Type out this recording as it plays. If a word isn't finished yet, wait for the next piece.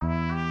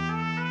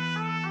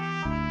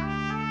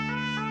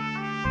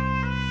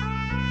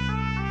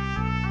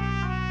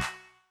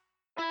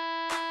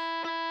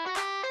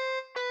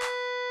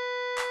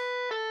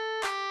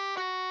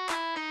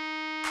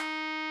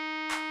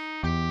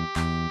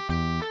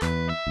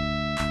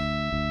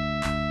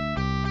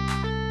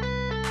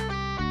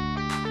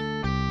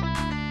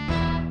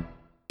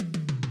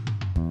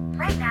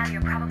now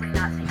you're probably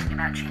not thinking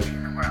about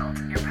changing the world.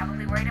 You're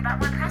probably worried about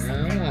more pressing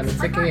things. I'm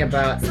thinking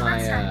about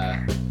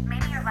my,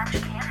 maybe your lunch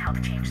can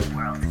help change the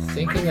world.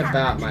 thinking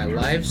about my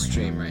live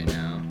stream right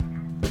now.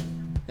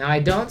 Now, I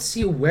don't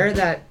see where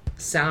that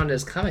sound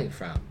is coming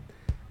from.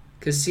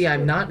 Because, see,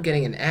 I'm not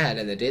getting an ad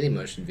in the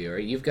Dailymotion viewer.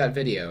 You've got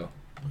video.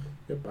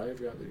 Yep,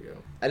 I've got video.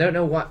 I don't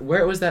know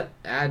where was that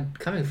ad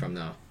coming from,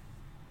 though.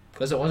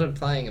 Because it wasn't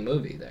playing a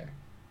movie there.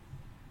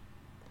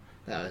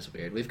 That was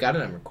weird. We've got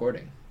it on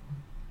recording.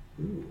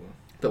 Ooh.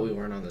 But we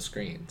weren't on the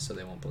screen, so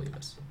they won't believe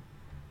us.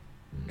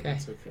 Okay.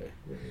 It's okay.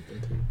 We don't need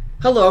them to.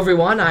 Hello,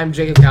 everyone. I'm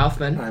Jacob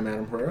Kaufman. I'm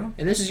Adam Herrera.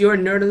 And this is your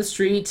Nerd of the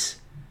Street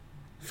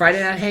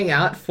Friday Night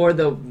Hangout for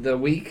the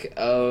week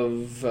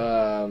of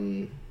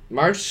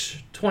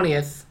March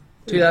 20th,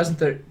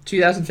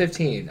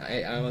 2015.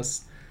 I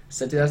almost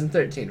said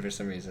 2013 for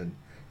some reason.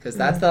 Because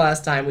that's the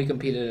last time we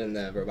competed in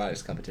the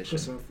robotics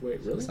competition. Wait,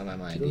 really? It's on my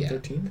mind.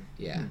 2013?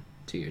 Yeah,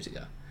 2 years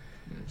ago.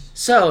 Nice.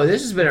 So,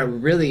 this has been a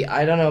really,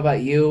 I don't know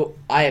about you,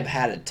 I have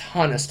had a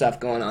ton of stuff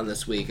going on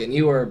this week, and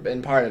you were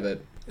in part of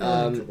it.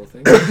 A couple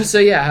things. So,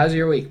 yeah, how's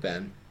your week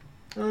been?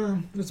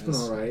 It's been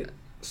alright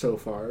so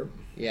far.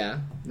 Yeah?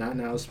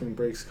 Now spring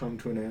break's come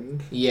to an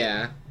end.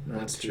 Yeah,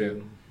 that's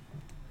true.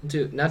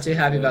 Not too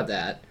happy about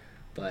that,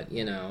 but,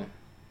 you know.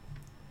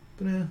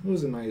 But it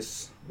was a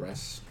nice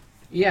rest.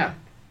 Yeah.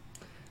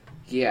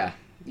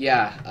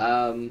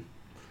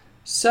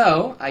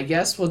 So, I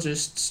guess we'll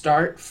just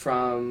start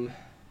from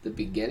the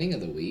beginning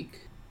of the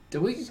week.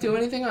 Did we do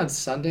anything on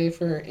Sunday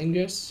for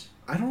Ingress?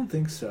 I don't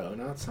think so.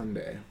 Not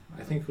Sunday.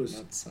 I think it was...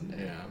 Not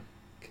Sunday. Yeah.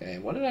 Okay,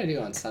 what did I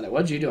do on Sunday?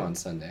 What did you do on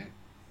Sunday?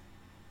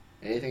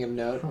 Anything of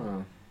note?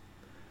 Huh.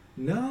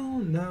 No.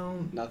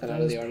 Nothing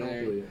out of the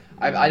ordinary?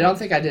 I don't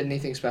think I did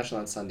anything special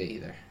on Sunday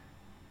either.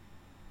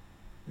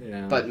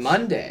 Yeah. But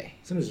Monday.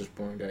 Sunday's just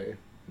boring day.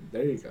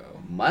 There you go.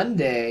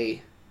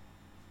 Monday.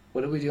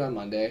 What did we do on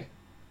Monday?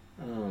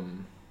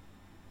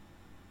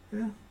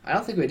 Yeah. I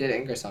don't think we did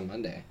Ingress on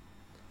Monday.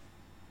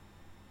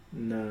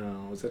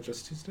 No. Was that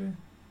just Tuesday?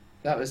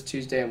 That was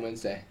Tuesday and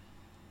Wednesday.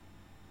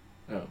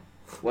 Oh.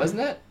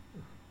 Wasn't it?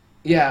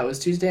 Yeah, it was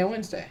Tuesday and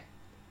Wednesday.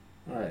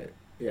 Alright.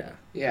 Yeah.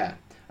 Yeah.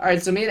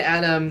 Alright, so me and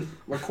Adam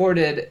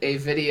recorded a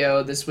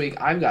video this week.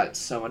 I've got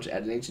so much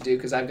editing to do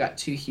because I've got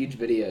 2 huge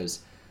videos.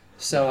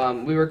 So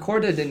we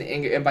recorded in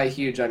Ingress, and by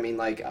huge I mean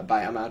like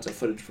by amount of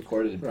footage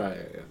recorded. Right,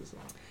 yeah, that's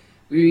long.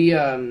 We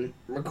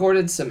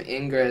recorded some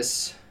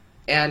Ingress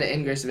and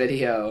Ingress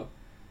video.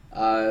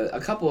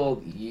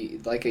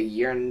 Like a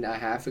year and a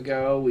half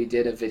ago, we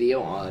did a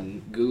video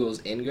on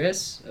Google's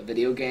Ingress, a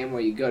video game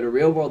where you go to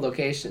real-world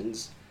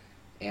locations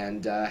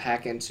and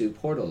hack into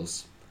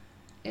portals.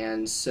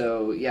 And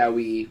so, yeah,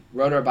 we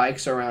rode our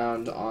bikes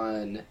around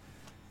on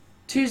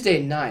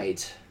Tuesday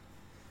night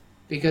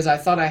because I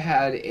thought I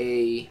had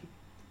a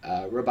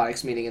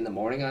robotics meeting in the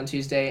morning on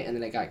Tuesday, and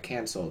then it got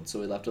canceled, so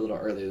we left a little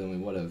earlier than we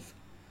would have.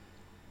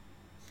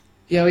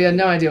 Yeah, we had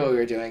no idea what we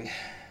were doing,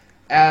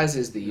 as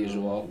is the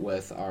usual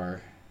with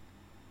our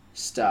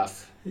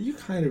stuff. You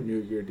kind of knew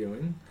what you were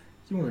doing.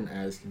 You weren't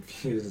as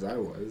confused as I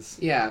was.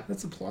 Yeah.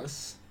 That's a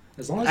plus.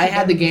 As long as I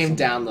had the game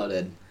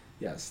downloaded.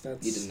 Yes,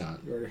 that's... You did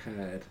not. You already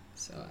had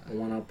So a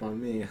one-up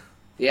on me.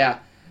 Yeah.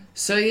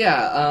 So,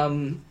 yeah,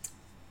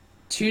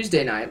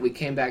 Tuesday night, we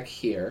came back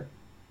here.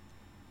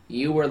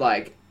 You were,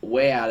 like,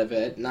 way out of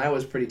it, and I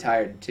was pretty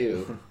tired,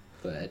 too.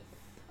 But...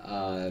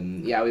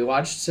 yeah, we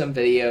watched some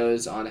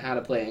videos on how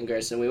to play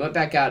Ingress, and we went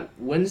back out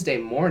Wednesday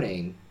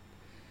morning.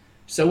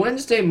 So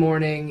Wednesday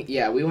morning,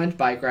 yeah, we went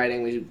bike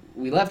riding.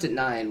 We left at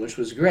 9, which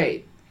was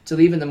great. To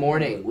leave in the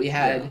morning, we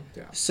had...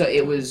 Yeah. So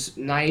it was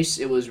nice.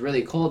 It was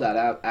really cold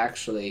out,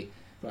 actually.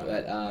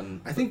 But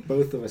I think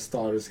both of us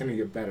thought it was going to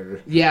get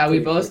better. Yeah, we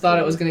both thought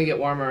it was going to get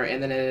warmer,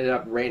 and then it ended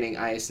up raining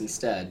ice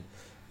instead.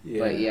 Yeah.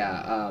 But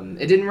yeah,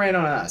 it didn't rain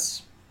on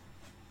us.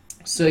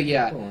 So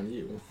yeah. Well, on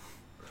you.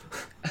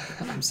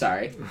 I'm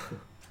sorry.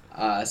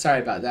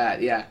 Sorry about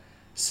that, yeah.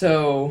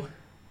 So,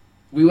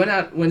 we went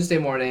out Wednesday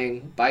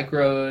morning, bike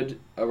rode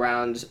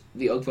around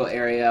the Oakville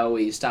area.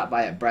 We stopped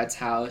by at Brett's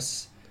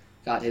house,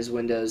 got his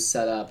Windows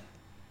set up,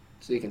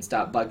 so he can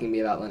stop bugging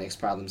me about Linux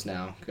problems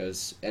now,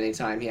 because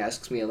anytime he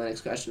asks me a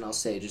Linux question, I'll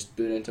say, just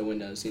boot into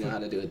Windows, you know how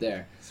to do it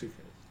there. Super.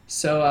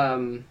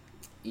 So,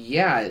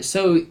 yeah,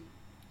 so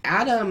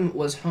Adam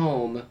was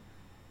home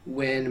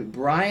when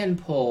Brian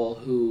Pohl,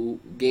 who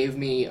gave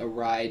me a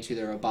ride to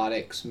the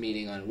robotics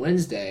meeting on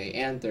Wednesday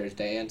and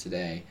Thursday and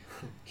today,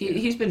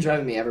 he's been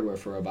driving me everywhere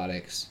for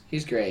robotics.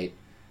 He's great.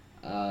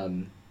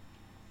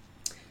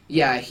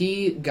 Yeah,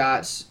 he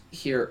got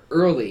here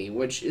early,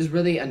 which is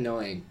really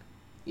annoying.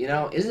 You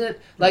know, isn't it?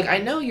 Like, I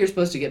know you're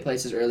supposed to get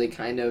places early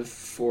kind of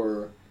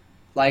for...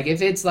 Like,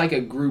 if it's like a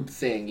group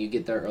thing, you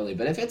get there early.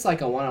 But if it's like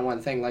a one-on-one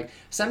thing, like,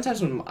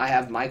 sometimes when I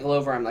have Michael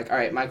over, I'm like, all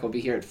right, Michael, be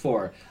here at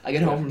 4. I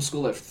get home from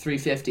school at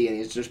 3:50, and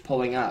he's just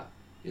pulling up.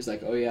 He's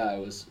like, oh, yeah, I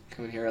was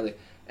coming here early.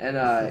 And,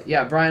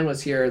 yeah, Brian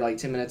was here like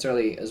 10 minutes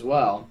early as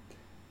well.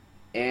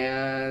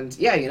 And,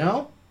 yeah, you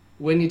know,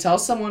 when you tell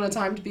someone a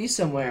time to be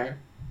somewhere,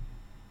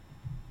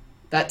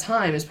 that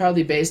time is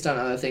probably based on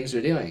other things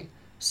they're doing.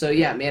 So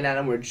yeah, me and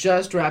Adam were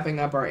just wrapping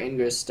up our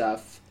Ingress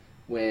stuff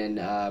when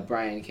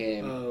Brian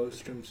came. Oh,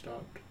 stream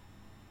stopped.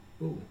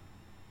 Ooh.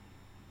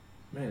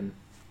 Man,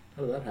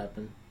 how did that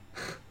happen?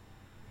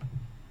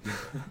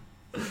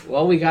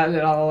 Well, we got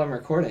it all on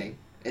recording.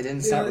 It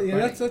didn't stop Yeah,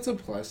 recording. that's a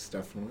plus,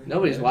 definitely.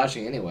 Nobody's Yeah.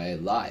 watching anyway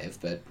live,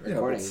 but Yeah, but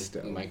recording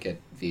still. you might get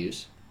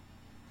views.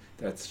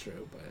 That's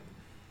true, but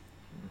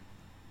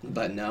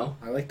But no.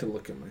 I like to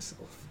look at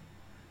myself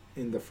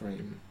in the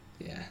frame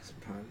Yeah.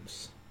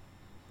 sometimes.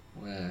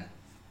 Wanna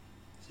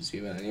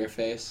zoom in on your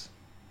face?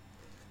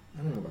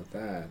 I don't know about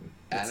that.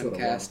 That's a Adam little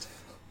cast.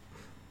 rough.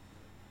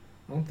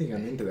 I don't think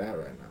I'm into that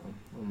right now.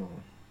 I don't know.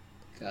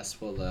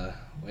 Guess we'll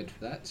wait for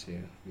that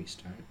to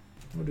restart.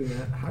 We'll do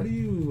that. How do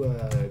you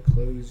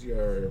close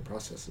your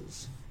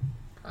processes?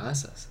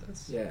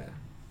 Processes. Yeah.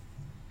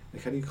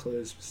 Like, how do you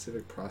close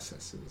specific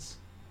processes?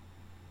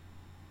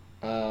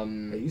 I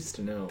used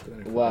to know, but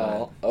then I forgot.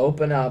 Well,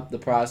 open up the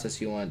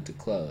process you want to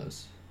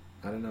close.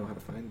 I don't know how to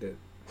find it.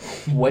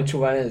 Which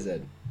one is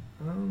it?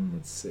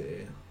 Let's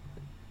see.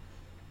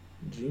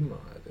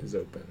 Gmod is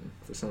open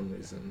for some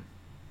reason.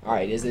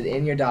 Alright, is it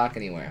in your dock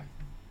anywhere?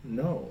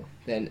 No.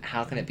 Then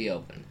how can it be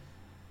open?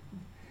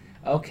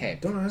 Okay,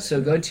 Don't ask so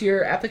me. go to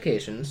your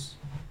applications,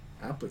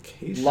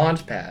 Application.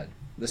 Launchpad,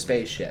 the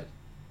spaceship.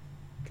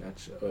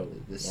 Gotcha. Oh,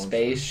 The launch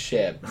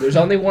spaceship. There's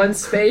only one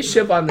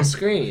spaceship on the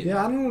screen. Yeah,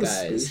 I don't know what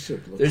guys. a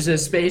spaceship looks There's a like.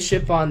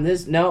 spaceship on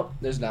this. No,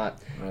 there's not.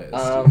 Alright,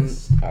 let's do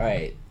this.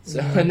 Alright, so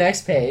Yeah.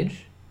 next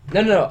page.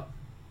 No.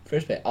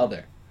 First page,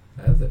 other.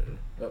 Other.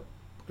 Oh,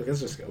 let's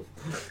just go.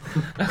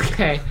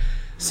 Okay,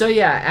 so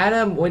yeah,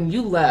 Adam, when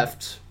you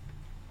left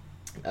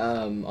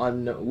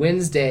on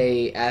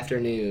Wednesday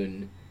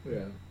afternoon,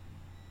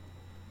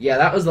 Yeah.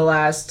 that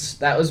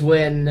was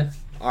when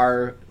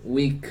our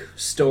week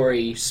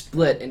story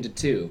split into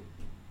two.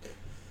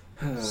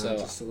 So,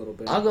 just a little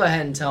bit. I'll go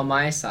ahead and tell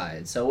my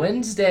side. So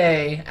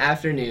Wednesday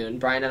afternoon,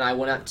 Brian and I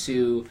went up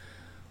to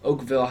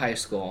Oakville High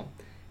School,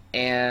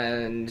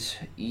 and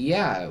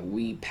yeah,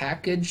 we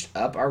packaged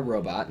up our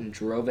robot and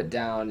drove it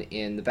down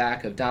in the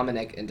back of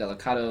Dominic and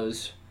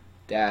Delicato's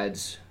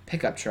dad's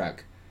pickup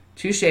truck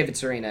to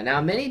Chaffetz Arena. Now,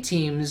 many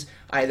teams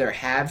either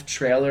have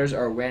trailers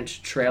or rent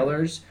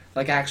trailers,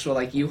 like actual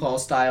like U-Haul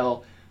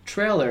style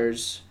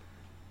trailers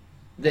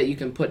that you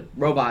can put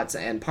robots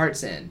and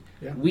parts in.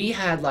 Yeah. We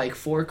had like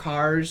 3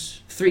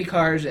 cars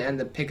and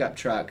the pickup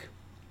truck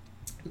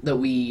that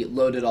we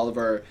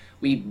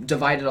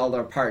divided all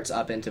our parts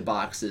up into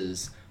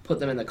boxes, put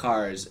them in the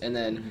cars, and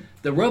then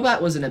the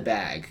robot was in a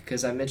bag,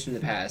 because I mentioned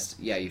in the past,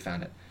 yeah, you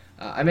found it.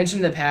 I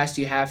mentioned in the past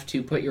you have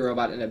to put your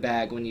robot in a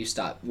bag when you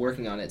stop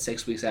working on it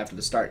 6 weeks after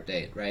the start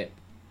date, right?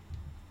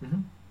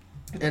 Mhm.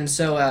 And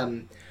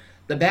so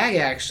the bag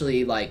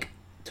actually like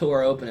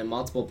tore open in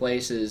multiple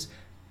places.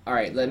 All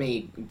right, let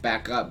me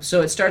back up.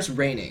 So it starts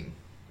raining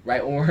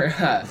right when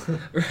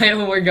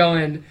we're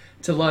going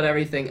to load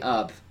everything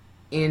up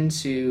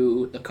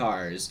into the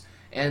cars.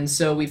 And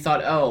so we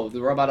thought, oh,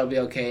 the robot will be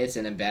okay. It's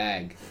in a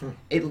bag.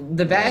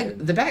 The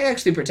bag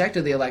actually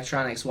protected the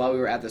electronics while we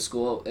were at the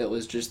school. It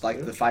was just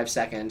like the 5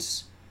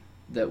 seconds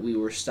that we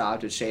were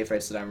stopped at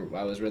Chaffetz that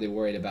I was really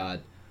worried about,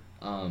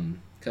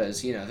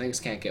 because things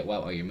can't get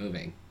wet while you're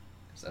moving.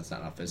 So that's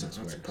not how physics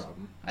That's works. a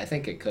problem. I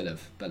think it could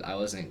have, but I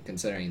wasn't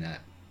considering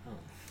that. Oh.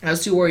 I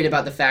was too worried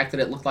about the fact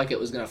that it looked like it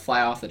was going to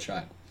fly off the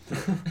truck.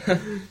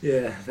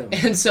 Yeah.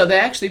 And so they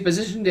actually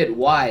positioned it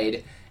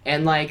wide,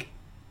 and like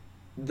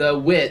the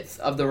width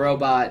of the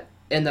robot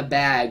in the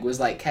bag was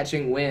like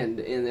catching wind,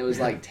 and it was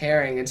like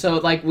tearing. And so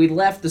like we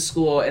left the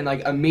school and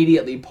like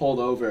immediately pulled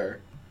over,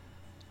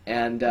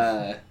 and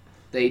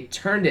they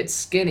turned it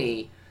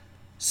skinny.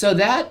 So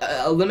that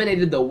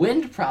eliminated the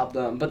wind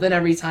problem, but then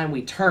every time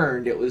we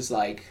turned, it was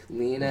like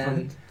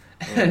leaning.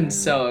 And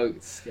so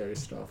scary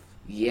stuff.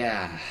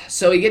 yeah.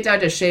 So we get down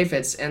to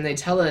Chaffetz, and they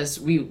tell us,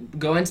 we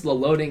go into the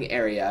loading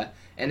area,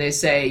 and they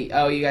say,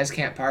 oh, you guys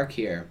can't park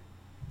here.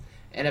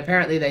 And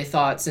apparently they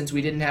thought since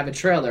we didn't have a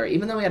trailer,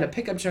 even though we had a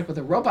pickup truck with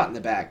a robot in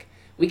the back,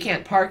 we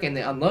can't park in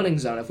the unloading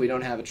zone if we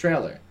don't have a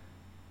trailer.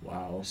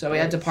 Wow. So we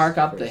had to park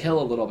up the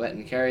hill a little bit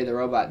and carry the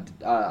robot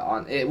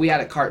on. We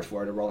had a cart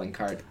for it, a rolling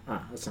cart.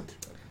 That's not too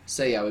bad.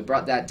 So yeah, we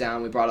brought that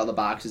down. We brought all the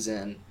boxes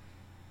in.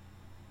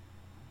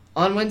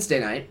 On Wednesday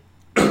night,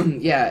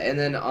 yeah, and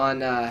then on,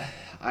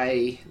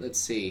 let's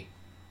see.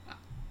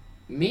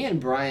 Me and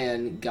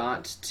Brian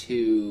got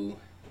to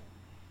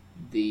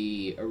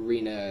the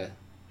arena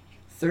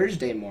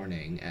Thursday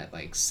morning at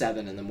like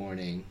 7 in the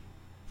morning.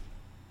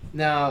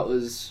 No,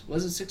 was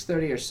it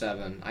 6:30 or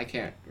 7? I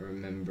can't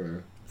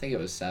remember. I think it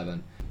was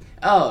 7.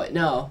 Oh,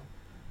 no.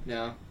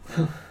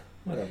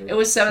 Whatever. It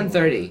was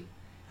 7:30.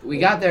 We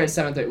got there at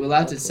 7:30. We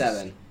left at Close.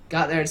 7.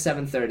 Got there at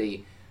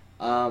 7:30.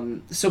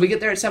 So we get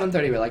there at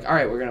 7:30. We're like, all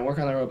right, we're going to work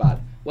on the robot.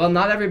 Well,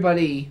 not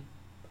everybody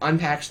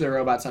unpacks their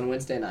robots on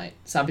Wednesday night.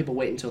 Some people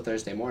wait until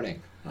Thursday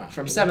morning.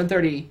 From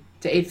 7:30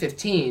 to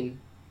 8:15,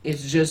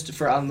 it's just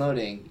for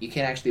unloading. You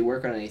can't actually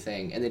work on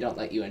anything, and they don't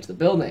let you into the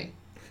building.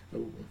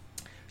 Ooh.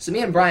 So me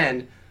and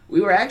Brian,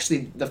 we were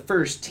actually the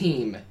first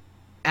team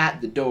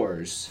at the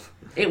doors.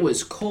 It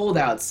was cold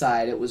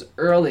outside. It was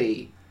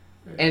early.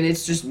 And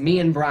it's just me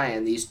and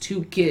Brian, these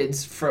two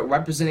kids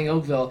representing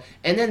Oakville.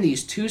 And then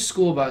these two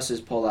school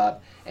buses pull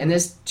up. And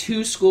this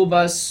two school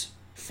bus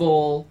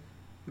full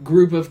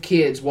group of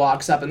kids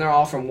walks up. And they're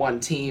all from one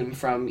team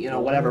from, you know,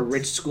 whatever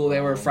rich school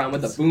they were from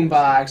with a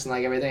boombox and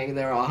like everything.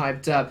 They're all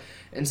hyped up.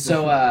 And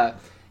so,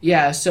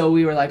 yeah, so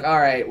we were like, all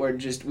right,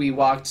 we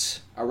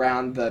walked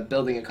around the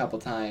building a couple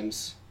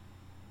times,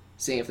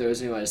 seeing if there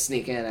was anyone to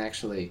sneak in,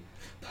 actually.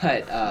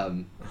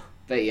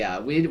 But yeah,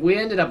 we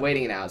ended up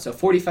waiting it out. So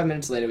 45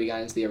 minutes later, we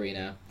got into the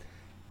arena,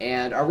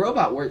 and our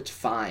robot worked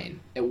fine.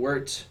 It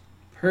worked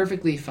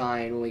perfectly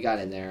fine when we got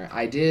in there.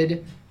 I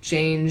did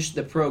change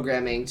the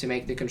programming to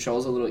make the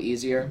controls a little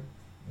easier.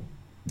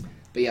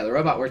 But yeah, the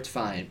robot worked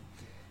fine.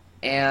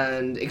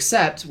 And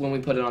except when we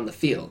put it on the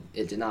field,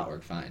 it did not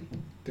work fine.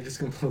 Did it just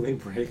completely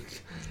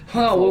break?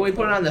 Well, when we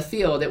put it on the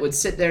field, it would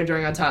sit there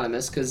during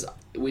autonomous because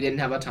we didn't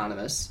have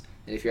autonomous.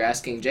 And if you're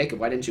asking, Jacob,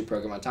 why didn't you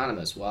program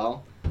autonomous?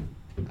 Well,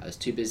 I was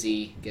too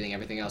busy getting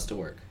everything else to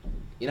work.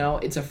 You know,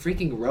 it's a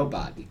freaking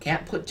robot. You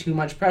can't put too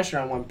much pressure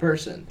on one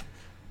person.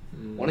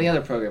 One of the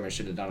other programmers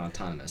should have done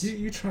autonomous.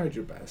 You tried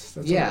your best.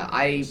 That's yeah,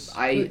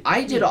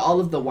 I did all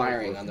of the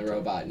wiring on the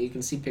robot, and you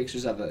can see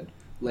pictures of it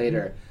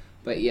later.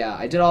 But yeah,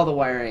 I did all the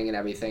wiring and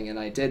everything, and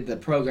I did the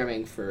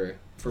programming for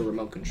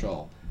remote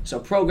control. So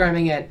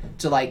programming it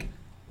to, like,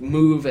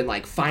 move and,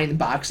 like, find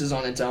boxes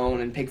on its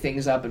own and pick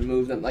things up and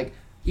move them. Like,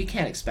 you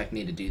can't expect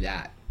me to do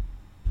that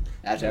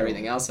after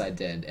everything else I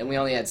did. And we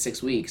only had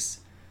 6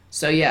 weeks.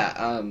 So,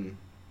 yeah,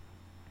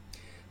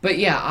 but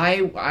yeah,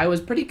 I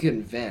was pretty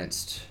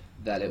convinced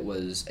that it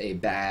was a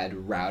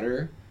bad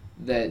router.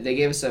 That they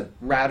gave us a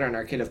router in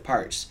our kit of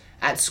parts.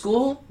 At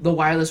school, the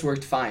wireless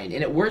worked fine,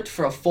 and it worked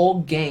for a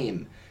full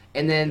game.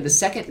 And then the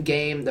second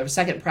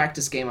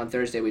practice game on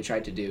Thursday we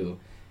tried to do,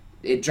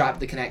 it dropped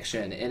the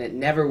connection, and it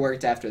never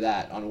worked after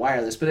that on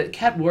wireless, but it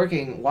kept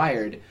working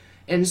wired.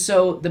 And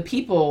so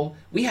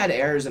we had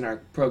errors in our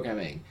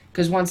programming,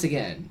 because once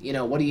again, you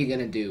know, what are you going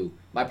to do?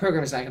 My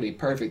program is not going to be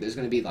perfect. There's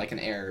going to be like an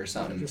error or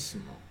something.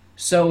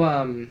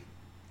 So,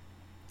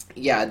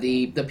 yeah,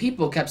 the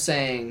people kept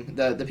saying,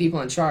 the people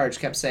in charge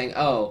kept saying,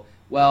 oh,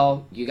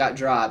 well, you got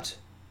dropped.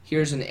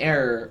 Here's an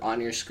error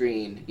on your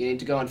screen. You need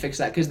to go and fix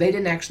that, because they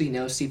didn't actually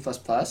know C++.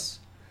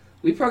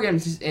 We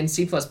programmed in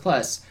C++.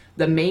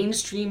 The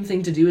mainstream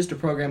thing to do is to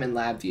program in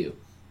LabVIEW,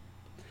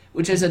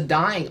 which is a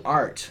dying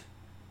art,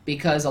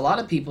 because a lot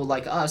of people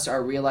like us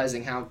are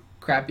realizing how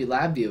crappy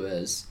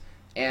LabVIEW is.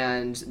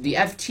 And the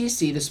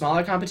FTC, the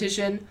smaller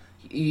competition,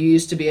 you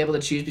used to be able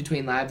to choose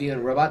between LabVIEW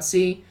and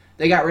RobotC.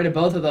 They got rid of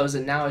both of those,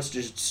 and now it's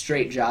just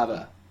straight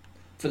Java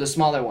for the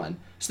smaller one.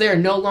 So they are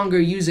no longer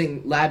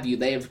using LabVIEW.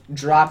 They have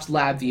dropped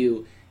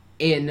LabVIEW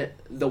in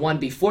the one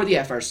before the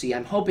FRC.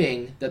 I'm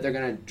hoping that they're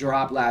going to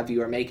drop LabVIEW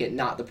or make it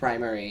not the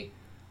primary,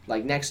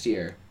 like, next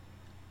year.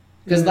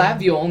 Because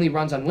LabVIEW only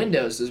runs on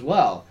Windows as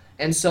well.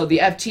 And so the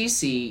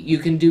FTC, you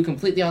can do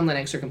completely on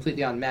Linux or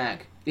completely on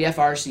Mac. The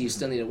FRC, you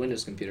still need a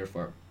Windows computer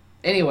for.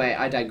 Anyway,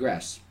 I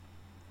digress.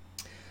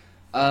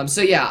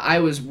 So yeah, I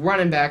was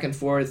running back and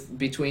forth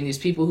between these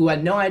people who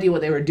had no idea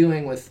what they were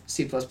doing with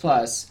C++,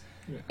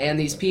 and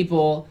these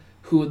people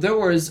who, there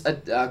was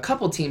a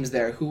couple teams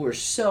there who were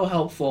so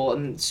helpful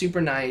and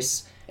super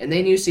nice, and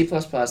they knew C++,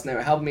 and they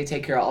were helping me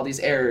take care of all these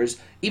errors,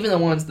 even the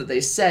ones that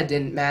they said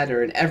didn't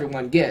matter and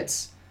everyone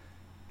gets.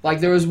 Like,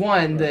 there was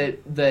one that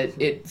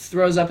it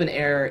throws up an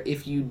error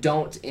if you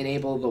don't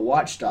enable the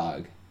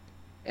watchdog.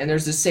 And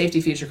there's this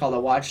safety feature called a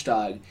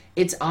watchdog.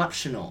 It's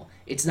optional.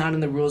 It's not in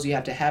the rules, you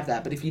have to have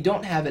that. But if you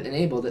don't have it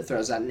enabled, it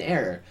throws out an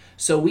error.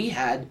 So we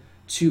had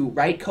to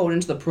write code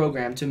into the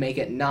program to make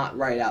it not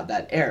write out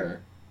that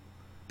error.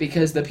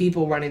 Because the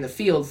people running the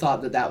field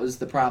thought that that was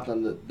the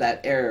problem,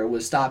 that error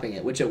was stopping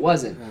it, which it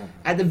wasn't.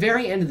 At the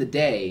very end of the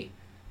day,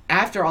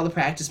 after all the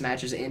practice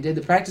matches ended,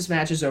 the practice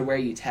matches are where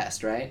you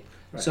test, right?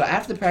 So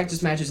after the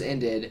practice matches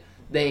ended,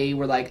 they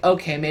were like,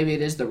 okay, maybe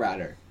it is the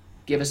router.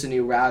 Give us a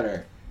new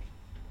router.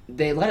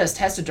 They let us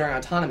test it during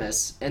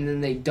autonomous, and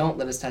then they don't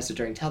let us test it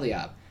during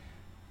teleop.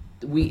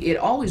 It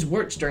always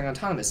works during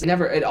autonomous.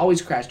 It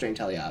always crashed during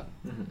teleop.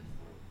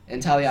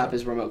 And teleop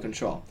is remote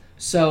control.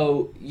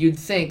 So you'd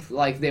think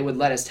like they would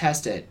let us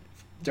test it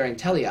during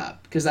teleop,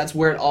 because that's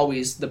where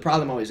the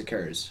problem always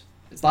occurs.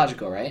 It's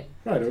logical, right?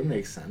 Right, it would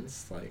make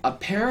sense. Like,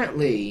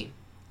 apparently,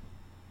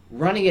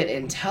 running it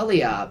in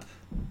teleop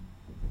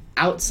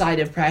outside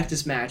of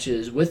practice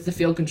matches with the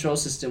field control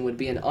system would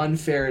be an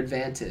unfair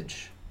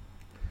advantage.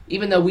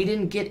 Even though we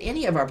didn't get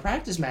any of our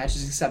practice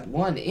matches except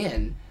one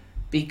in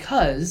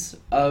because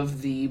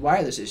of the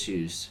wireless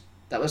issues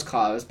that was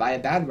caused by a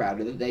bad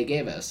router that they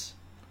gave us.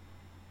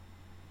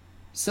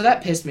 So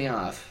that pissed me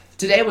off.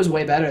 Today was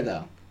way better,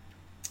 though.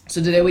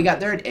 So today we got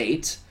there at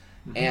 8,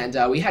 and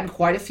we had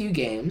quite a few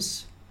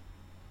games.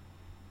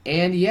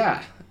 And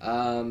yeah,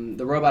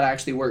 the robot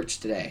actually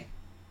worked today.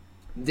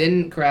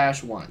 Didn't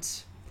crash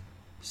once.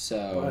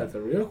 So but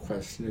the real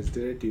question is,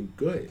 did it do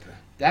good?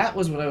 That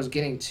was what I was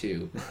getting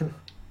to.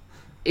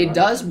 it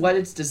does what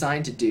it's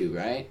designed to do,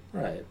 right?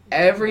 Right.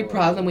 Every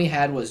problem we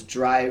had was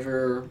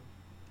driver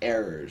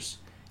errors.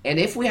 And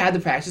if we had the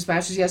practice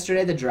matches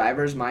yesterday, the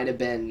drivers might have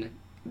been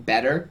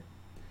better,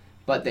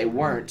 but they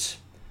weren't.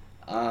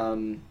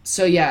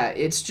 So yeah,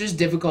 it's just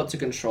difficult to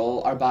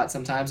control our bot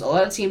sometimes. A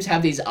lot of teams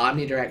have these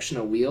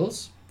omnidirectional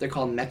wheels. They're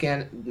called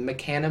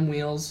Mecanum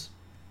wheels.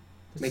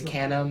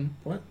 Mecanum.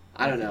 What?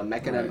 I don't know.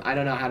 Mecanum. Right. I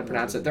don't know how to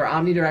pronounce it. They're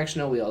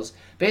omnidirectional wheels.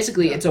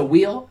 Basically, it's a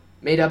wheel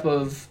made up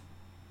of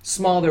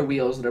smaller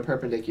wheels that are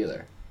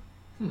perpendicular.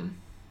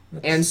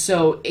 And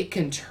so it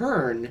can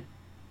turn,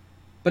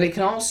 but it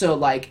can also,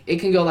 like, it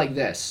can go like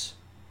this.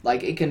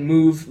 Like, it can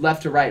move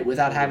left to right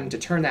without having to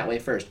turn that way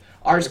first.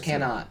 Ours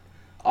cannot.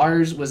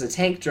 Ours was a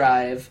tank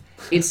drive.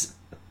 It's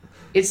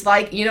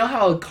like, you know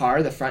how a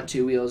car, the front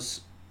two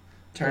wheels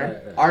turn?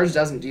 Right. Ours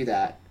doesn't do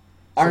that.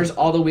 Ours,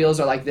 all the wheels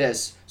are like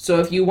this. So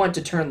if you want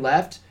to turn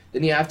left,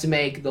 then you have to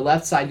make the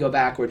left side go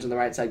backwards and the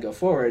right side go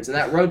forwards. And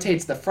that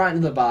rotates the front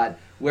of the bot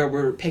where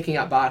we're picking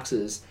up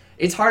boxes.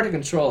 It's hard to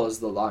control is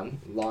the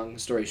long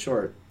story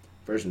short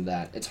version of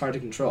that. It's hard to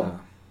control. Wow.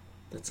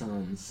 That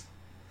sounds...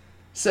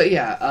 So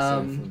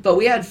yeah, but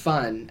we had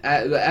fun.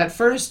 At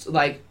first,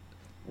 like,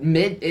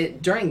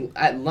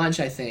 at lunch,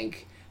 I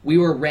think, we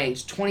were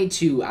ranked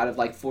 22 out of,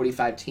 like,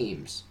 45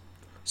 teams.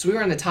 So we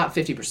were in the top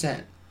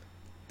 50%.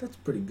 That's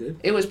pretty good.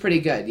 It was pretty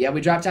good. Yeah,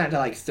 we dropped down to,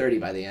 like, 30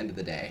 by the end of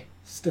the day.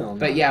 Still,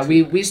 But yeah,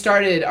 we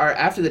started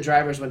after the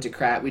drivers went to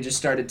crap, we just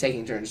started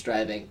taking turns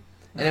driving,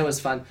 and it was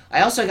fun.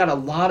 I also got a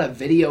lot of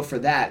video for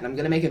that, and I'm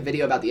gonna make a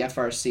video about the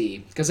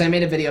FRC because I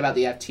made a video about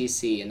the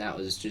FTC, and that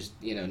was just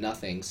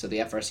nothing. So the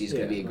FRC is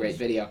gonna be a great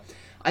video.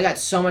 I got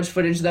so much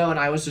footage though, and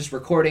I was just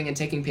recording and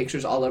taking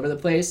pictures all over the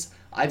place.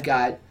 I've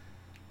got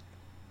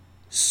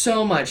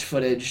so much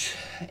footage,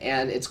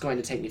 and it's going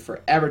to take me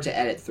forever to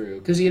edit through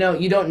because you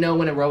don't know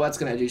when a robot's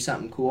gonna do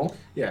something cool.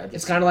 Yeah,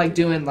 It's kind of like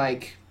doing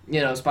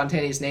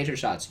spontaneous nature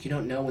shots. You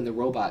don't know when the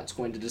robot's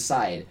going to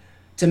decide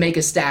to make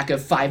a stack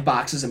of 5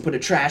 boxes and put a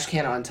trash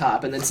can on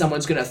top, and then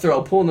someone's going to throw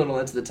a pool noodle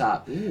into the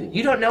top. Ooh.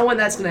 You don't know when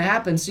that's going to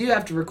happen, so you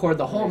have to record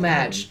the whole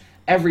match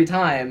every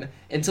time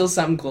until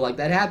something cool like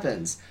that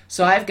happens.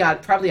 So I've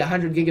got probably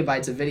 100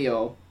 gigabytes of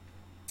video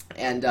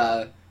and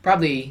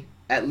probably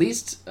at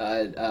least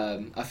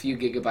a few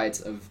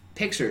gigabytes of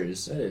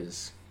pictures. That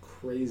is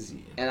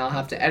crazy. And I'll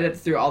have to edit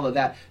through all of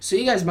that. So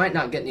you guys might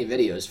not get any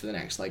videos for the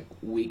next,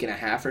 week and a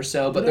half or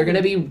so, but they're going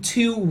to be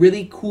 2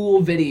 really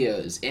cool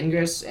videos,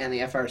 Ingress and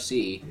the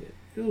FRC.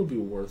 It'll be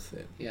worth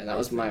it. Yeah, that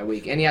was my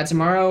week. And yeah,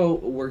 tomorrow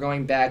we're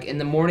going back. In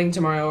the morning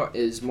tomorrow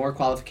is more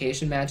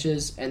qualification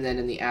matches, and then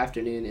in the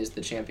afternoon is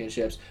the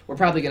championships. We're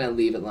probably going to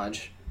leave at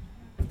lunch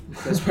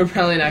because we're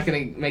probably not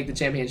going to make the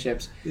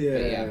championships.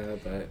 Yeah,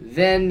 but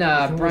then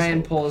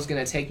Brian Pohl is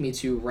going to take me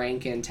to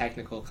Rankin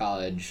Technical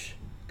College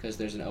because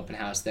there's an open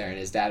house there, and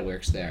his dad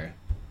works there.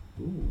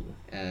 Ooh.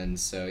 And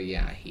so,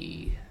 yeah,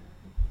 he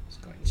is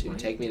going to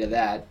take me to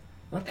that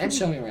and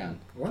show me around.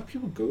 A lot of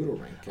people go to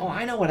Rankin. Oh,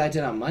 I know what I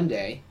did on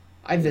Monday.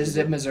 I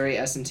visited Missouri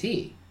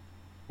S&T.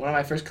 One of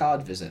my first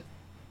college visit.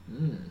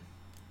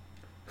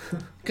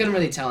 Couldn't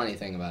really tell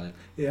anything about it.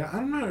 Yeah, I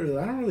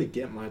don't really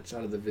get much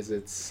out of the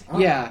visits.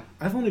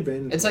 I've only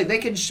been... It's like they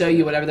can show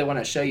you whatever they want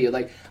to show you.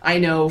 Like, I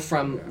know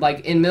from,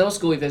 in middle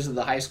school we visited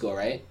the high school,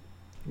 right?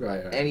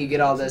 Right. And you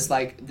get all this,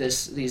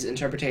 these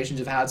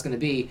interpretations of how it's going to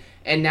be.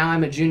 And now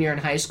I'm a junior in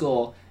high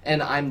school,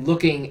 and I'm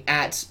looking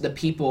at the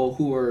people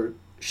who are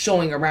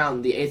showing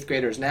around the 8th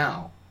graders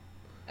now.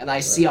 And I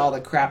see all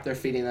the crap they're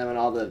feeding them and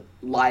all the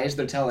lies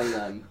they're telling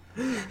them.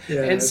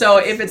 And so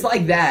if it's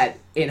like that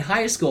in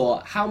high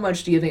school, how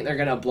much do you think they're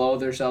going to blow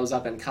themselves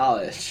up in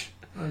college?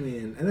 I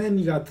mean, and then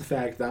you got the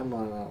fact that I'm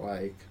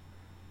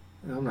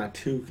not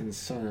too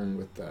concerned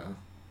with the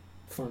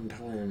fun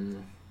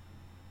time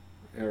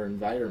or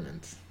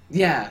environment.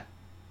 Yeah,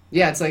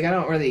 it's like I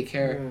don't really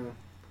care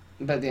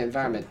about the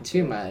environment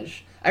too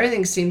much.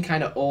 Everything seemed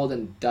kind of old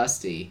and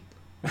dusty.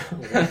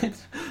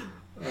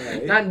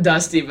 Right. Not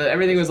dusty, but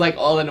everything was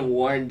old and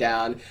worn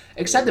down.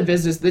 Except the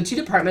business. The 2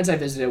 departments I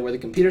visited were the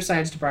computer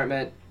science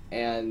department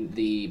and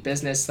the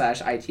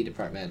business/IT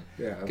department.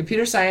 Yeah.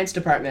 Computer science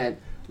department,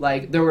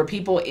 there were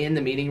people in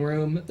the meeting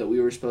room that we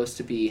were supposed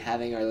to be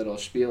having our little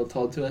spiel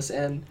told to us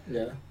in.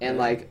 Yeah. And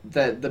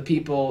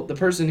the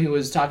person who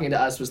was talking to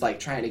us was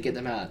trying to get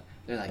them out.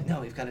 They're like, no,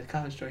 we've got a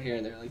college tour here.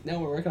 And they're like, no,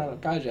 we're working on a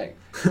project.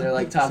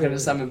 They're talking to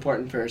some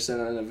important person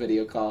on a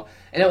video call.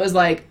 And it was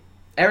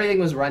everything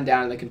was run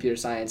down in the computer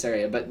science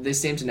area, but they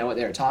seemed to know what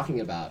they were talking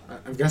about.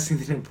 I'm guessing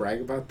they didn't brag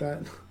about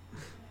that.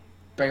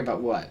 Brag about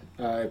what?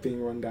 It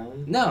being run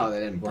down? No, they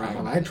didn't brag.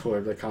 When I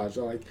toured the college,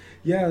 they're like,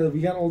 yeah, we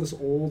got all this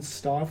old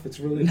stuff. It's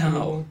really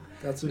cool.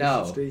 That's why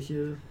you should stay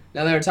here.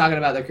 No, they were talking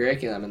about the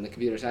curriculum in the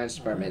computer science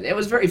department. It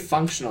was very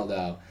functional,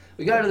 though.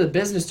 We got to the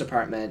business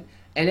department,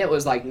 and it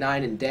was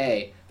night and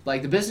day.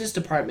 The business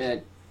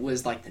department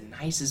was the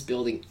nicest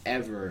building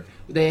ever.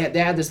 They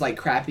had this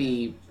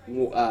crappy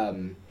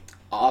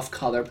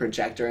off-color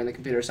projector in the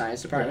computer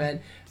science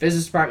department. Yeah.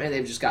 Business department,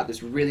 they've just got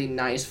this really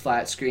nice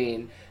flat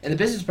screen. In the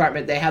business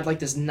department, they had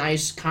this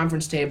nice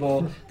conference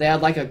table. They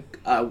had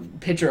a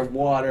pitcher of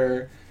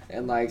water,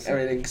 and like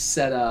everything's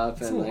set up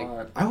That's and a like.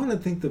 lot. I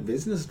wouldn't think the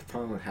business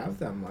department would have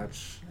that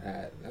much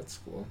at that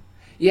school.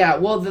 Yeah,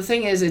 well, the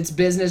thing is, it's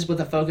business with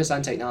a focus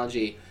on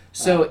technology.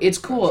 So it's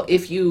cool gotcha.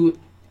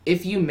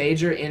 if you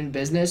major in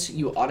business,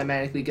 you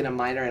automatically get a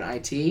minor in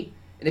IT,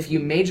 and if you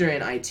major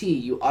in IT,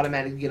 you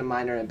automatically get a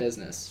minor in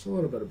business. So a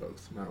little bit of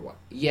both, no matter what.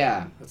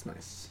 Yeah. That's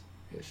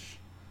nice-ish.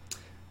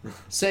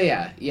 So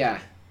yeah.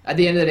 At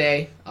the end of the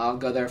day, I'll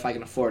go there if I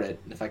can afford it.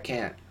 If I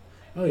can't,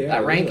 Oh yeah. that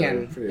those are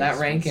ranking pretty that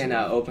ranking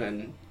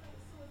expensive.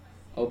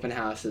 open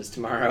houses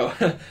tomorrow.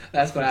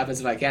 That's what happens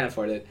if I can't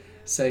afford it.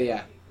 So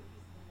yeah.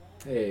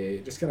 Hey,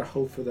 just gotta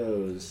hope for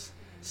those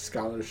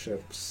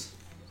scholarships.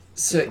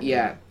 So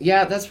yeah,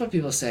 that's what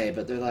people say,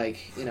 but they're like,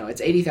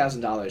 it's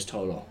 $80,000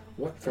 total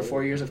What for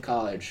 4 years of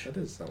college, That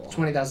is a lot.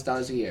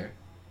 $20,000 a year,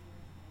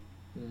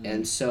 Mm.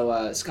 and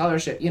so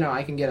scholarship.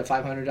 I can get a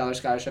 $500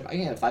 scholarship. I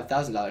can get a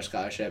 $5,000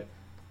 scholarship.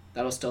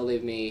 That'll still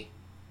leave me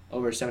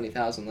over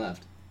 $70,000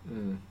 left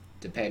Mm.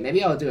 to pay.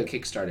 Maybe I'll do a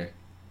Kickstarter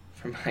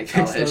for my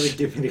Kickstarter, college.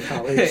 give me to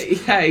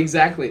college. Yeah,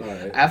 exactly. All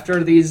right.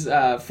 After these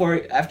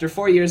after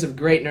 4 years of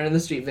great Nerd in the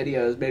Street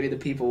videos, maybe the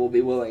people will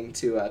be willing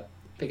to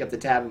pick up the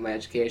tab of my You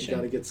education.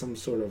 gotta get some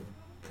sort of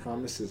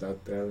promises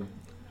out there.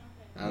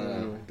 I don't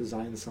know.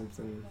 Design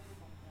something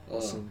Well,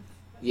 awesome.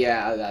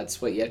 yeah,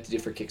 that's what you have to do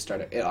for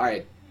Kickstarter. All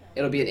right,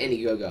 it'll be an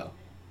Indiegogo. How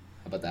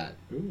about that?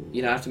 Ooh.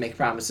 You don't have to make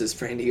promises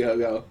for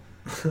Indiegogo.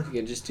 You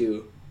can just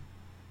do.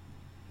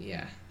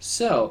 Yeah.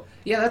 So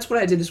yeah, that's what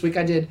I did this week.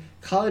 I did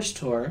college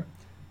tour,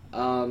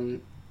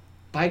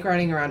 bike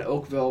riding around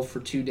Oakville for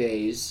 2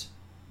 days,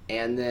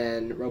 and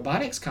then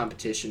robotics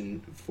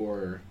competition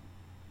for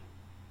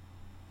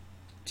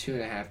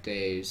 2.5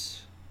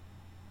 days.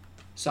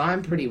 So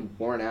I'm pretty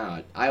worn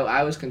out.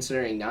 I was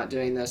considering not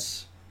doing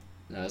this,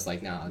 and I was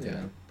like, no, I'll do it.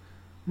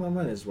 Well,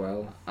 might as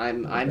well.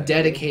 I'm Okay.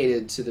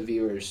 dedicated to the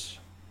viewers.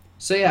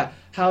 So yeah,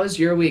 how was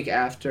your week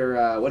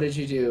after? What did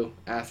you do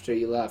after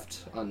you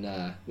left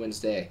on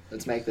Wednesday?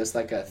 Let's make this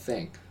like a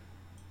thing.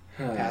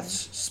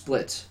 Paths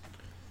split.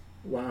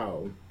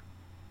 Wow.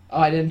 Oh,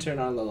 I didn't turn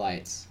on the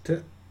lights.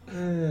 It's a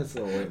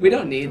little late. We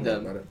don't need worry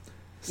them. about it.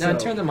 No, So-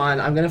 turn them on.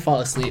 I'm gonna fall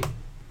asleep.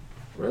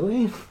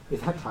 Really?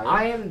 Is that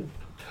tired?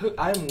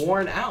 I'm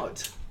worn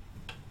out.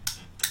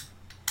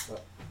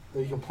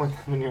 You can point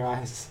them in your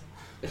eyes.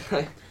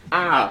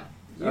 Ah.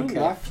 You Okay.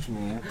 left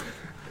me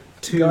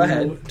to Go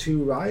ahead.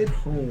 to ride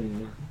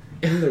home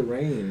in the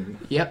rain,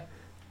 Yep.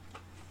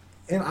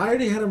 and I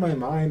already had in my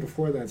mind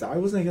before that I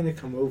wasn't gonna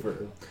come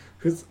over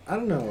because I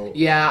don't know.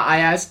 Yeah, I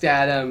asked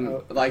Adam,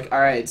 Oh. like, all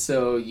right,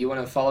 so you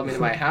want to follow me to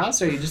my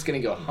house, or are you just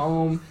going to go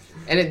home?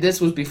 And this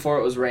was before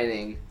it was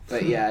raining.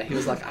 But yeah, he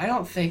was like, I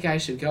don't think I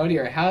should go to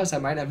your house. I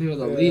might not be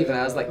able to leave. And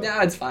I was like, no,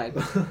 it's fine.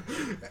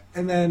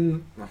 And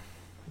then,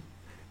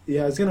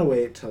 yeah, I was gonna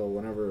wait till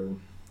whenever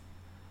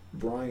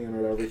Brian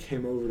or whatever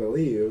came over to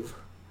leave,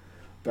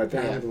 but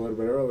that Yeah. happened a little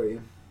bit early.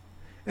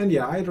 And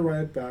yeah, I had to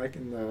ride back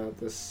in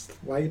the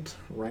slight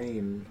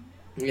rain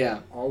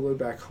Yeah. all the way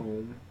back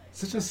home.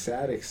 Such a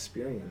sad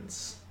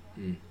experience.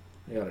 Mm.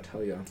 I gotta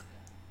tell you.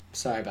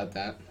 Sorry about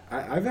that.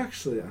 I've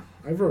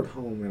rode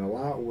home in a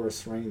lot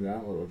worse rain than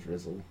that little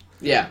drizzle.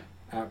 Yeah.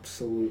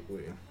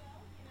 Absolutely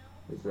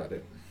regret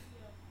it.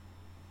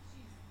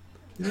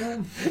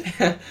 Yeah.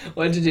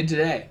 What did you do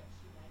today?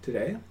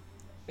 Today?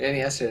 And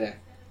yesterday?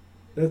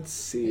 Let's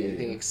see.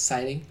 Anything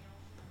exciting?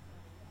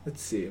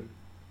 Let's see.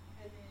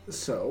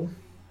 So,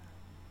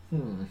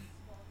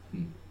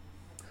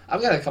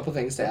 I've got a couple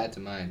things to add to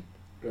mine.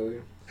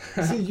 really?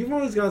 See, you've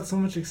always got so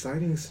much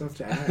exciting stuff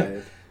to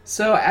add.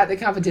 So at the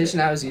competition,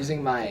 I was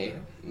using my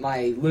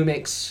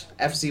Lumix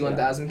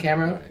FZ1000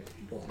 camera.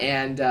 Right, go on.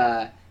 And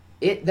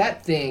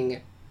that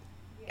thing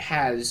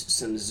has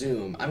some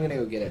zoom. I'm gonna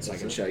go get it so I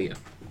can show you,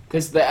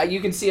 because you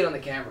can see it on the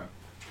camera.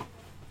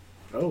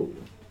 Oh,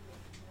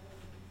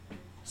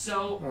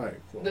 So alright,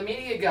 cool. the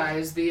media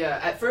guys,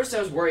 at first I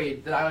was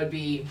worried that I would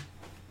be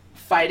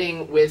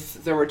fighting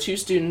with. There were 2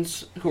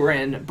 students who were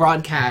in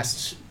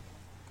broadcast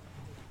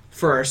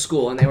for our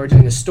school, and they were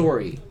doing a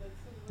story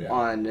Yeah.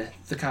 on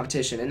the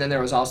competition. And then there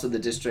was also the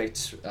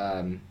district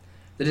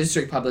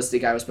publicity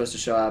guy was supposed to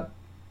show up.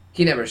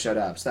 He never showed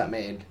up, so that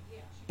made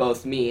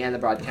both me and the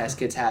broadcast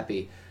kids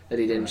happy that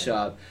he didn't Right. show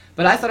up.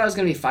 But I thought I was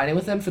going to be fighting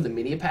with them for the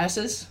media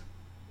passes,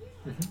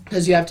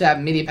 because you have to have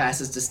media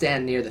passes to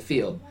stand near the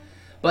field.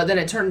 But then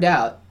it turned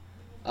out,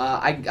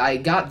 I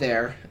got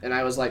there, and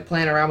I was like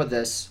playing around with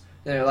this.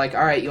 And they're like,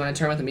 all right, you want to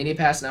turn with the media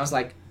pass? And I was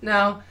like,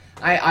 no.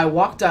 I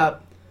walked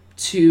up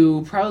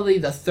to probably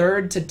the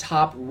 3rd to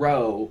top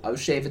row of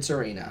Shavitz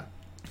Arena.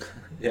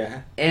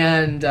 Yeah.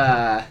 And,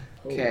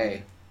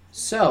 okay.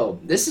 So,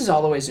 this is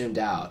all the way zoomed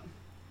out.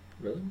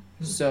 Really?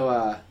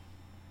 So,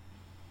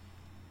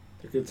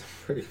 It gets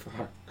pretty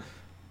far.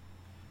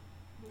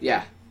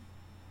 yeah.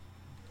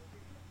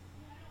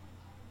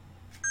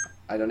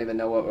 I don't even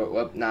know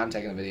what now I'm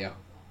taking a video.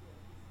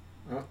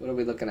 Oh. What are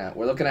we looking at?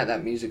 We're looking at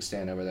that music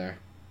stand over there.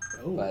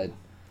 Oh. But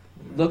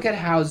look at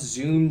how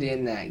zoomed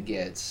in that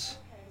gets.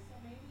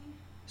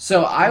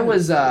 So I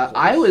was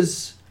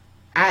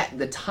at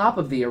the top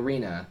of the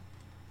arena,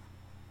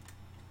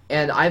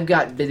 and I've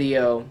got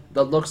video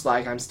that looks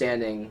like I'm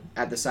standing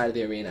at the side of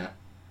the arena.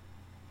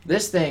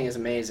 This thing is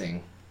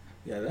amazing.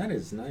 Yeah, that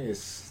is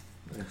nice.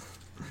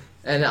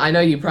 And I know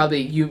you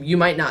probably you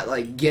might not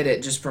like get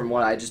it just from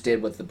what I just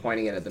did with the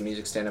pointing it at the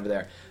music stand over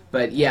there,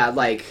 but yeah,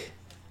 like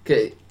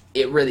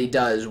it really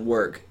does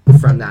work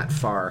from that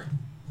far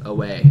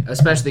away,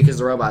 especially because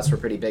the robots were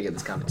pretty big at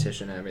this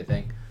competition and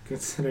everything.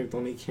 Considering the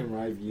only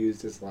camera I've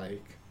used is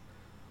like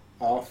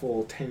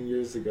awful 10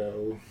 years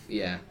ago.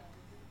 Yeah.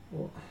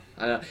 Well,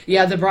 I know.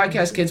 Yeah, the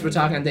broadcast kids were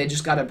talking. They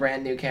just got a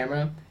brand new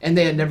camera, and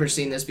they had never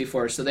seen this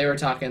before. So they were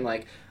talking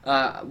like,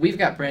 "We've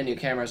got brand new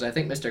cameras. I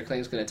think Mr.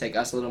 Kling's going to take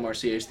us a little more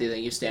seriously than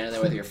you standing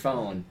there with your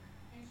phone."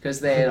 Because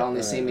they had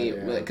only seen me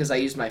because I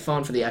used my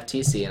phone for the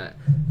FTC, and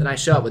then I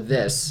show up with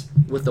this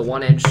with the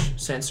 1-inch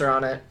sensor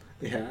on it,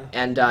 yeah.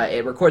 and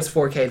it records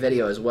 4K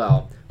video as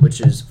well, which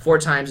is 4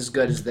 times as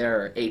good as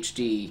their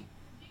HD.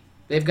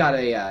 They've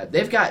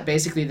got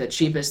basically the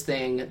cheapest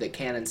thing that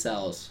Canon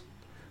sells.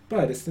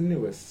 But it's the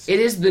newest.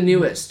 It is the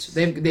newest.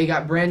 They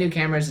got brand new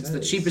cameras. It's That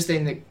the is- cheapest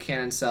thing that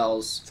Canon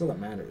sells. That's all that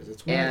matters.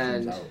 It's when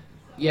And- it comes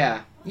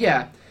out.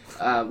 Yeah.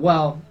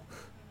 Well,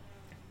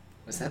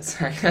 was that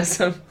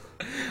sarcasm?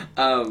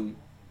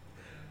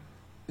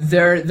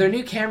 Their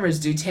new cameras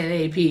do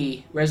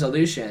 1080p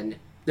resolution.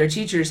 Their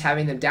teachers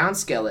having them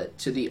downscale it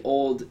to the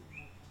old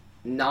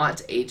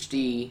not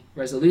HD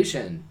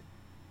resolution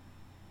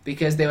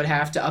because they would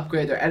have to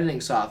upgrade their editing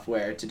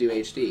software to do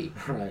HD.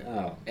 Right,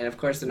 oh. And of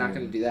course, they're not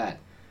going to do that.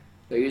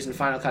 They're using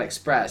Final Cut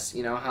Express.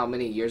 You know how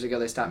many years ago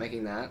they stopped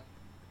making that?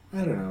 I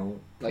don't know.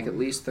 Like at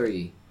least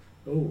 3.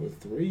 Oh,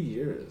 3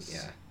 years.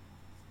 Yeah.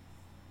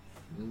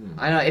 Mm.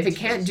 I know. If it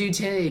can't do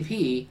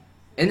 1080p,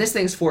 and this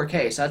thing's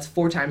 4K, so that's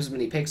 4 times as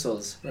many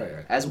pixels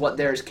Right. as what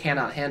theirs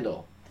cannot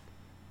handle.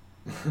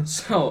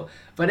 So,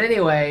 but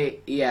anyway,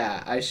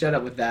 yeah, I showed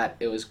up with that.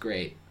 It was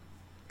great.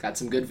 Got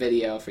some good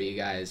video for you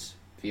guys,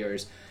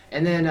 viewers.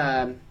 And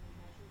then,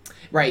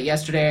 right,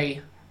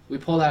 yesterday, we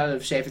pulled out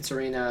of Chaffetz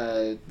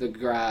Arena, the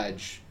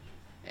garage,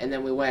 and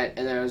then we went,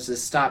 and there was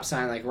this stop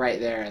sign, like, right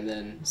there, and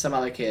then some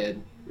other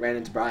kid ran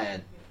into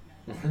Brian,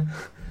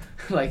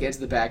 like, into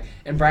the back,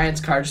 and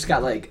Brian's car just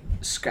got, like,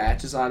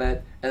 scratches on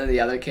it, and then the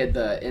other kid,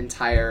 the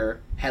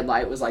entire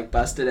headlight was, like,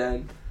 busted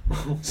in.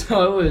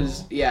 So it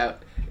was, yeah,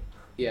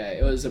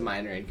 it was a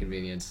minor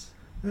inconvenience.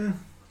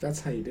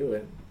 That's how you do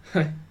it.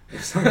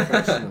 It's not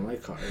crashing on my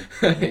car.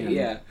 Man.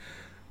 Yeah.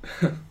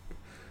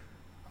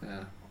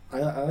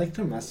 I like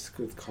to mess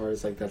with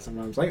cars like that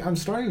sometimes. Like, I'm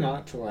starting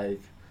not to,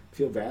 like,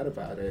 feel bad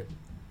about it.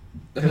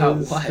 About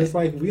what? Because,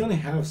 like, we only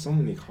have so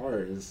many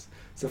cars.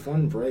 So if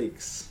one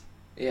breaks...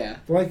 Yeah.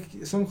 But,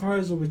 like, some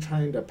cars will be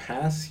trying to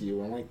pass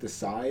you on, like, the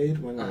side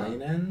when the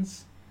lane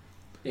ends.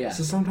 Yeah.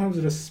 So sometimes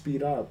they'll just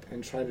speed up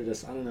and try to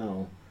just, I don't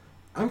know.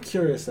 I'm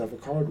curious if a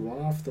car would run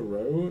off the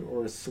road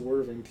or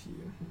swerve into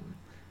you.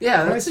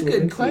 Yeah, If I that's a swerve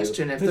good into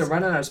question. you, If they're 'cause-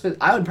 running out of speed,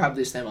 I would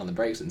probably slam on the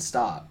brakes and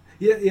stop.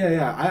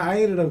 Yeah.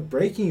 I ended up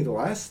braking the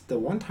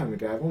one time I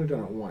did. I've only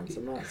done it once.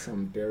 I'm not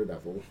some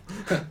daredevil.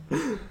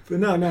 But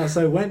no,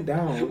 so I went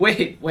down.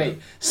 Wait.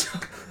 So,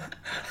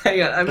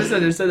 hang on, I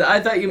misunderstood that.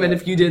 I thought you meant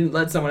if you didn't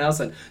let someone else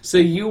in. So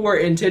you were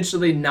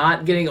intentionally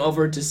not getting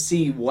over to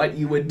see what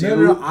you would do?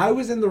 No, I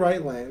was in the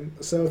right lane.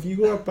 So if you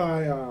go up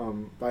by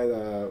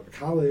the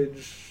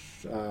college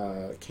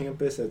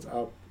campus that's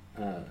up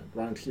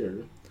around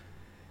here,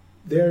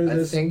 there's I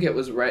this... think it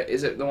was right.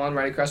 Is it the one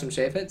right across from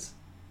Chaffetz?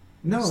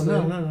 No.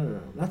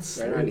 Not Right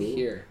slow. around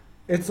here.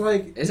 It's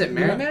like... Is it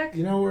Merrimack?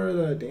 You know where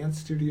the dance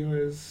studio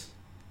is?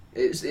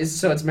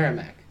 So it's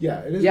Merrimack. Yeah,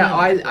 it is. Yeah,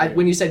 Merrimack, I right?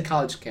 when you said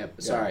college camp,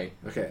 Yeah. sorry.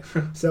 Okay.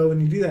 So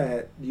when you do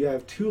that, you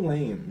have 2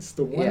 lanes.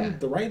 The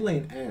right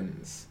lane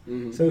ends.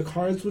 Mhm. So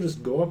cars will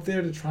just go up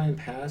there to try and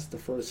pass the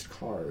first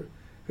car.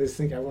 Because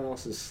they think everyone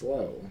else is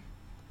slow.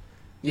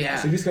 Yeah.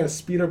 So you just gotta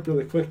speed up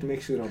really quick to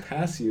make sure they don't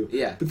pass you.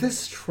 Yeah. But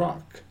this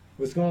truck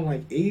was going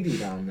like 80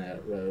 down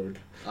that road.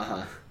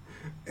 Uh-huh.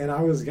 And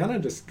I was gonna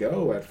just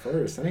go at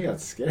first, and I got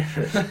scared.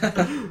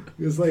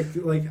 It was like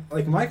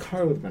my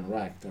car would have been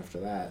wrecked after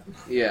that.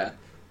 Yeah.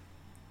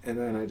 And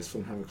then I just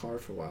wouldn't have a car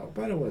for a while.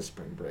 But it was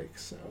spring break,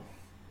 so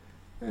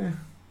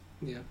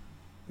Yeah.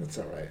 that's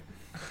all right.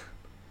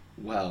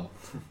 Well,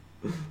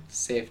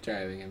 safe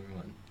driving,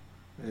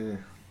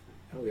 everyone.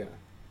 Oh yeah.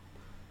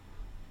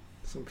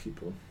 Some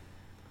people.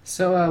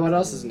 So, what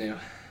else is new?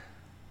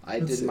 I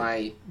Let's did see.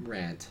 my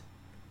rant.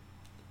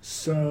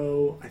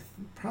 So I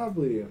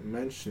probably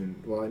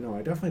mentioned. Well, I know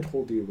I definitely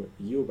told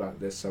you about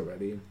this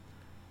already.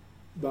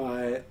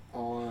 But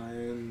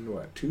on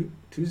what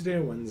Tuesday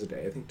or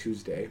Wednesday? I think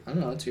Tuesday. I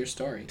don't know. It's your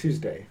story.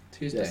 Tuesday.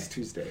 Tuesday. Yes,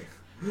 Tuesday.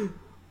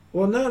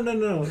 Well,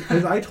 no,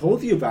 because I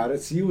told you about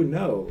it, so you would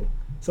know.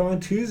 So on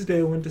Tuesday,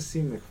 I went to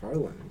see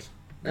McFarland.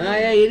 Oh,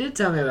 yeah, you did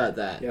tell me about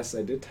that. Yes,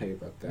 I did tell you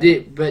about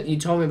that. But you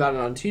told me about it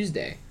on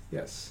Tuesday.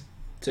 Yes.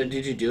 So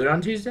did you do it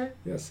on Tuesday?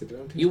 Yes, I did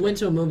on Tuesday. You went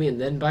to a movie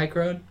and then bike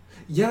rode?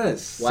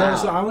 Yes. Wow.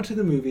 So I went to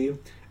the movie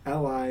at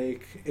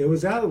it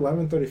was at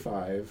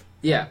 11:35.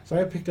 Yeah. So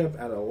I picked up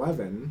at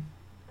 11,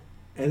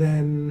 and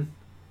then,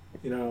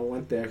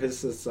 went there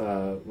because it's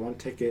one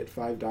ticket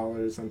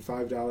 $5 and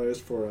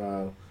 $5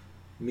 for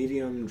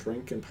medium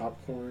drink and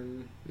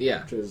popcorn,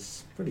 Yeah. which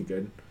is pretty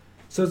good.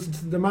 So it's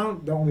the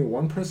amount that only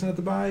one person had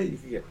to buy, you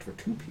could get for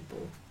 2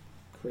 people.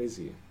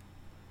 Crazy.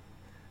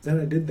 Then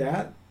I did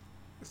that.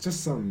 It's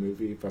just some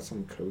movie about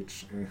some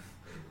coach.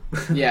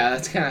 Yeah,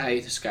 that's kind of how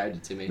you described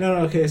it to me. No,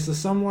 okay, so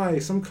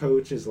some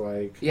coach is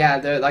like... Yeah,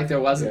 there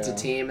wasn't Yeah. a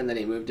team, and then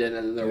he moved in,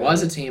 and then there Yeah.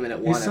 was a team, and it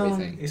won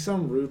everything. He's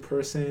some rude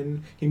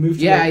person. He moved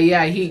to...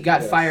 Yeah, he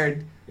got Yes.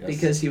 fired Yes.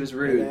 because he was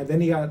rude. And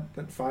then he got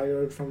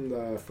fired from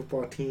the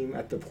football team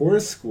at the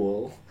poorest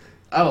school.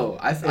 Oh,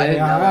 I didn't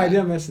know I that.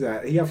 didn't mention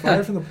that. He got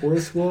fired from the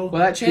poorest school.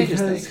 Well, that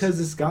changes things. Because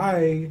this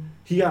guy,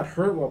 he got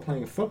hurt while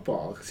playing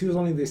football because he was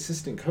only the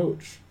assistant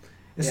coach.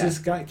 And so Yeah.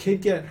 this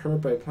kid get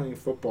hurt by playing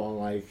football and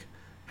like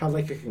had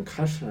like a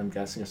concussion, I'm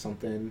guessing, or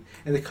something.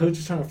 And the coach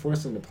is trying to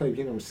force him to play,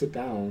 getting him to sit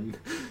down.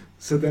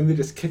 So then they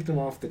just kicked him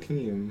off the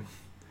team.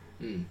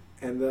 Mm.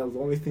 And the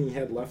only thing he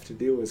had left to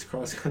do was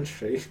cross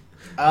country,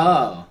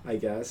 Oh, I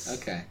guess.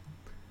 okay.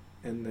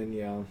 And then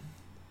yeah.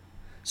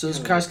 So it was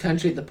cross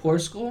country at the poor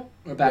school,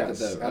 or back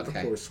Yes, at the at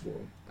okay. the poor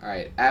school. All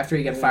right. After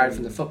he got fired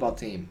from the And- football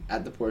team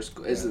at the poor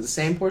school, is it the Yes.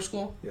 same poor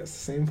school? Yes, the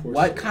same poor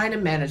What school. kind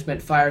of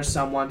management fires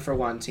someone for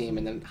one team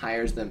and then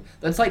hires them?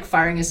 That's like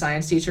firing a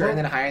science teacher and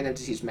then hiring them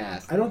to teach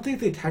math. I don't think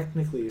they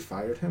technically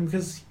fired him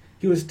because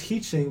he was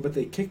teaching, but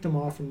they kicked him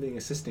off from being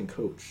assistant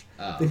coach.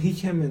 Oh, Then he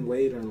came in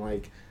later and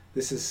like,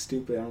 this is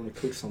stupid. I want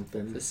to coach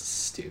something. this is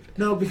stupid.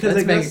 No, because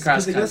Let's I make guess a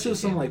cross-country it was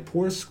some team. like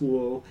poor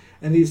school,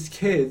 and these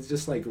kids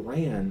just like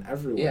ran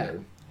everywhere.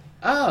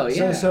 Oh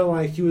yeah. So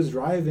like he was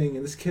driving,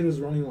 and this kid was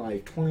running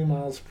like 20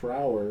 miles per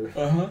hour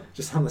Uh-huh.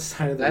 just on the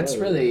side of the That's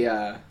road. really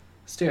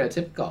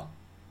stereotypical,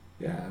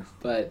 Yeah.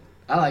 but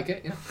I like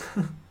it.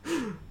 Yeah.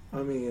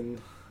 I mean,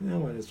 yeah,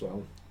 might as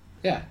well.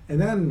 Yeah. And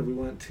then we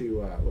went to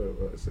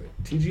what was it?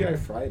 TGI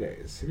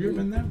Fridays. Have you ever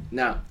been there?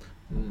 No.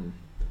 Mm.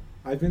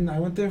 I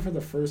went there for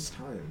the first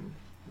time.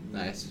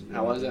 Nice.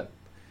 How was it?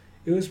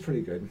 It was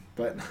pretty good,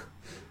 but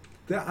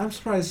I'm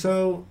surprised.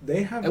 So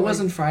they have. It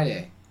wasn't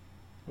Friday.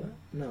 What?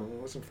 No,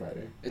 it wasn't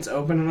Friday. It's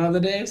open on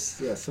other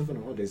days. Yeah, something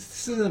on holidays.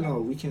 This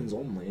isn't weekends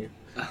only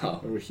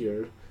Oh. over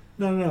here.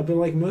 No. But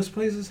like most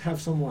places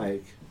have some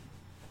like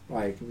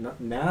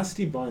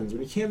nasty buns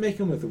when you can't make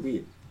them with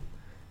wheat.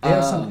 They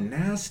have some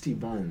nasty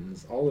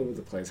buns all over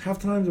the place. Half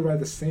the time they're by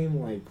the same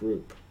like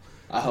group.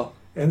 Oh.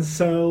 And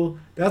so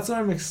that's what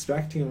I'm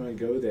expecting when I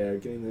go there,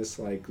 getting this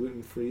like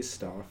gluten-free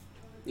stuff.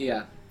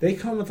 Yeah. They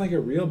come with like a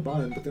real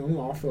bun, but they only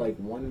offer like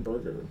one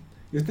burger.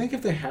 You'd think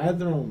if they had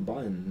their own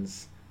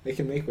buns, they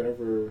can make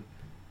whatever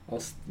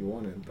else you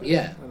wanted. But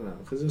Yeah. I don't know,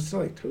 because it was still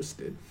like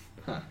toasted.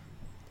 Huh.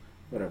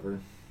 Whatever.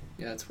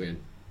 Yeah, that's weird.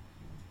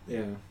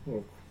 Yeah, a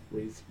little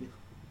crazy.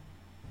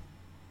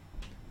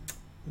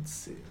 Let's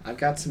see. I've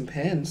got some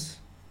pins.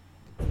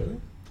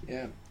 Really?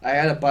 Yeah. I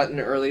had a button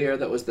earlier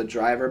that was the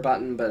driver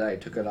button, but I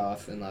took it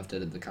off and left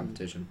it at the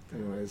competition.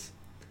 Anyways.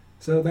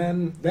 So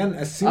then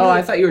as soon Oh, as...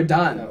 I thought you were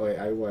done. No, wait,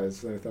 I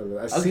was. Then I thought about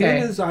it. As Okay.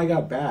 soon as I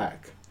got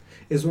back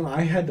is when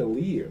I had to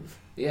leave.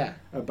 Yeah.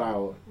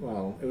 Well,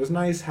 it was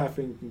nice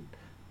having,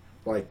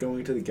 like,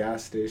 going to the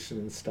gas station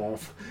and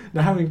stuff.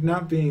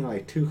 Not being,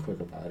 like, too quick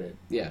about it.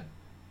 Yeah.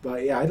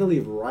 But, yeah, I had to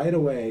leave right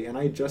away, and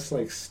I just,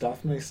 like,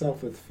 stuffed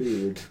myself with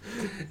food.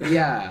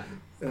 Yeah.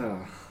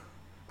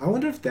 I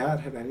wonder if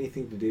that had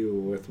anything to do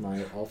with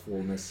my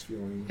awfulness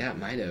feeling Yeah, it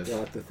might have.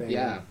 throughout the thing.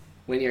 Yeah.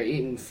 When you're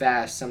eating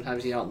fast,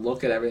 sometimes you don't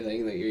look at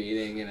everything that you're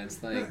eating, and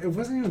it's like... It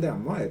wasn't even that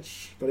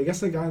much, but I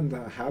guess I got in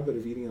the habit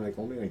of eating, like,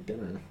 only, like,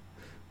 dinner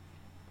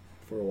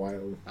for a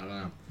while. I don't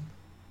know.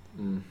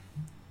 Mm.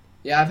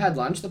 Yeah, I've had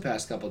lunch the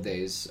past couple of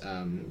days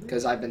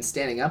because I've been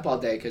standing up all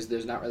day because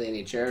there's not really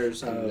any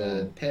chairs in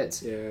the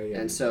pits. Yeah.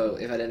 And so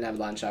if I didn't have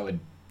lunch, I would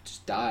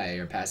just die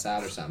or pass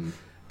out or something.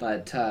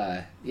 But,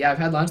 yeah, I've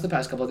had lunch the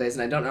past couple of days,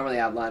 and I don't normally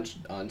have lunch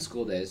on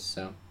school days,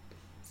 so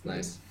it's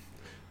nice.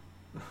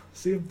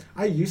 See,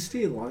 I used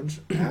to eat lunch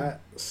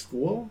at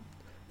school,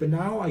 but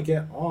now I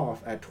get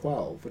off at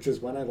 12, which is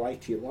when I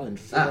like to eat lunch.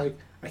 So, like,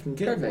 I can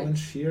get perfect.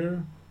 lunch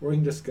here, or I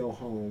can just go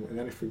home, and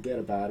then I forget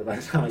about it by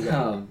the time I get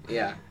home.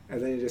 Yeah.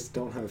 And then you just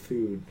don't have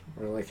food,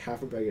 or, like,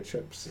 half a bag of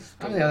chips. is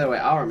I'm gone. the other way.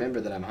 I'll remember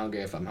that I'm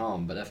hungry if I'm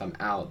home, but if I'm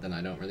out, then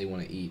I don't really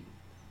want to eat.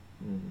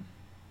 Mm.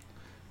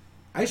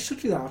 I should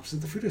do the opposite.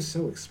 The food is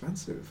so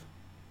expensive.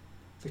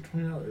 It's like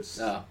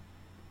 $20. Oh.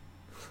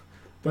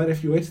 But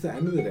if you wait to the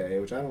end of the day,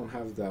 which I don't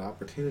have the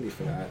opportunity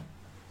for that,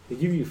 they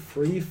give you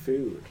free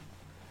food.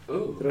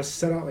 Ooh. They'll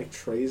set out like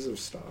trays of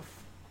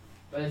stuff.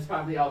 But it's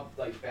probably all,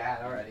 like,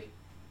 bad already.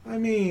 I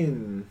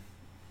mean,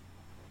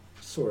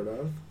 sort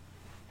of.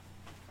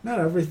 Not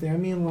everything. I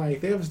mean,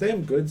 like, they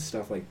have good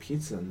stuff like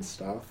pizza and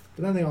stuff,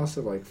 but then they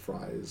also have like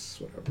fries,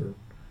 whatever.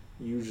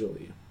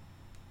 Usually.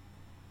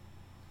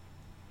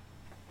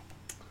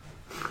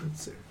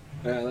 Let's see.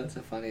 Well, that's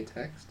a funny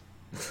text.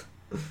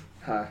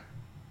 Huh.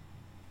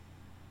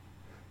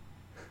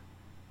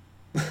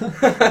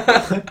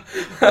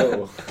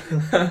 Oh.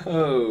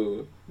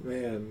 Oh.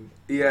 Man.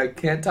 Yeah,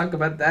 can't talk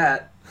about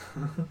that.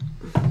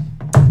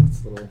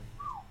 It's a little...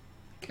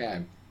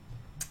 Okay.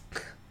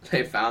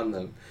 They found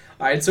them.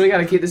 Alright, so we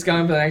gotta keep this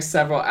going for the next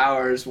several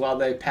hours while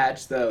they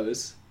patch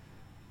those.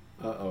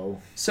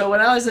 Uh-oh. So when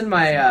I was in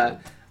my,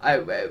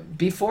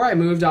 before I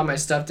moved all my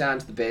stuff down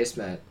to the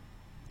basement,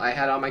 I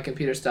had all my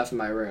computer stuff in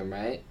my room,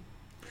 right?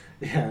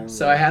 Yeah.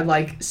 So I had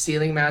like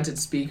ceiling mounted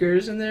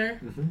speakers in there,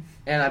 Mm-hmm.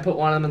 and I put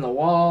one of them in the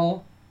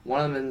wall,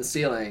 one of them in the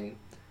ceiling,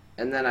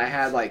 and then I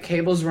had like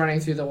cables running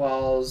through the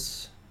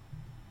walls.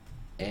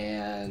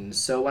 And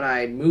so when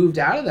I moved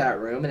out of that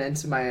room and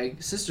into my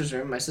sister's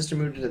room, my sister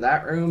moved into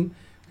that room,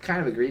 we kind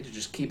of agreed to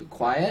just keep it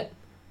quiet.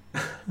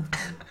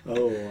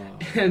 Oh, wow.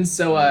 And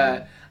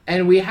so,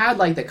 and we had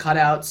like the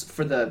cutouts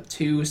for the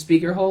 2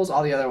 speaker holes.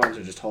 All the other ones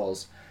are just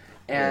holes.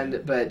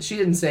 And, but she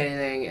didn't say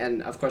anything,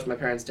 and of course my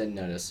parents didn't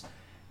notice.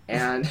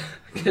 And,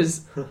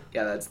 because,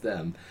 yeah, that's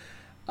them.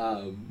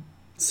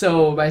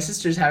 So my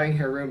sister's having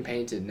her room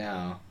painted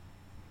now.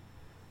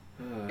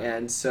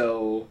 And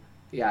so,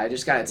 yeah, I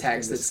just got a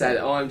text that said,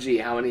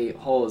 OMG, how many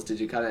holes did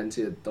you cut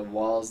into the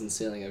walls and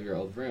ceiling of your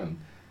old room?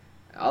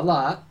 A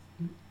lot.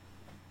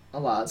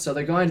 So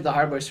they're going to the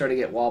hardware store to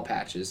get wall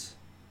patches.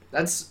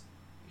 That's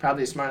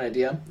probably a smart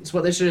idea. It's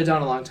what they should have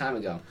done a long time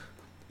ago.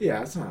 Yeah,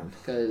 that's not.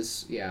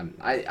 Because, yeah,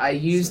 I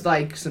used,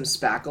 like, some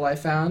spackle I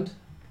found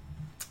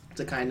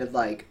to kind of,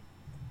 like,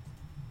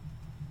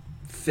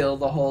 fill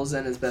the holes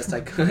in as best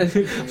I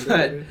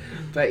could.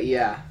 but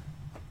yeah.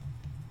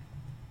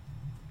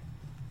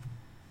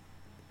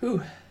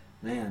 Whew.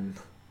 Man.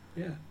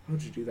 Yeah. How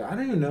would you do that? I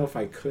don't even know if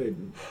I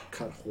could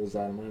cut holes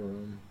out of my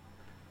room.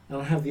 I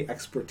don't have the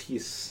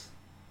expertise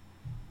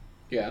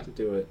Yeah. to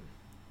do it.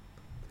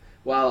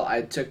 Well,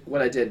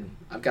 what I did,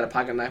 I've got a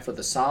pocket knife with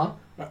a saw.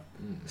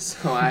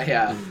 So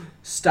I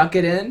stuck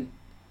it in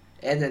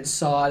and then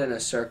sawed in a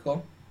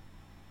circle.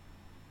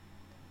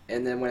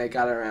 And then when it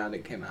got around,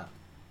 it came out.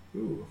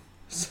 Ooh.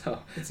 So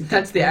That's a good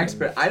that's the plan.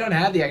 expert. I don't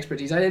have the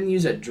expertise. I didn't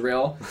use a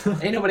drill.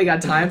 Ain't nobody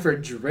got time for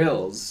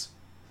drills.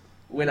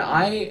 When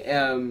I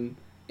am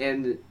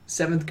in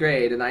 7th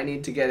grade and I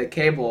need to get a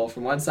cable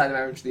from one side of my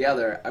room to the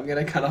other, I'm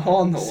going to cut a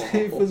hole in the See, if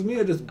it wall. was me,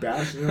 I'd just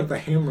bash it with a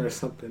hammer or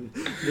something.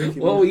 Make it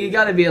Well, easy. you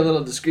got to be a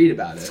little discreet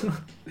about it.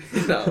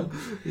 You know?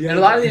 Yeah, And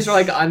a lot of these were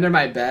like under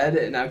my bed,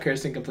 and now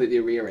Kirsten completely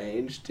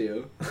rearranged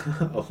too.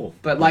 Oh.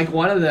 But like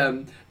one of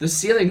them, the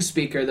ceiling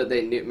speaker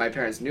that my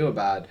parents knew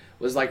about,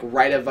 was like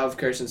right above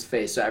Kirsten's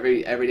face. So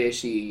every day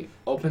she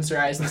opens her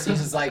eyes and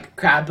sees this like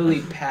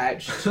crappily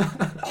patched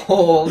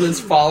hole that's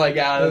falling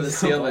out of the That's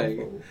so ceiling.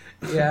 awful.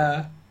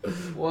 Yeah.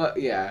 Well,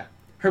 yeah.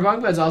 Her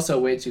bunk bed's also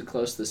way too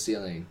close to the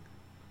ceiling.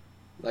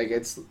 Like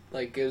it's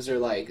like gives her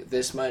like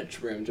this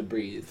much room to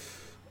breathe.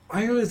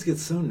 I always get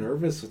so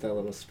nervous with that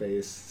little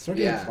space. Start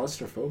Yeah. getting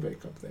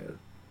claustrophobic up there.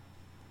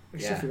 I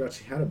Yeah. still forgot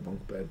she had a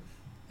bunk bed.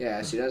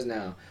 Yeah, she does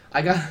now.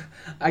 I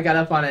got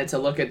up on it to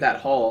look at that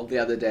hole the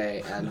other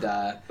day, and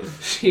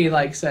she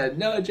like said,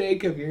 "No,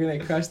 Jacob, you're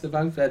gonna crush the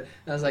bunk bed."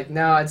 And I was like,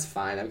 "No, it's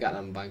fine. I've gotten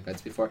on bunk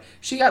beds before."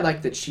 She got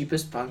like the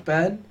cheapest bunk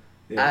bed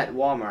at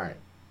Walmart,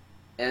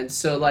 and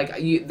so like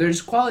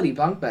there's quality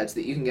bunk beds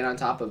that you can get on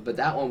top of, but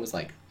that one was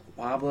like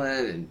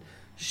wobbling and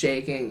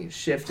shaking and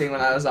shifting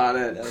when I was on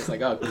it. I was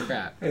like, "Oh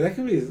crap!" Hey, that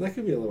could be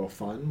a little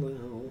fun. You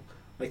know,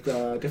 like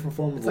the different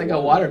form of It's like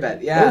a water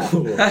bed. Yeah.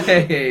 Oh.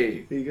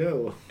 Hey. There you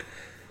go.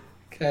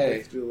 Okay.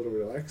 Like to do a little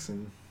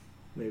relaxing,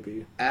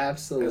 maybe.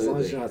 Absolutely. As long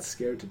as you're not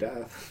scared to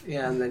death.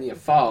 Yeah, and then you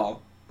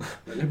fall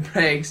and it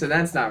breaks, and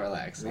that's not And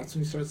relaxing. that's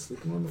when you start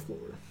sleeping on the floor.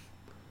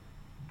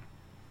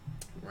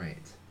 Right.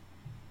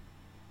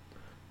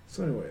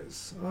 So,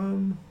 anyways,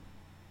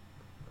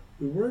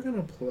 we were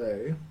gonna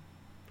play.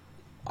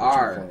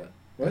 Are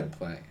What? gonna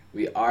play.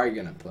 We are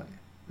gonna play.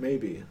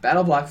 Maybe.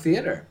 Battle Block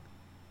Theater.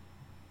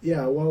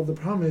 Yeah. Well, the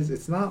problem is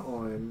it's not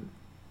on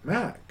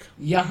Mac.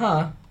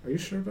 Yeah. Are you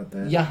sure about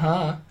that?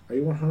 Yeah. Are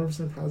you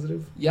 100%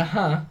 positive?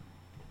 Yeah.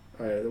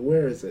 All right.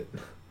 Where is it?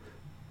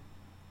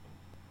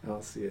 I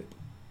don't see it.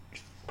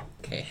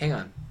 Okay, hang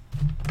on.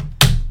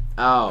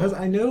 Because Oh.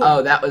 I know.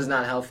 Oh, that was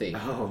not healthy.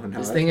 Oh no.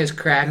 This that- thing is That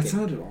cracking.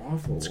 sounded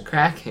awful. It's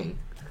cracking.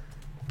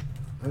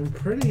 I'm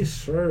pretty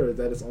sure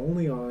that it's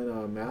only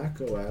on Mac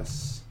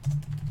OS.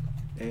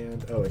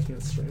 And I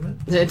can't stream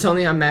It's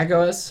only on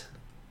macOS.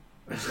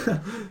 it.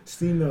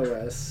 Steam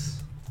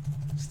OS.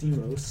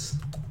 Steamos.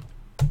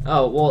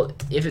 Oh well,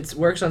 if it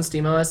works on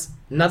SteamOS,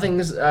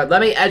 nothing's.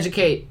 Let me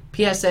educate.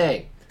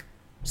 PSA.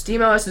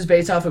 SteamOS is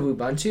based off of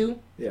Ubuntu.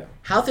 Yeah.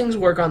 How things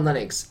work on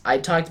Linux. I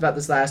talked about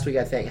this last week,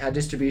 I think. How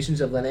distributions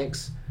of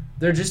Linux,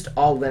 they're just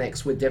all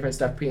Linux with different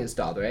stuff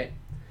pre-installed, right?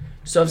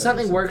 So if Yeah,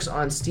 something so- works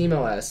on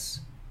SteamOS,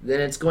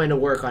 then it's going to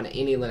work on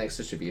any Linux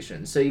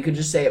distribution. So you could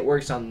just say it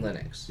works on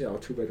Linux. Yeah. Well,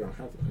 too bad I don't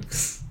have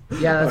Linux.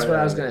 Yeah, that's what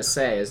I was Alright. going to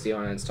say, is do you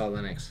want to install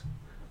Linux?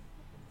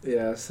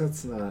 Yes,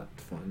 that's not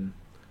fun.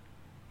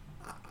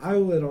 I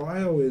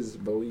always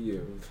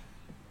believe.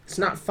 It's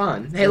not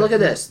fun. Hey, look at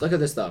this. Look at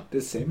this, though. Did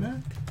it say Mac?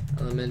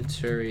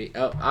 Elementary.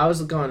 Oh, I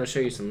was going to show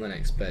you some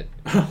Linux, but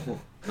Oh.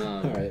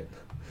 All right.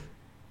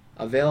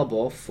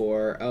 available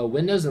for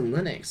Windows and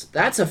Linux.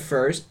 That's a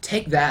first.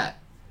 Take that.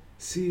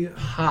 See,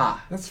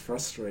 Ha. that's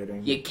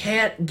frustrating. You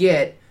can't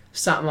get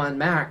something on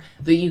Mac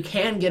that you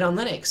can get on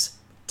Linux.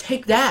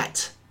 Take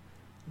that,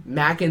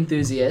 Mac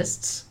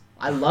enthusiasts.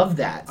 I love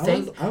that.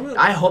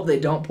 I hope they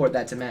don't port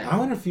that to Mac. I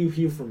want a few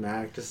people from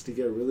Mac just to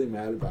get really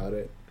mad about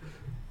it.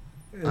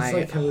 It's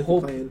I how they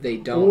hope complain. they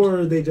don't.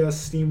 Or they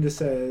just Steam just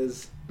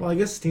says. Well, I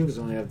guess Steam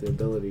doesn't really have the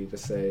ability to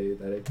say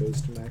that it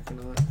goes to Mac or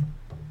not.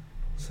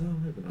 So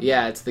maybe not.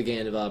 Yeah, it's the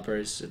game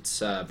developers. It's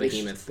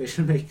Behemoth. They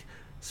should make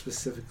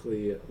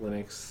specifically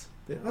Linux.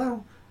 Do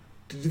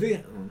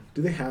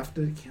they have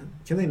to?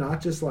 Can they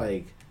not just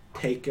like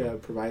take a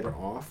provider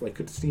off? Like,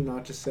 could Steam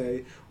not just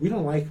say we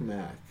don't like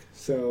Mac,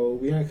 so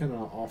we aren't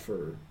gonna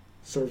offer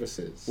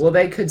services? Well,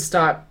 they could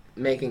stop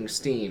making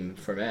Steam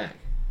for Mac.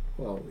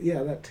 Well,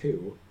 yeah, that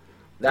too.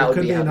 That would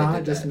could be they how not they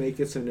did just that. make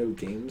it so no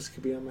games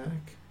could be on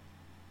Mac?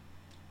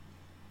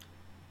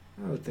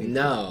 I would think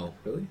No.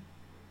 Really?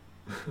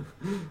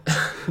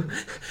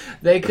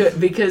 They could,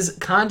 because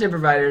content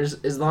providers,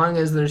 as long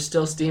as there's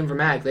still Steam for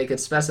Mac, they could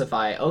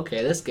specify,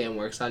 okay, this game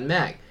works on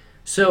Mac.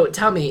 So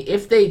tell me,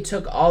 if they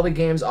took all the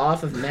games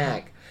off of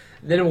Mac,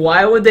 then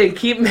why would they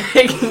keep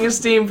making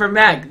Steam for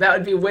Mac? That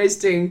would be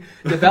wasting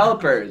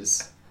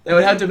developers. They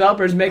would have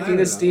developers making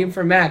this Steam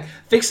for Mac,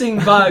 fixing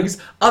bugs,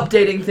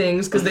 updating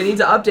things, because they need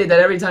to update that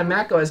every time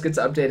macOS gets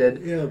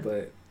updated. Yeah,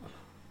 but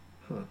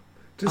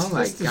just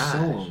to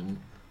show them,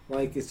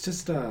 like it's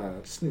just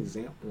an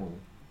example.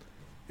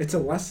 It's a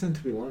lesson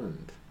to be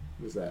learned.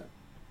 What's that?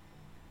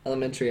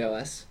 Elementary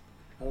OS.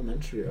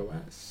 Elementary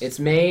OS. It's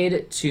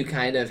made to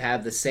kind of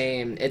have the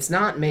same. It's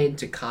not made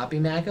to copy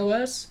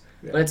macOS,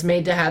 but it's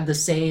made to have the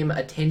same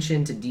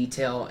attention to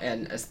detail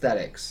and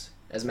aesthetics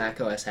as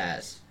macOS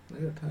has. I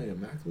gotta tell you,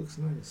 Mac looks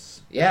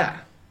nice. Yeah.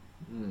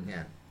 Mm.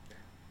 Yeah.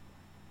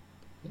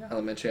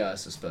 Elementary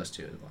OS is supposed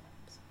to as well.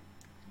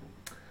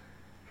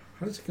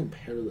 How does it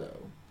compare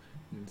though?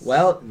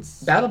 Well,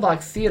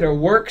 BattleBlock Theater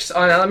works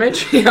on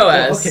Elementary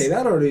OS. Okay,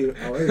 that already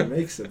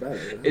makes it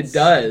better. It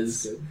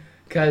does.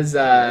 Because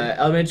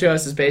Elementary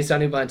OS is based on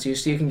Ubuntu,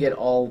 so you can get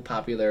all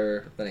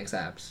popular Linux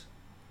apps.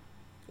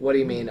 What do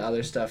you mean,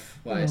 other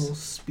stuff-wise? Well,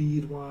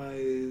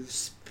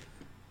 speed-wise,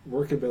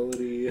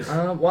 workability.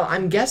 Well,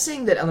 I'm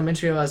guessing that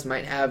Elementary OS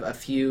might have a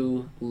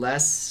few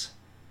less...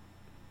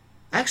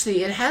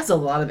 Actually, it has a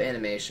lot of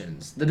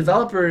animations. The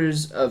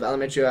developers of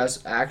Elementary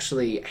OS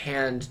actually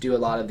hand do a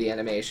lot of the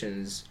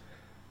animations.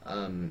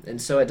 And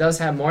so it does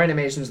have more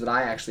animations that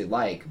I actually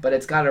like, but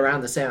it's got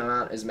around the same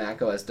amount as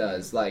macOS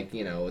does, like,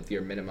 you know, with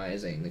your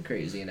minimizing the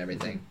crazy and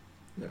everything.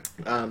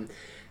 Yeah.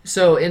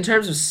 So in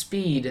terms of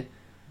speed,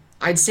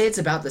 I'd say it's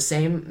about the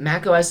same.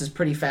 macOS is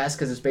pretty fast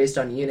because it's based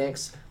on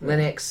Unix.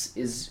 Linux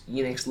is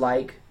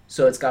Unix-like,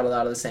 so it's got a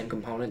lot of the same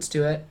components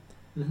to it.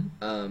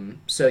 Mm-hmm.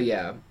 So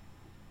yeah.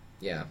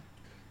 Yeah.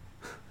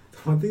 The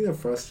one thing that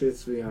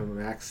frustrates me on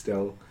Mac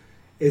still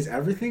is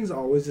everything's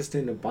always just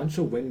in a bunch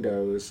of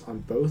windows on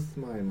both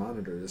my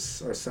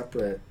monitors or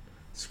separate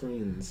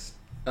screens.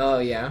 Oh,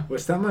 yeah?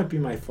 Which that might be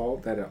my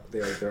fault that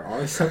there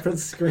are separate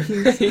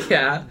screens.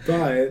 Yeah.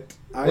 But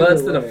well,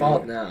 that's the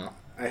default now.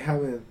 I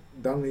haven't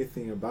done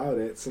anything about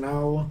it, so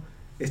now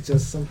it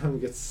just sometimes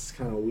gets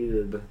kind of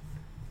weird.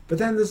 But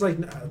then there's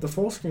like the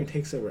full screen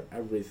takes over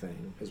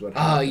everything is what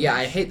happens. Oh, yeah,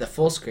 I hate the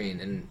full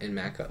screen in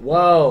Mac.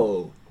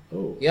 Whoa!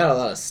 Oh. You got a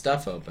lot of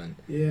stuff open.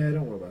 Yeah,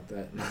 don't worry about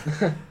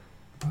that.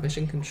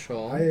 Mission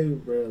control. I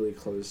rarely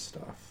close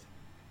stuff.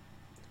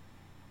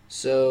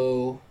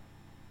 So...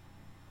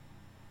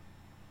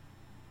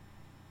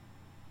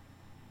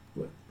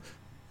 What?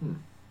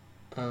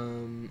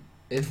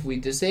 If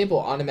we disable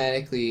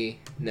automatically...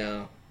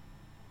 No.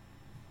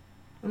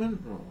 I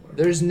mean, oh,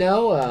 whatever. There's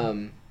no,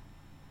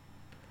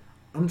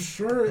 I'm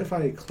sure if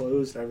I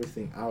closed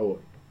everything out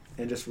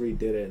and just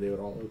redid it, they would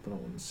all open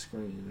on one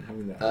screen.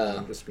 Having that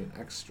would just be an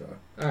extra.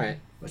 Alright.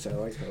 Which I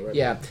like already.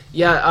 Yeah.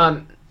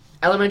 Yeah,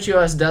 Elementary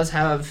OS does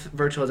have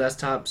virtual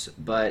desktops,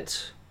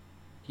 but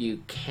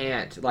you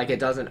can't, like, it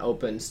doesn't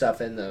open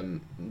stuff in them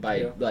by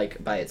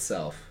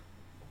itself.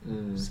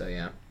 Mm. So,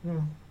 yeah.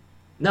 Well.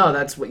 No,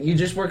 that's what you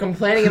just were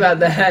complaining about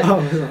that.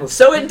 Oh, no.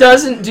 So it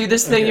doesn't do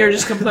this thing Okay. you're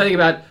just complaining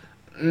about.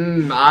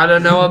 I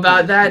don't know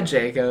about that,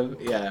 Jacob.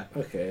 Yeah.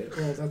 Okay,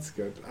 well that's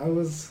good. I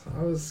was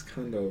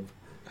kind of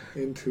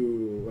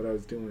into what I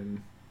was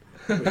doing,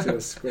 which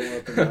was scroll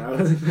up and down. I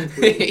wasn't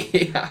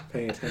completely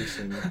paying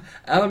attention.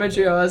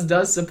 Elementary OS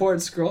does support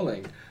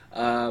scrolling.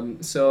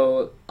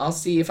 So I'll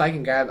see if I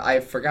can grab... I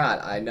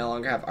forgot, I no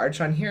longer have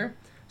Arch on here,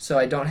 so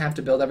I don't have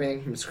to build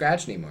everything from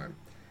scratch anymore.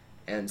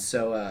 And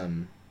so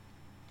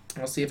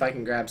I'll see if I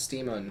can grab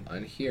Steam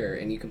on here,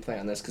 and you can play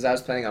on this, because I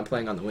was planning on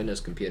playing on the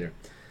Windows computer.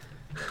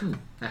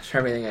 After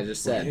everything I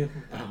just said.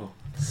 Oh.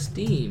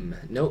 Steam.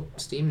 Nope,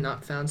 Steam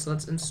not found, so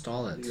let's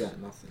install it. You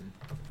got nothing.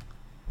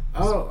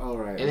 Oh,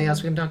 alright. Anything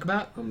else we can talk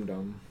about? I'm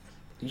dumb.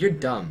 You're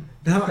dumb.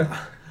 No,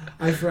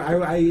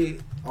 I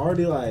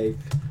already, like,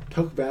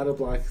 took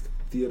BattleBlock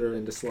Theater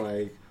and just,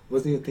 like,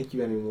 wasn't even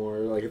thinking anymore.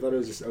 Like, I thought it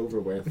was just over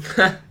with.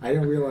 I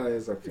didn't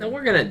realize, okay. No,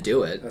 we're gonna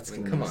do it. That's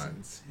come on.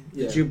 sense.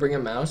 Yeah. Did you bring a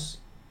mouse?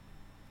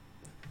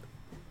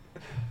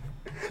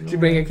 Did you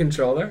bring a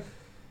controller?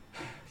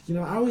 You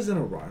know, I was in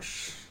a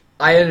rush.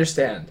 I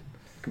understand.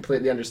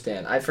 Completely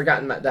understand. I'd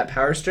forgotten that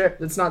power strip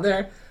that's not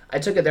there. I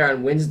took it there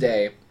on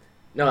Wednesday,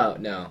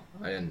 No,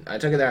 I didn't. I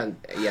took it there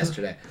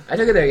yesterday. I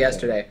took it there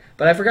yesterday,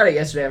 but I forgot it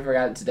yesterday. I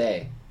forgot it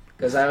today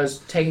because I was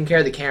taking care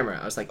of the camera.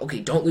 I was like, okay,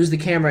 don't lose the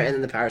camera, and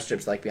then the power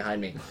strip's like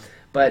behind me.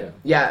 But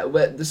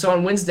so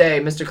on Wednesday,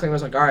 Mr. Kling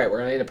was like, all right, we're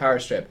gonna need a power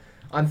strip.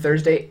 On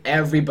Thursday,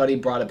 everybody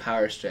brought a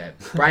power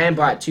strip. Brian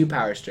brought 2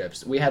 power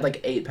strips. We had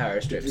like 8 power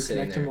strips Did you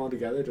sitting connect there. them all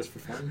together just for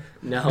fun?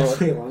 No,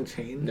 A long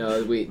chain.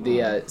 no,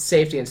 the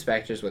safety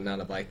inspectors would not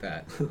have liked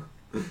that.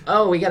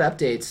 Oh, we got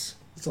updates.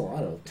 It's a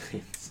lot of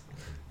updates.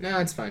 No,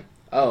 it's fine.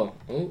 Oh,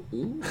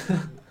 ooh.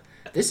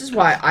 This is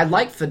why I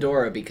like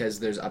Fedora because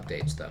there's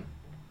updates though.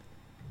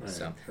 Right.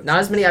 So not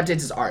as many updates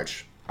as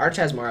Arch. Arch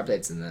has more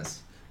updates than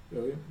this.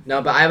 Really?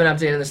 No, but I haven't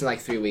updated this in like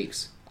 3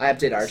 weeks. I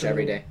update Arch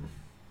every day.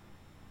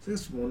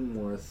 Just one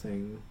more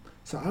thing.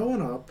 So I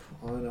went up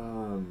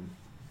on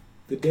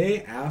the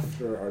day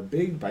after our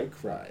big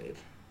bike ride.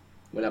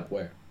 Went up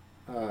where?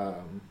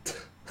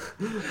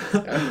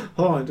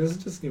 Hold on,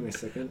 just give me a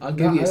second. I'll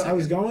give you a second. I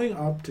was going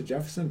up to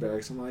Jefferson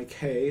Barracks. I'm like,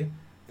 hey,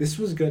 this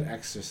was good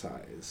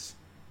exercise.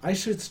 I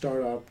should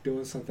start up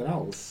doing something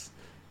else.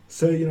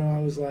 So, I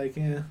was like,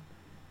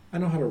 I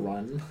know how to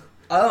run.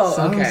 Oh,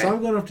 okay. So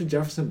I'm going up to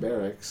Jefferson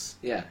Barracks.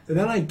 Yeah. And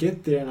then I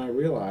get there and I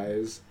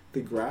realize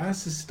the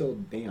grass is still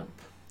damp.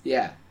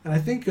 Yeah. And I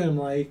think I'm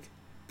like,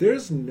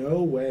 there's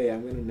no way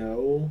I'm going to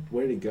know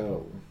where to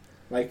go.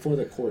 Like, for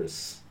the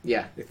course.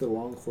 Yeah. Like, the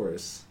long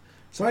course.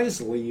 So I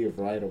just leave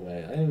right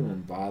away. I didn't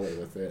even bother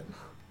with it.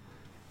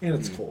 And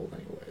it's cold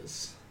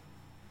anyways.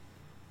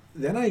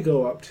 Then I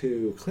go up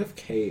to Cliff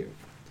Cave.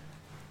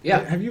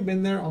 Yeah. Have you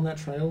been there on that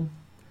trail?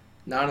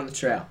 Not on the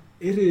trail.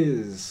 It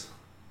is...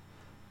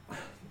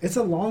 It's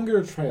a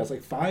longer trail. It's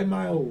like 5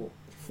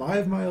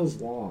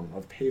 miles long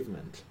of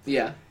pavement.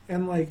 Yeah.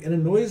 And, like, it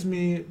annoys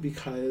me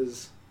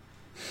because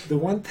the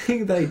one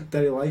thing that I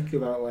like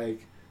about,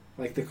 like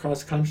the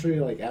cross country,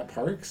 like, at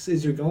parks,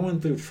 is you're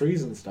going through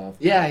trees and stuff.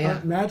 Yeah,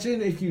 yeah.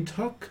 Imagine if you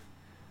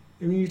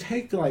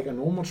take, like, a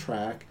normal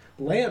track,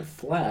 lay it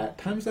flat,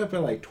 times that by,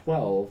 like,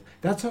 12,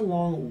 that's how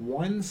long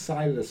one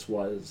side of this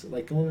was,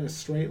 like, going in a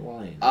straight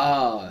line.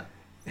 Oh.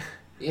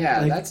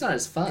 Yeah, Like, that's not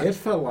as fun. It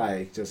felt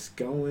like just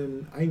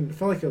going... I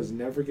felt like I was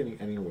never getting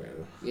anywhere.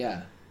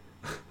 Yeah.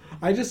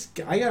 I was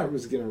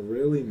getting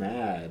really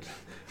mad.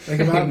 Like,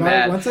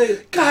 Mad. once I...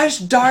 Gosh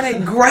darn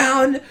it,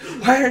 ground!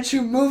 Why aren't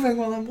you moving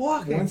while I'm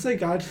walking? Once I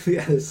got to the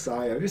other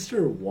side, I just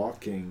started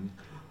walking.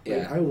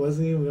 Like, Yeah. I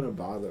wasn't even going to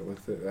bother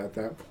with it at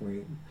that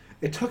point.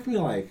 It took me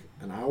like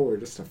an hour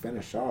just to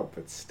finish up,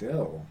 but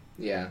still.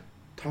 Yeah.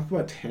 Talk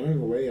about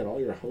tearing away at all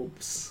your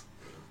hopes.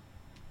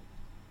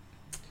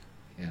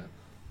 Yeah.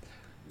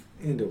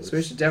 And it was... So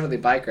we should definitely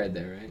bike ride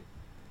there,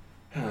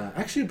 right?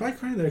 Actually,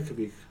 bike riding there could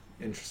be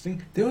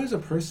interesting. There was a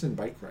person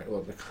bike ride.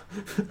 Well,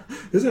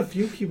 there's a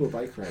few people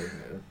bike riding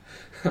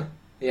there.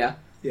 Yeah.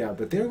 Yeah,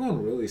 but they were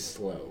going really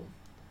slow.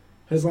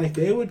 Because, like,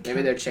 they would...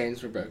 Maybe their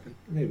chains were broken.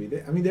 Maybe.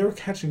 They were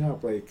catching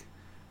up. Like,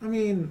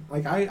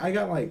 I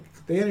got, like...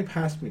 They only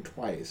passed me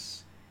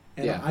twice.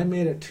 And Yeah. I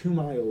made it 2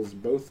 miles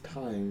both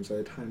times by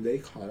the time they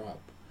caught up.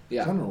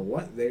 Yeah. I don't know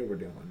what they were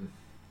doing.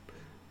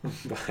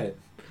 But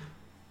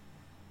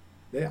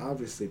they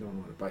obviously don't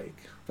know how to bike.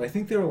 But I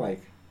think they were,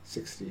 like,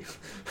 60.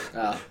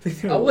 Oh. I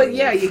think they were Oh, well, like-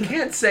 yeah, you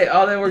can't say,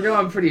 they were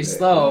going pretty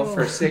slow Oh.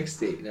 for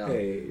 60. No.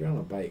 Hey, you're on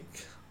a bike.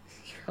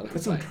 You're on a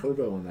Put some bike.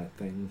 turbo in that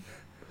thing.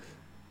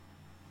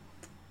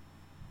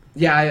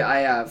 Yeah,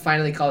 I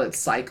finally called it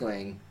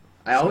cycling.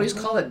 I always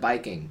call it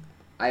biking.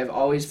 I have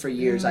always, for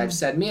years, Yeah. I've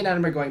said, me and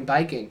Adam are going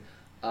biking.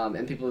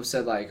 And people have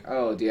said, like,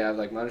 oh, do you have,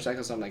 like,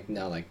 motorcycles? I'm like,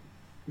 no, like,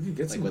 We could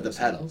get Like some with the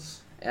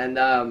motorcycles.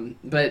 and,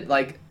 but,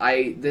 like,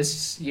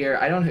 this year,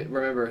 I don't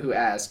remember who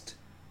asked.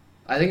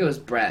 I think it was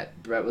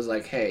Brett. Brett was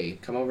like, hey,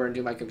 come over and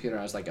do my computer.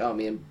 I was like, oh,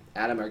 me and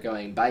Adam are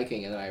going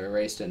biking. And then I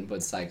erased it and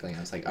put cycling. I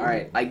was like, all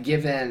right, I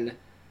give in.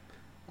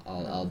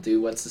 I'll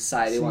do what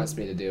society wants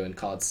me to do and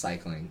call it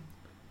cycling.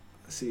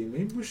 See,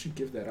 maybe we should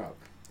give that up.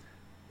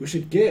 We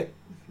should get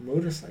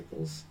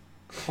motorcycles.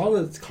 Call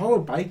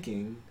it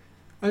biking.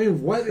 I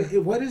mean, what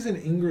is an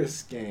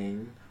Ingress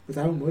gang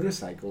without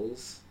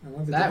motorcycles? And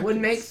leather That would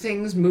make jackets?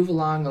 thing move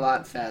along a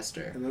lot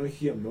faster. And then we could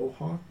get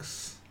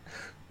mohawks.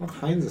 All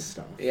kinds of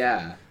stuff.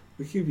 Yeah.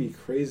 We could be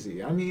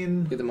crazy. I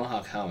mean, Get the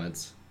Mohawk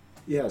helmets.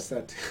 yes,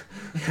 that.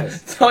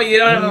 Yes. So you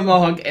don't have a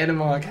Mohawk and a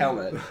Mohawk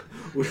helmet.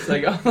 We, It's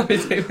like, oh, let me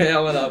take my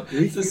helmet off.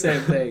 It's the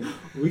same thing.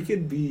 we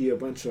could be a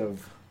bunch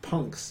of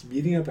punks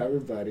beating up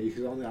everybody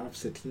who's on the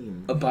opposite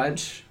team. A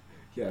bunch.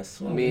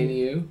 Yes. Me and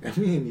you.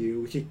 Me and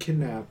you. We could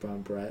kidnap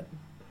Brett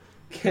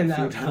a few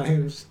Kidnap.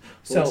 times.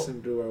 So- Force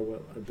him to do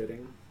our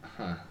bidding.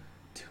 Huh.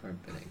 To our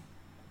bidding.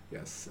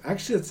 Yes.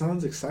 Actually, it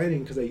sounds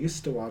exciting because I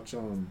used to watch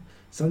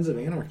Sons of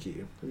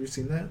Anarchy. Have you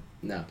seen that?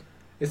 No.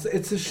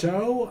 It's a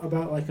show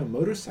about like a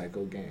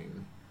motorcycle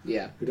gang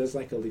Yeah. who does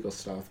like illegal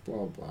stuff,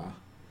 blah blah.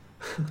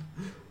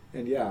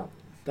 And yeah,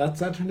 that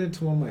turned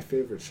into one of my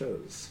favorite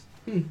shows.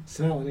 Hmm.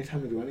 So now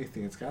anytime I do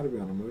anything, it's got to be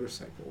on a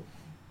motorcycle.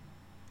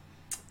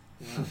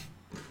 Wow.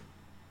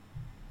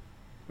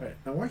 Right,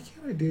 now why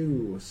can't I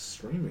do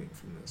streaming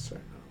from this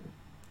right now?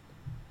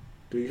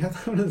 Do you have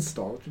that one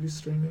installed to do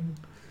streaming?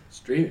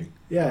 Streaming.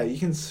 Yeah, you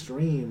can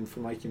stream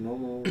from like your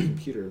normal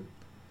computer,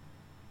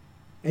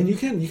 and you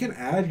can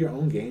add your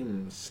own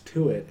games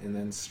to it and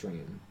then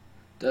stream.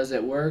 Does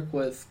it work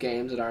with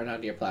games that aren't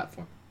on your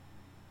platform?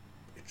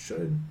 It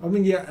should. I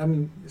mean, yeah. I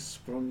mean,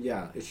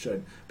 yeah, it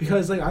should,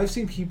 because like I've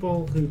seen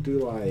people who do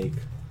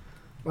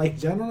like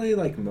generally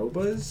like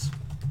MOBAs,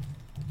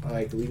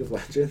 like League of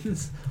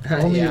Legends,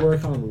 only Yeah.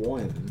 work on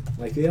one.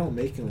 Like they don't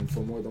make them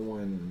for more than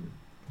one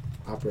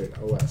operate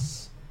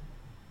OS.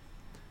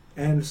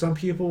 And some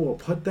people will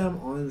put them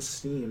on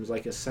Steam as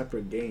like a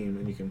separate game,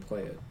 and you can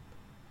play it.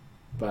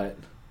 But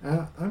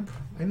I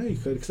know you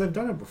could, because I've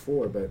done it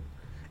before. But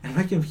and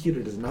my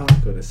computer does not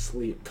go to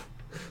sleep.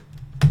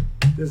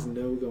 There's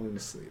no going to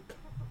sleep.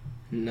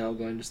 No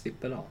going to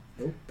sleep at all.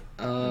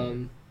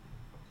 Nope.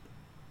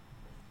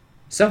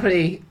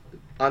 Somebody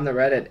on the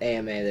Reddit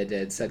AMA they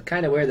did said,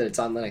 kind of weird that it's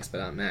on Linux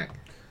but on Mac.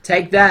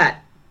 Take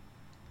that!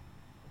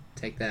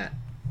 Take that,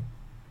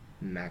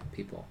 Mac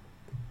people.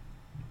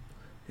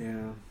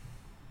 Yeah.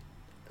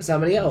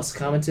 Somebody else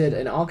commented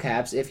in all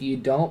caps, if you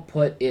don't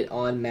put it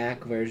on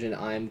Mac version,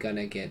 I'm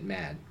gonna get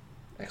mad.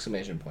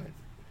 Exclamation point.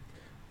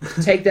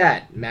 Take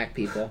that, Mac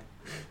people.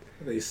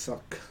 They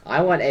suck.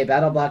 I want a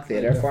Battle Block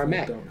Theater I for a definitely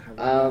Mac. don't have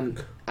a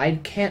Mac. I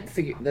can't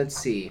figure... Let's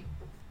see.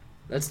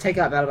 Let's take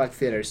out Battle Block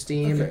Theater.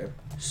 Steam, Okay.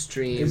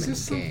 stream, Is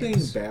this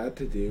games. something bad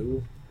to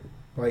do?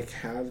 Like,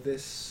 have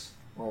this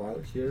all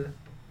out here?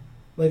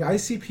 Like, I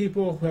see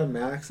people who have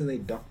Macs and they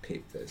duct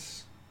tape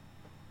this.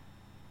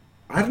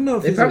 I don't know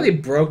if They these probably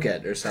are- broke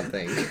it or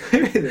something.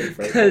 Maybe they broke it.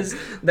 Because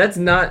that's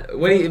not...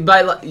 What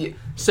do you,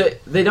 so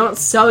they don't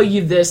sell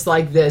you this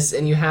like this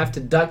and you have to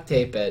duct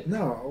tape it.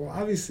 No, well,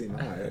 obviously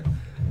not.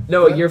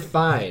 No, But- you're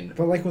fine.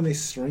 But like when they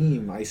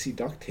stream, I see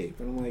duct tape,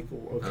 and I'm like,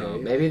 well, okay. Oh,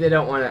 maybe they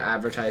don't want to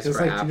advertise It's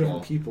for like two Apple.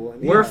 different people.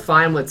 And We're yeah,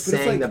 fine with it's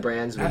saying like, the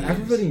brands we use.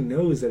 everybody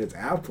knows that it's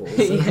Apple. So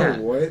I don't Yeah.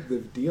 know what the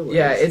deal is.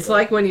 Yeah, it's but-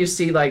 like when you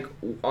see, like,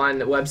 on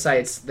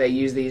websites, they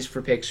use these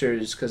for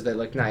pictures because they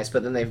look nice,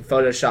 but then they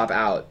Photoshop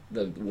out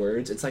the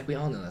words. It's like, we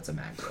all know that's a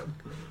MacBook.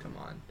 Come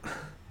on.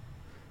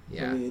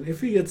 Yeah. I mean,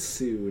 if we get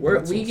sued, We're,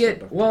 that's we also get...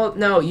 duct Well,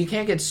 no, you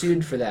can't get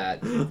sued for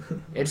that. tape.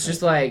 It's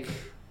just like...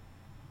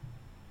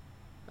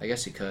 I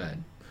guess you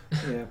could.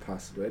 Yeah,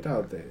 possibly. I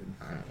doubt they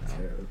I don't know.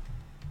 care.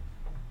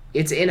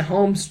 It's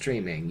in-home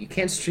streaming. You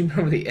can't stream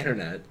over the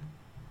internet.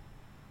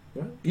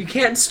 What? You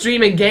can't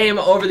stream a game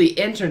over the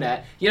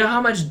internet. You know how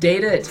much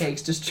data it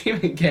takes to stream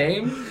a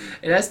game?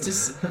 It has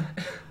to...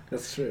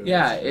 That's true.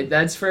 Yeah, that's true.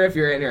 that's for if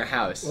you're in your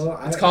house. Well,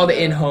 It's called yeah,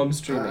 in-home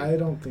streaming. I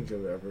don't think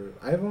I've ever.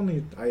 I don't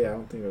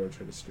think I've ever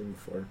tried to stream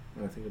before.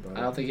 When I think about it.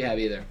 I don't think you have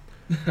either.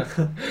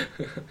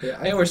 Yeah,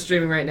 Hey, we're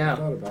streaming right I now.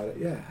 thought about it.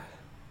 Yeah.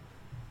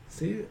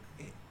 See,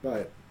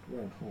 but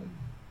we're at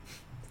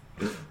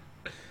home.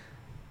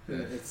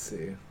 Let's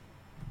see.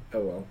 Oh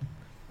well.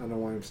 I don't know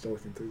why I'm still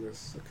looking through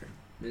this. Okay.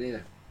 Me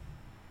neither.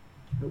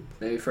 Nope.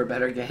 Maybe for a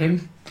better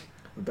game?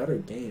 A better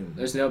game.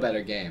 There's no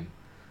better game.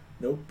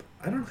 Nope.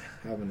 I don't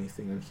have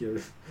anything on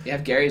here. You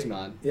have Gary's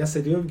mod. Yes,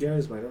 I do have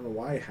Gary's, but I don't know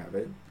why I have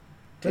it.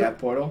 Do you have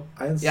Portal?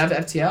 I You have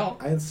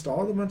FTL? I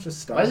installed a bunch of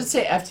stuff. Why does it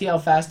say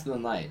FTL faster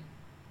than light?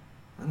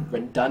 I don't know.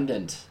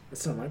 Redundant.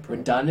 That's not my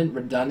problem.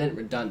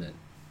 Redundant.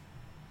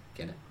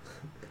 Get it?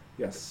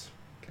 Yes.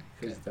 Okay,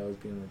 Because good. that was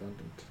being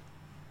redundant.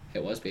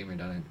 It was being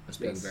redundant. It was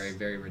being Yes. very,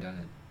 very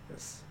redundant.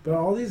 Yes. But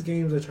all these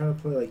games I try to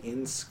play like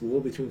in school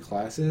between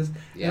classes, and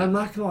Yeah. I'm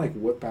not gonna like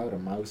whip out a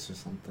mouse or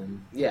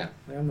something. Yeah,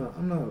 Like, I'm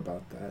not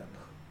about that.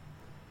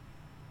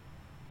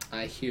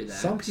 I hear that.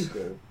 Some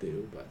people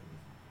do, but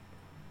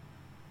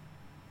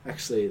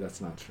actually that's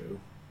not true.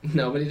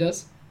 Nobody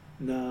does?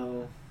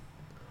 No.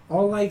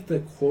 All like the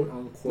quote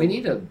unquote We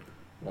need a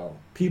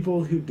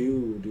people who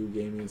do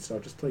gaming and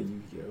stuff just play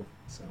Yu-Gi-Oh.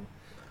 So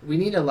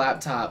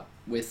laptop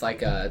with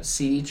like a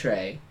CD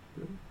tray,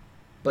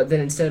 but then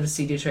instead of a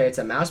CD tray, it's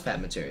a mousepad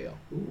material.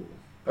 ooh.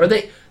 Or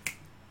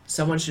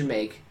someone should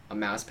make a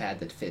mousepad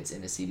that fits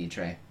in a CD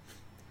tray.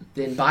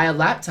 Then buy a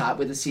laptop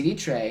with a CD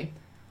tray,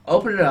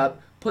 open it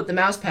up, put the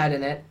mousepad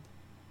in it,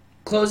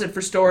 close it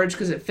for storage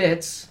because it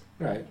fits.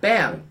 Right.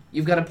 Bam!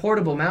 You've got a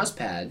portable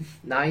mousepad.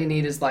 Now you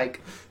need is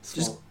like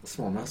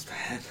Small mouse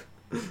pad.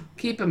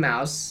 keep a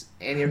mouse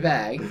in your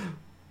bag.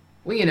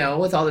 Well, you know,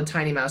 with all the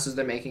tiny mouses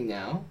they're making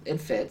now, it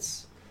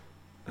fits.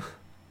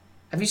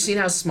 Have you seen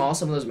how small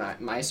some of those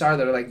mice are?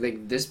 They're like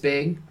this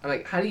big. I'm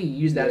like, how do you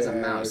use that as a Yeah,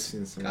 I've mouse?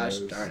 seen some of Gosh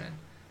those. darn it!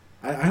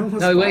 I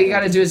almost No, what bought you that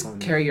gotta just do is for fun.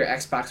 carry your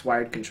Xbox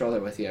wired controller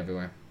with you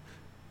everywhere.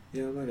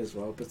 Yeah, might as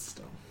well, but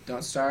still.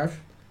 Don't starve.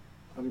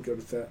 I'm good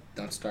with that.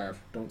 Don't starve.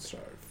 Don't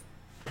starve.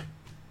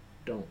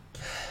 Don't.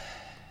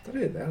 Thought I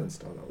had that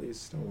installed at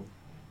least. Oh.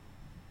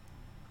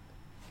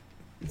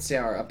 Let's see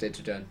how our updates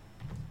are done.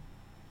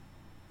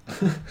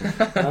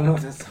 I don't know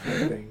if that's the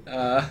right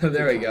thing.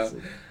 There we go.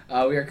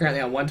 We are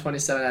currently on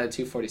 127 out of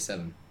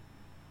 247.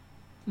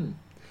 Hmm.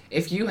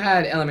 If you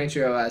had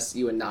elementary OS,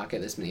 you would not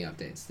get this many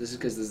updates. This is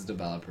because this is a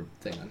developer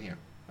thing on here.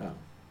 Oh.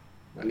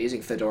 I'm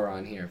using Fedora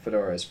on here.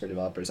 Fedora is for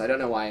developers. I don't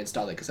know why I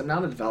installed it because I'm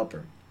not a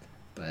developer.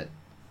 But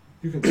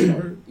You can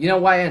start. you know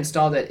why I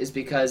installed it is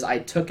because I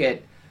took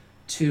it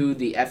to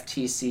the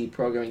FTC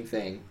programming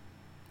thing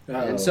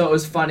And so it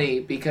was funny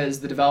because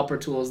the developer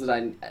tools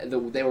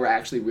they were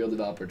actually real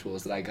developer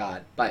tools that I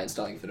got by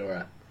installing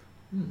Fedora.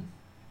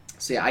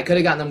 So yeah, I could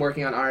have gotten them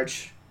working on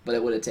Arch, but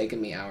it would have taken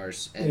me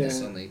hours, and it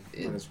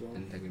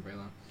didn't take me very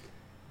long.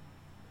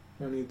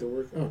 I need to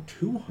work. Oh,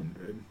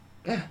 200.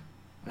 Yeah.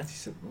 I thought you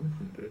said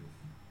 100.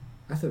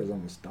 I thought it was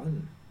almost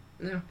done.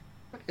 No,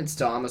 it's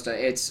still almost done.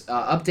 It's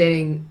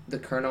updating the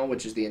kernel,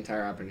 which is the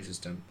entire operating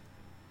system.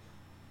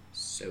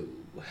 So,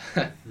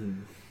 hey,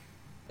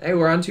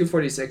 we're on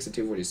 246 and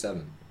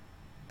 247.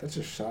 That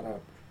just shot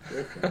up.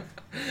 Okay.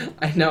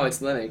 I know, it's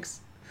Linux.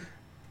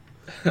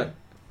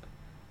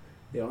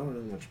 Yeah, I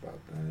don't know much about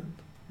that.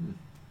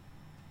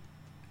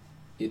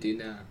 You do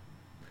now.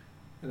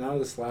 And now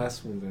this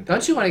last one.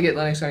 Don't you want to get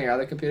Linux on your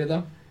other computer,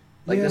 though?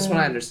 Like, this one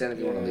I understand if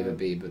you want to leave it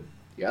be, but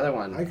the other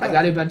one, I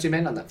got Ubuntu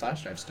Mint on that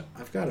flash drive still.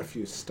 I've got a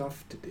few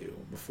stuff to do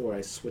before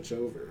I switch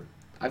over.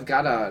 I've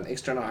got an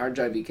external hard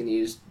drive you can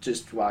use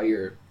just while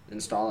you're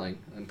installing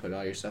and put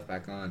all your stuff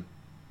back on.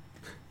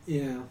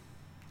 Yeah.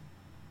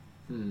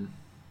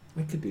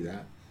 I could do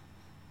that.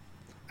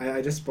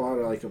 I just bought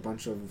like a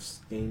bunch of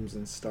games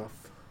and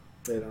stuff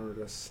that are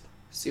just...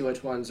 See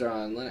which ones are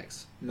on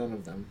Linux. None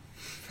of them.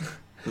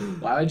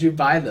 Why would you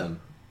buy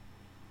them?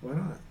 Why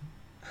not?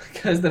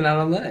 Because they're not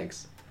on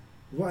Linux.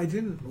 Well,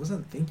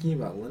 wasn't thinking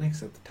about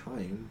Linux at the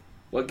time.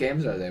 What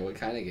games are they? What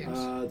kind of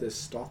games? The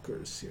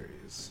Stalkers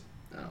series.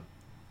 Oh.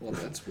 Well,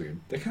 that's weird.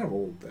 They're kind of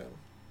old, though.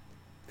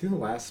 I think the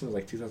last one was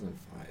like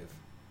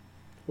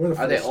 2005.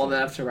 Are they old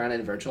enough to run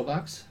in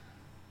VirtualBox?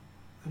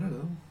 I don't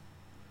know.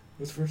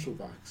 What's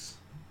VirtualBox?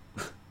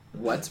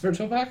 What's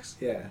VirtualBox?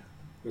 Yeah.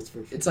 What's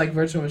VirtualBox? It's like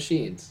virtual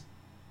machines.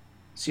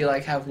 So you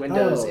like have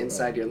Windows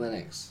inside your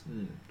Linux.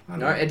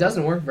 No, it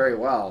doesn't work very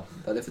well,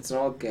 but if it's an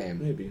old game.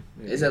 Maybe.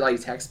 Is it like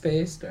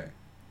text-based or?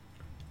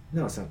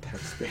 No, it's not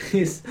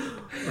text-based.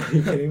 Are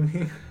you kidding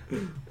me?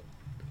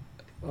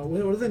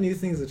 What are the new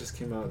things that just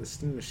came out? The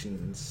Steam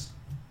machines.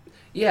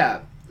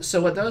 Yeah. So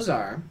what those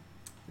are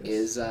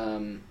is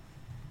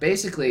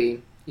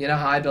basically, you know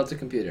how I built a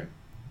computer?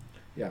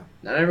 Yeah.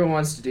 Not everyone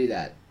wants to do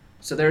that.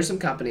 So there are some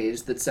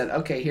companies that said,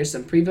 okay, here's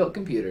some pre-built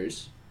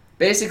computers.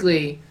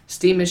 Basically,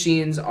 Steam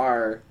machines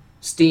are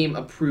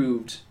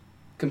Steam-approved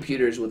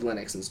computers with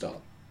Linux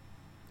installed.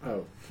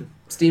 Oh.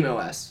 Steam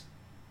OS,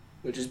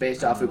 which is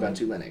based off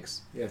Ubuntu Linux.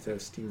 You have to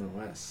have Steam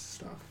OS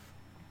stuff.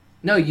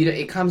 No,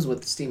 it comes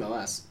with Steam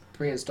OS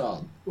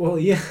pre-installed. Well,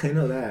 yeah, I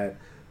know that.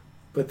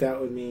 But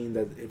that would mean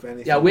that if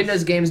anything... Yeah,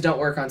 Windows games don't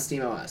work on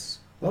Steam OS.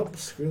 Oh,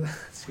 screw that.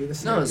 Screw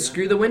this. No,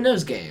 screw the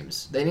Windows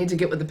games. They need to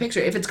get with the picture.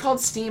 If it's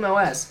called Steam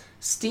OS,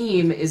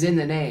 Steam is in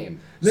the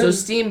name. So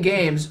Steam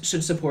games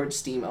should support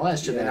Steam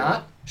OS. Should they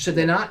not? Should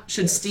they not?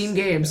 Should Steam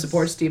games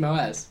support Steam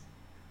OS?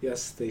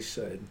 Yes, they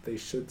should. They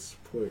should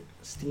support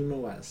Steam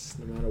OS,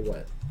 no matter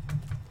what.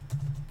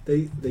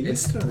 They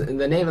It's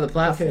the name of the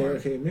platform.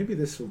 Okay, maybe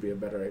this will be a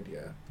better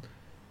idea.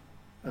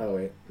 Oh,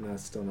 wait. No,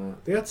 it's still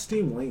not. They got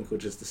Steam Link,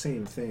 which is the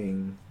same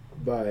thing,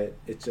 but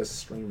it's just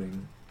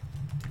streaming.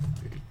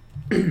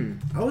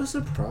 I was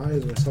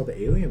surprised when I saw the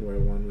Alienware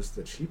one was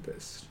the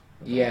cheapest.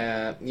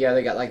 Yeah,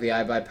 they got like the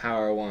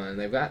iBuyPower one.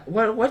 They've got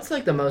what's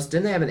like the most?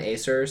 Didn't they have an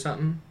Acer or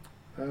something?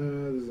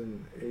 There's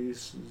an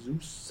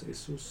Asus.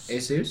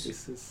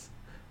 Asus.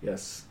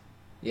 Yes.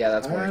 Yeah,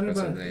 that's more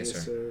expensive than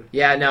Acer.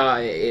 Yeah, no,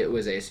 it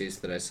was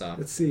Asus that I saw.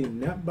 Let's see,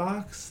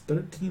 Netbox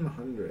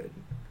 1300.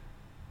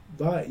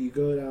 But you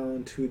go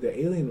down to the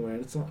Alienware,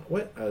 and it's not.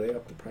 What? Oh, they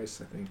upped the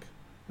price, I think.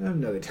 No,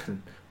 they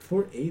didn't.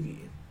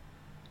 480.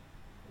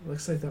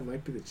 Looks like that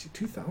might be the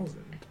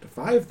 2,000 to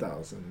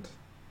 5,000.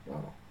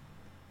 Wow.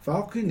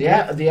 Falcon.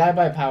 Yeah, the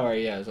iBuyPower,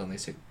 is only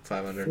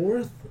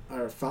 500.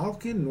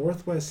 Falcon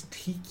Northwest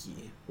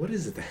Tiki. What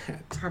is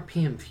that?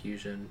 RPM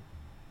Fusion.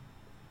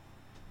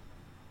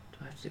 Do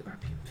I have to do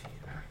RPM Fusion?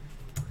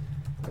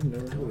 I've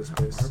never heard of this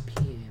place.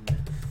 RPM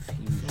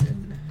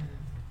Fusion.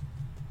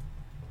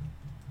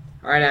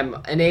 Alright, I'm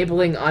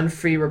enabling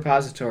unfree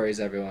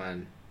repositories,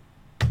 everyone.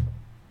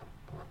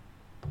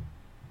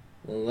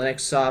 Linux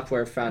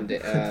Software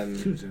Foundation.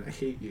 Fusion, I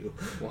hate you.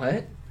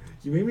 What?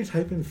 You made me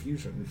type in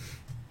Fusion.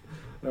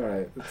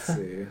 Alright, let's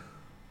see.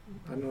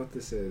 I don't know what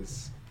this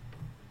is.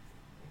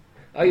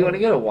 Oh, you want to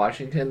go to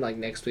Washington like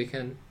next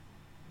weekend?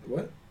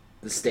 What?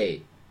 The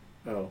state.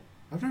 Oh,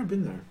 I've never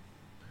been there.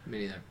 Me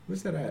neither.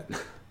 Where's that at?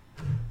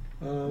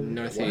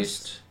 Northeast.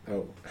 West?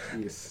 Oh,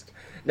 east.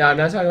 No, I'm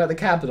not talking about the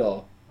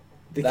capital.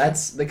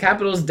 The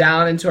capital's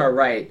down and to our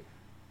right.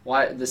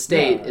 The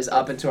state is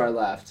up and to our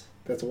left.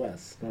 That's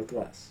west,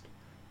 northwest.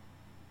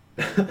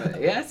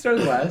 Yeah, it's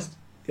northwest.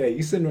 Yeah,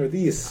 you said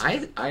northeast.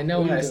 I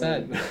know what I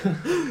said.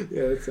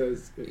 Yeah, it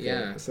says. Okay.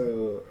 Yeah.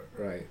 So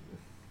right.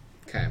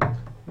 Okay.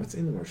 What's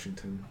in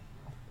Washington?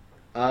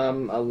 A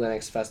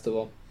Linux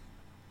festival.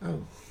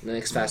 Oh.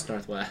 Linux Fest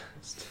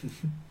Northwest.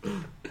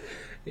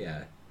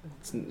 Yeah.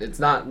 It's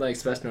not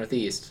Linux Fest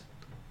Northeast.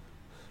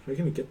 How are you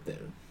gonna get there?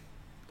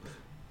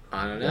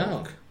 I don't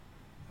know.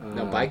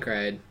 No bike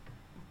ride.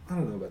 I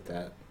don't know about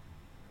that.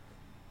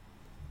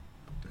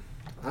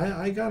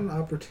 I got an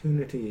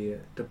opportunity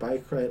to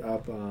bike ride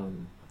up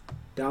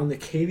down the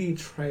Katy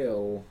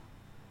Trail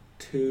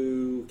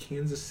to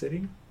Kansas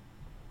City.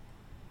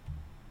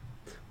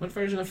 What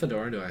version of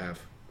Fedora do I have?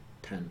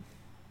 10.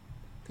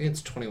 I think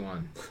it's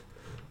 21.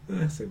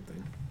 Same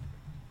thing.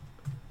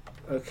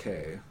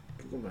 Okay,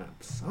 Google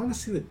Maps. I want to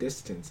see the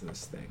distance in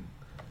this thing.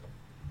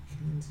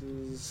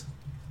 Kansas.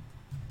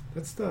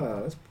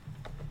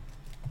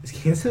 Is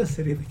Kansas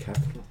City the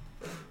capital?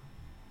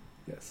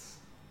 Yes.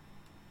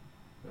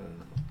 I don't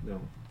know.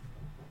 No.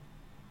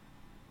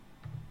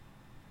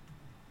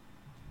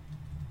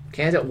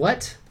 Kansas,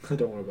 what?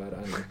 Don't worry about it.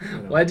 I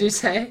know. What did you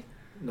say?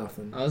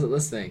 Nothing. I wasn't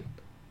listening.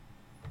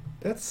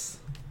 That's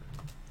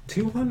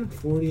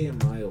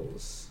 248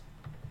 miles.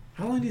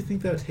 How long do you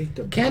think that would take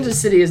to Kansas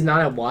City is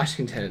not in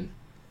Washington.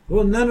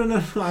 Well,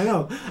 no. I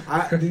know.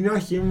 Did you not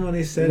hear me when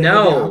I said I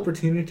No. had the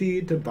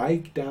opportunity to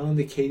bike down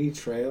the Katy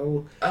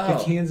Trail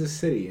to Kansas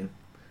City?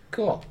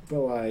 Cool. But,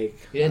 like...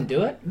 You didn't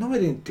do it? No, I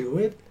didn't do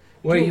it.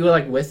 Were you,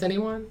 like, with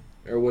anyone?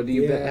 Or would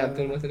you have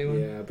been with anyone?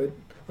 Yeah, but,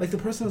 like, the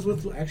person I was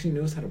with actually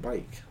knows how to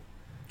bike.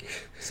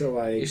 So,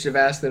 like... You should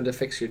have asked them to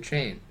fix your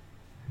chain.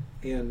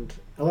 And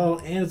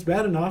it's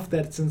bad enough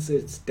that since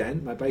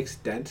my bike's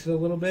dented a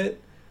little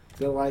bit,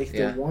 that, like,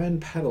 the one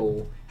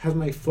pedal has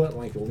my foot,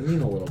 like,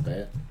 lean a little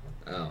bit.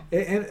 Oh.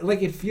 And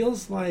like, it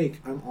feels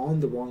like I'm on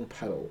the wrong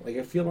pedal. Like,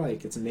 I feel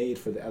like it's made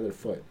for the other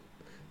foot.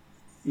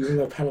 Even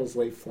though pedals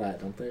lay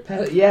flat, don't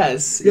they?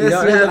 Yes. You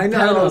don't have I know.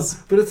 pedals.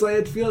 But it's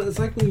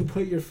like when you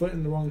put your foot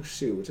in the wrong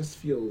shoe. It just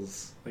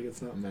feels like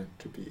it's not meant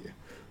to be.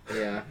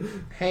 Yeah.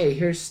 Hey,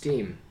 here's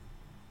Steam.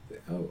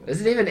 Oh.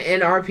 Is it even in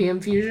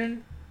RPM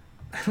Fusion?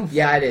 I don't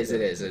Yeah, it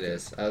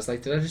is. I was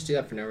like, did I just do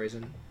that for no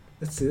reason?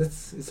 Let's see.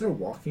 Is there a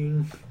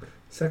walking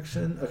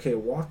section? Okay,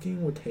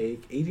 walking would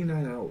take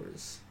 89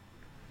 hours.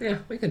 Yeah,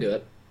 we can do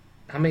it.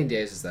 How many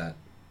days is that?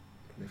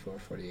 24,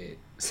 48.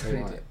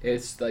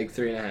 It's like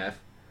 3.5.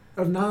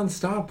 Of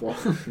non-stop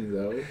walking,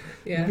 though.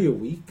 Yeah. Maybe a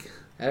week.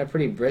 At a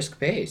pretty brisk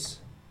pace,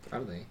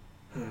 probably.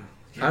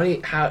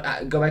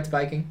 Yeah. Go back to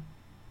biking?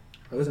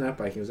 I wasn't at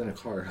biking. I was in a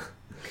car.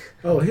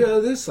 Oh, here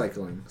it is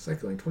cycling.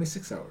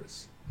 26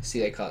 hours. See,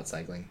 they call it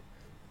cycling.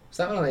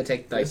 So that would only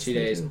take like 2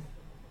 days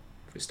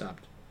if we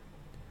stopped.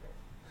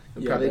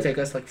 It'd probably take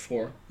us like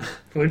 4.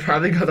 We'd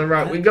probably go the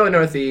route. We'd go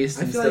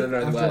northeast instead of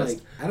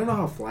northwest. I don't know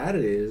how flat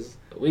it is.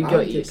 We'd go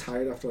I'd get east.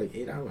 tired after like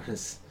 8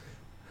 hours.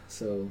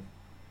 So,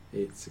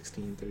 8,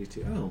 16,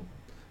 32. Oh,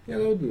 yeah,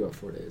 that would be about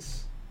 4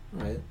 days.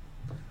 All right.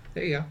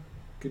 There you go.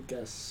 Good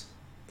guess.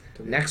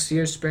 Next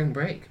year's spring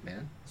break,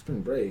 man.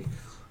 Spring break.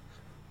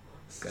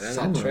 Go down that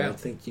Summer, trail. I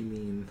think you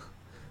mean.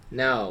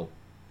 No.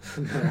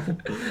 No.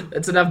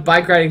 That's enough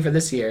bike riding for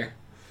this year.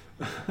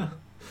 All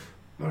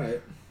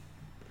right.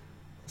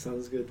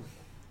 Sounds good.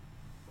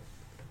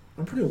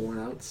 I'm pretty worn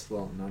out.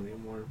 Well, not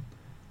anymore.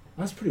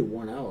 I was pretty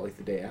worn out like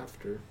the day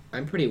after.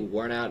 I'm pretty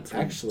worn out from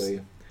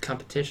Actually,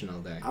 competition all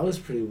day. I was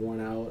pretty worn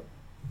out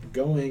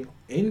going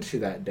into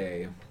that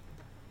day.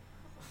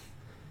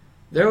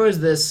 There was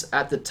this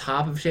at the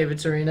top of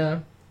Shavitz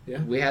Arena.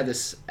 Yeah. We had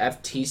this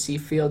FTC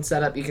field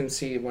set up. You can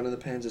see one of the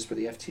pins is for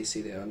the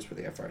FTC, the other one's for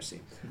the FRC.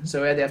 Mm-hmm.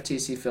 So we had the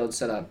FTC field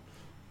set up.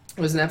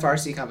 It was an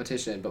FRC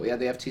competition, but we had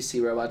the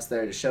FTC robots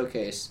there to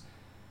showcase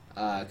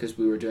because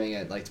we were doing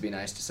it like to be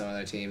nice to some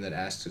other team that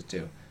asked us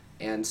to.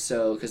 And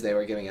so, because they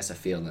were giving us a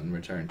field in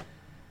return.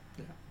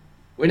 Yeah.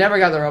 We never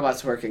got the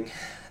robots working,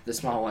 the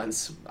small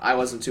ones. I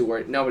wasn't too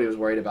worried. Nobody was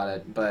worried about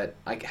it, but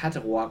I had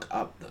to walk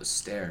up those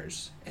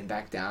stairs and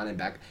back down and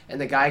back.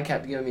 And the guy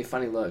kept giving me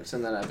funny looks,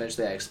 and then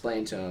eventually I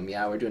explained to him,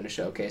 yeah, we're doing a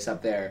showcase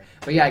up there.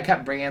 But yeah, I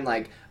kept bringing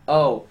like,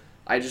 oh,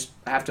 I just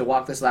have to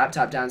walk this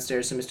laptop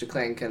downstairs so Mr.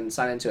 Kling can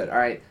sign into it. All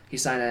right, he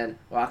signed in.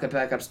 Walk it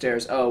back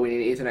upstairs. Oh, we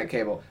need an Ethernet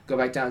cable. Go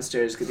back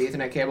downstairs. Get the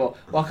Ethernet cable.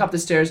 Walk up the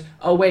stairs.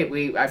 Oh,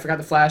 wait, I forgot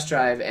the flash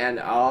drive,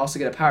 and I'll also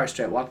get a power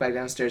strip. Walk back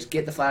downstairs.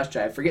 Get the flash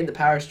drive. Forget the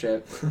power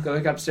strip. Go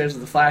back upstairs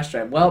with the flash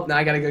drive. Well, now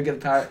I gotta go get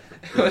the power.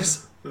 It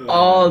was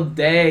all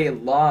day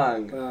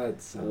long.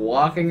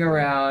 Walking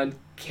around,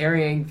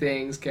 carrying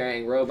things,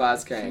 carrying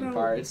robots, carrying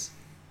parts.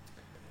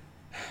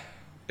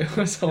 It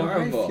was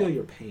horrible. I feel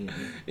your pain.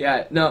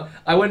 Yeah, no,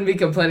 I wouldn't be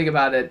complaining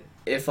about it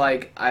if,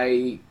 like,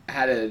 I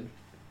had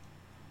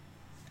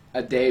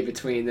a day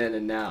between then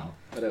and now.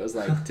 But it was,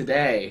 like,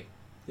 today.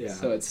 Yeah.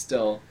 So it's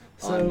still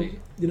on me.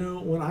 You know,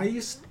 when I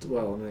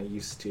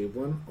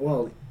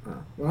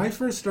when I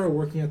first started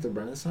working at the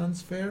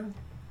Renaissance Fair,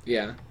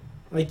 Yeah.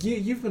 like,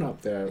 you've been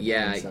up there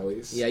once at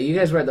least. Yeah, you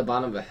guys were at the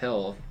bottom of a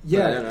hill.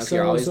 Yeah. I don't know if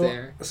you're always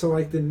there. So,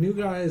 like, the new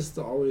guy is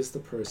always the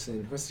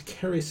person who has to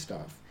carry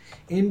stuff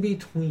in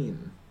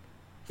between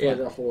for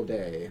the whole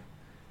day.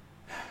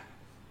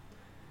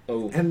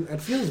 Oh. And it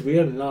feels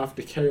weird enough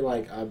to carry,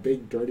 like, a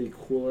big dirty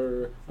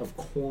cooler of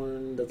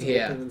corn that's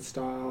open and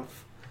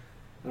stuff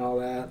and all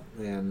that.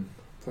 And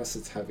plus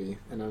it's heavy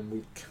and I'm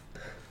weak.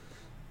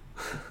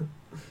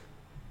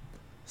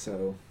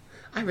 So.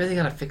 I really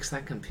gotta fix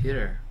that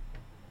computer.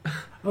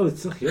 Oh, it's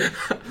still here?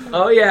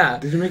 Oh, yeah.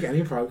 Did you make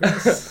any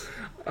progress?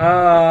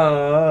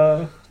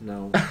 No.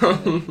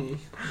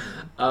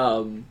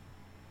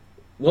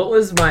 What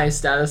was my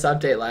status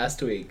update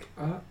last week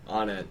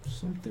on it?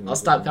 Something. I'll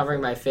stop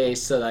covering my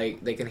face so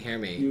like they can hear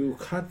me. You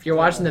cut. If you're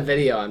watching the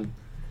video, I'm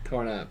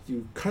torn up.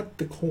 You cut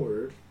the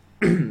cord,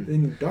 then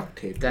you duct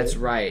tape. That's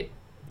right.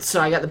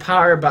 So I got the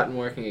power button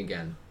working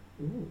again.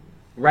 Ooh.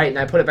 Right, and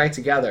I put it back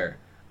together.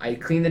 I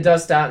cleaned the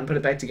dust out and put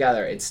it back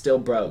together. It still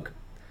broke.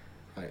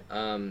 Right.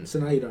 So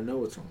now you don't know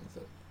what's wrong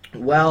with it.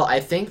 Well, I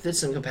think that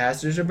some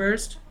capacitors are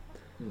burst.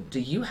 Hmm. Do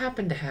you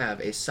happen to have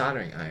a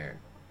soldering iron?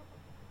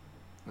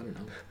 I don't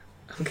know.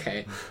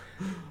 Okay.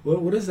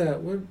 What is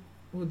that? What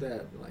would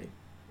that like?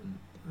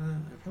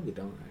 I probably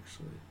don't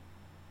actually.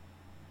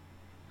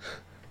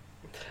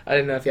 I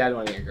didn't know if you had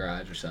one in your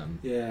garage or something.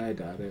 Yeah, I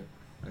doubt it.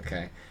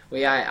 Okay.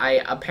 Well, yeah,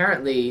 I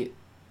apparently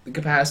the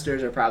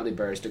capacitors are probably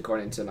burst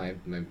according to my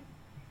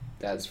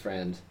dad's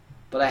friend,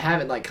 but I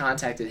haven't like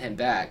contacted him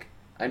back.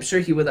 I'm sure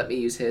he would let me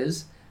use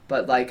his,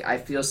 but like I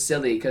feel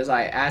silly because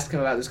I asked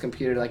him about this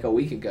computer like a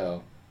week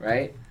ago,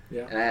 right?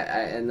 Yeah.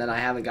 And then I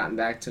haven't gotten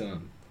back to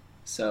him,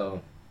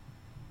 so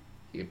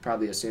he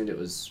probably assumed it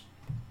was.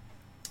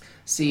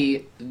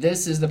 See,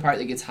 this is the part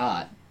that gets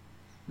hot,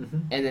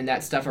 and then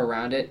that stuff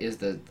around it is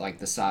the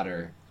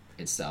solder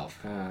itself.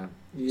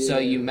 Yeah. So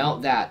you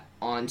melt that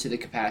onto the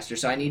capacitor.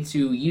 So I need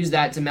to use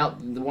that to melt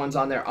the ones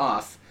on there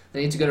off. Then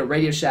I need to go to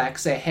Radio Shack,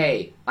 say,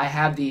 hey, I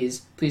have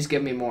these, please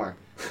give me more.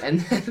 And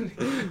then,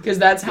 because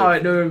that's how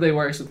it normally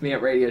works with me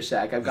at Radio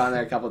Shack. I've gone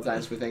there a couple of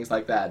times for things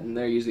like that, and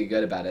they're usually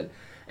good about it.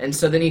 And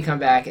so then you come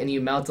back and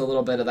you melt a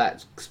little bit of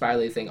that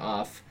spirally thing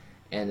off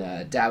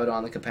and dab it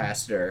on the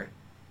capacitor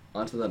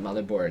onto the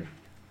motherboard.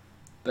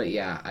 But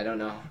yeah, I don't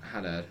know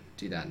how to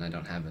do that, and I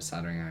don't have a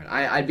soldering iron.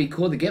 I'd be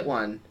cool to get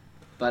one,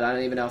 but I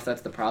don't even know if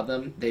that's the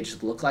problem. They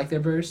just look like they're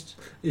burst.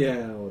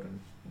 Yeah, I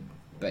wouldn't.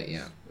 But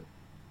yeah.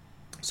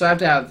 So I have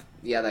to have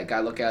that guy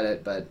look at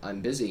it, but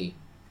I'm busy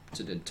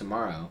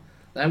tomorrow.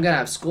 Then I'm gonna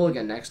have school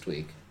again next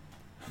week,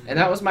 and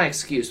that was my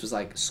excuse, was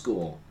like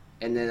school.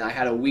 And then I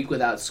had a week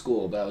without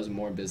school, but I was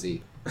more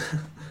busy.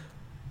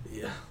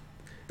 Yeah.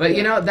 But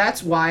you know,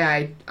 that's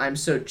why I'm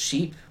so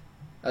cheap.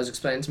 I was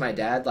explaining to my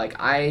dad, like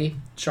I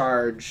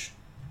charge,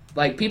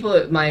 like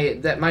people my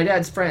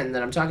dad's friend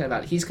that I'm talking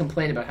about, he's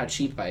complained about how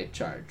cheap I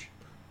charge.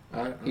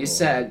 He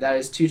said that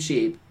is too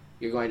cheap.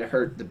 You're going to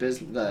hurt the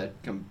business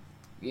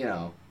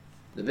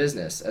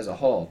as a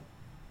whole.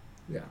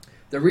 Yeah.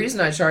 The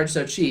reason I charge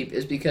so cheap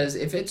is because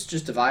if it's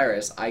just a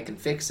virus, I can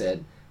fix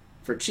it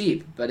for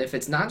cheap. But if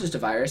it's not just a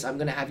virus, I'm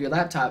going to have your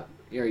laptop,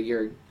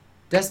 your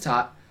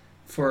desktop,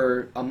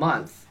 for a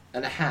month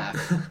and a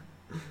half.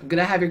 I'm going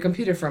to have your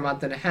computer for a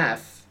month and a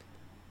half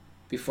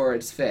before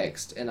it's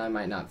fixed, and I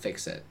might not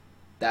fix it.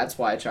 That's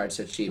why I charge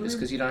so cheap, is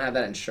because you don't have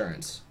that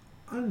insurance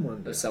I'm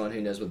wondering. of someone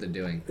who knows what they're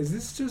doing. Is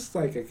this just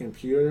like a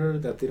computer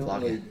that they don't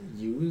Log really in.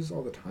 use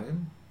all the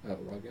time?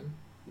 Login?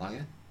 Log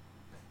in?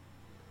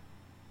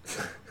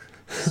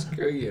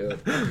 Screw you.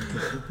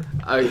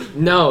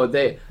 No,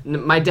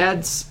 my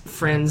dad's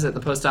friends at the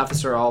post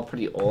office are all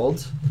pretty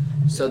old,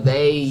 so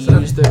they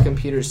use their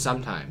computers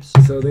sometimes.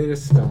 So they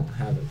just don't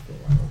have it for a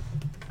while.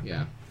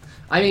 Yeah.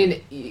 I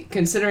mean,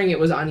 considering it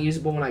was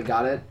unusable when I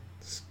got it,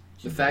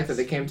 the fact that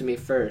they came to me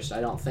first, I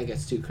don't think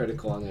it's too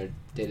critical on their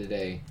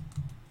day-to-day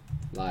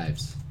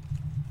lives.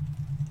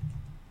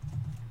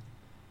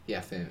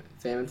 Yeah, Fame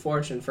and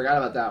Fortune. Forgot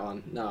about that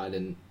one. No, I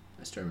didn't.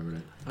 I still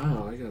remembered it.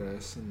 Oh, I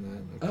gotta send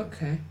that.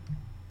 Okay.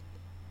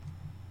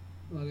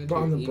 But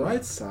on the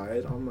bright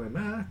side, on my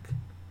Mac,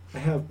 I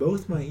have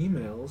both my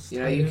emails. You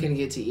know, you can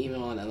get to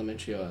email on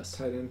Elementary OS.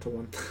 Tied into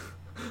one.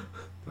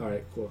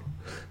 Alright, cool.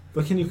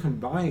 But can you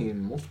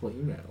combine multiple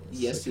emails?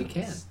 Yes, you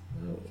can.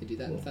 Oh, You can do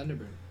that cool. in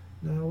Thunderbird.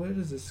 Now, where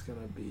is this gonna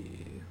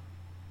be?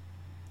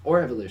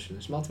 Or Evolution.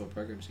 There's multiple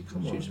programs you can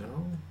Come on choose from.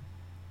 now.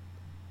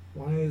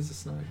 Why is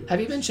this not good?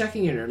 Have you been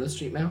checking your Nerdless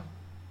Street mail?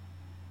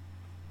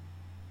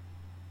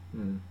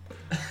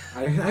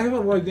 I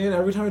haven't logged in.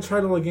 Every time I try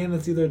to log in,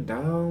 it's either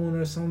down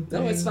or something.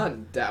 No, it's not.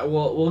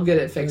 We'll get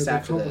it fixed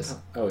after this.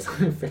 Oh, it's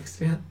not fixed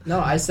yet? No,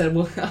 I said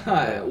we'll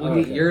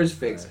okay. get yours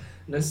fixed.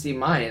 No, see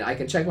mine. I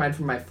can check mine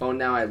from my phone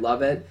now. I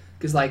love it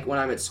because like when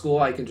I'm at school,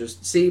 I can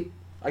just see.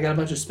 I got a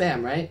bunch of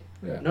spam, right?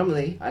 Yeah.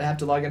 Normally, I'd have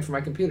to log in from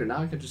my computer.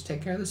 Now I can just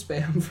take care of the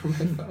spam from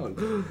my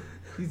phone.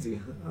 Easy.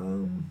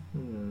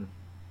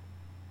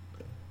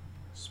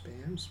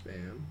 Spam,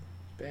 spam,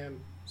 spam,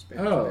 spam.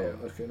 Oh,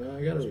 spam. okay. Now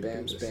I gotta Spam,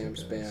 redo this, spam, I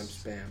spam,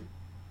 guess.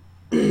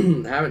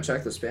 spam. I haven't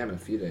checked the spam in a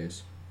few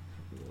days.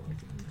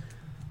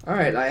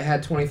 Alright, I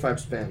had 25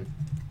 spam.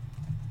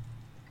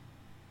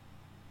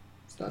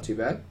 It's not too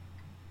bad.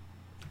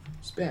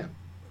 Spam.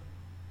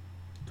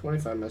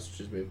 25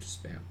 messages moved to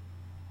spam.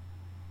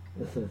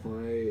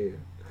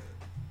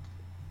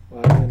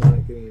 Why am I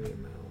not getting an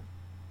email?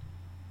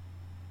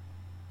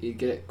 You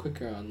get it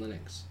quicker on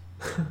Linux.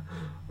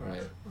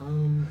 Alright.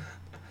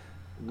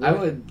 I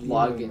would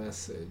log email in.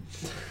 Message.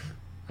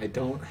 I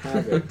don't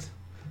have it.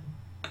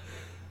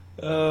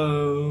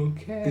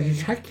 Okay. Did you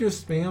check your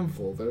spam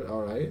folder?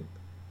 Alright.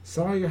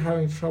 Sorry you're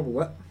having trouble.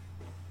 What?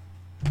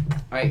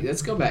 Alright,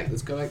 let's go back.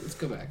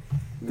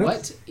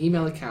 What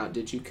email account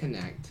did you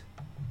connect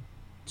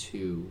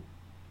to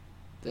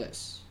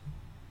this?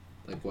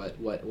 Like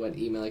what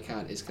email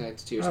account is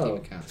connected to your Steam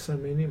account?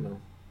 Send me an email.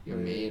 Your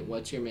main.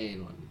 What's your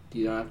main one?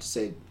 You don't have to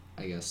say.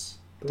 I guess.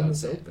 The Don't one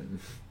that's say it. open.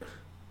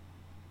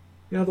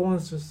 The one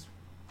that's just.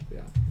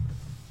 Yeah.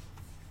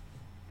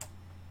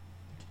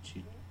 Did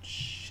you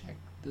check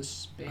the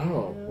spam?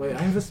 Oh, wait,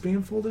 I have a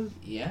spam folder?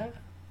 Yeah.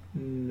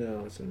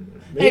 No, it's in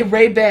Hey,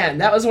 Ray-Ban,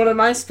 that was one of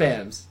my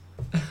spams.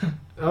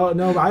 Oh,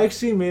 no, but I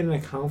actually made an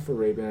account for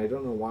Ray-Ban. I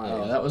don't know why.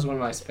 Oh, that was one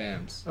of my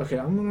spams. Okay,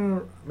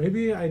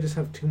 maybe I just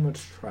have too much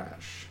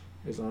trash,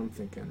 is what I'm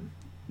thinking.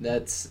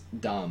 That's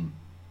dumb.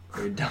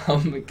 You're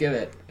dumb. Give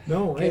it.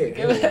 No, Give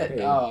hey,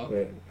 it. Oh.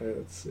 Wait,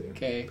 let's see.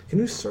 Okay. Can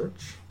you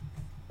search?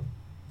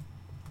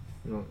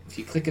 No. If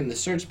you click in the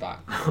search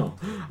box. Oh,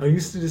 I'm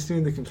used to just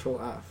doing the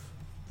Control F.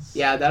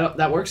 Yeah,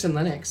 that works in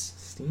Linux.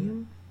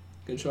 Steam?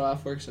 Control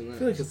F works in I Linux.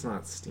 feel like it's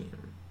not Steam.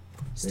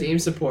 Steam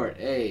support.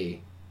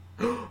 Hey.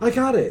 I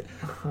got it!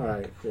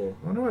 Alright, cool.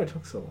 I wonder why it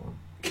took so long.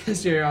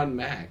 Because you're on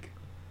Mac.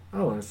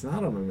 Oh, and it's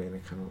not on my main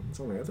account. It's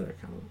on my other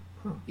account.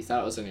 Huh. You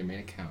thought it was on your main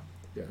account.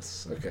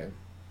 Yes, okay.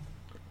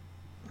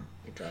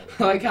 I got it.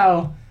 I like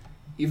how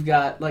you've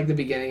got like the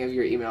beginning of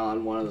your email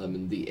on one of them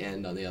and the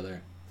end on the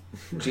other.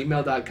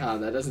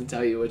 Gmail.com. That doesn't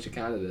tell you which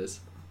account it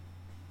is.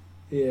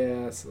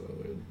 Yeah, that's a little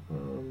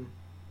weird.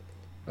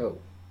 Oh.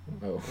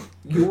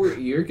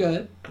 You're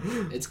good.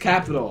 It's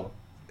capital.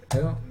 I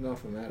don't know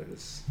if it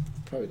matters.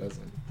 Probably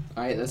doesn't.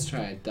 All right, let's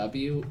try it.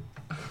 W.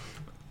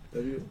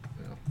 No.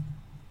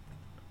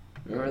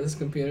 Remember this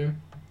computer?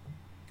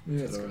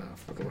 Yeah, it's good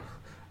enough.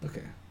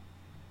 Okay.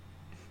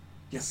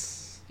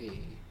 Yes. Hey.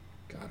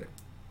 Got it.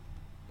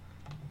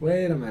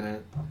 Wait a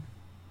minute.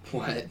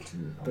 What?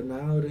 But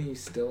now don't you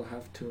still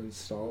have to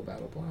install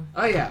BattleBlock?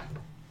 Oh yeah.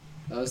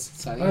 That was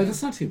signing. Oh,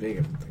 that's not too big,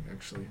 I don't think,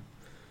 actually.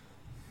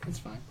 That's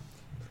fine.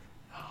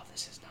 Oh,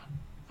 this is not.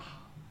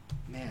 Oh,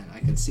 man, I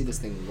can see this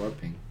thing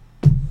warping.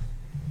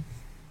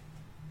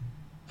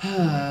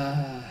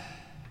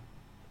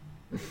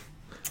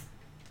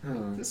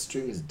 This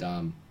stream is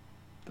dumb,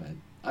 but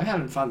I'm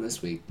having fun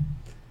this week.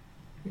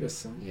 I guess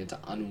so. You have to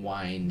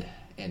unwind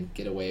and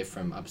get away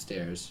from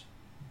upstairs.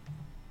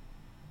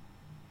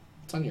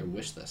 It's on your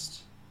wish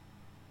list.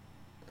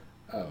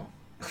 Oh.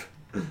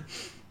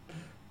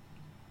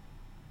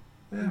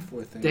 Yeah,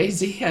 4 things.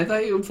 Daisy? I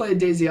thought you would play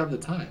Daisy all the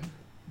time.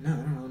 No, I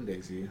don't own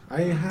Daisy.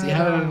 Do you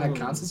have it on like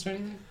consoles or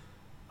anything?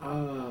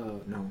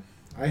 No.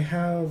 I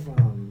have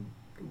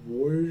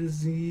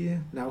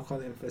Warzy, now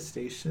called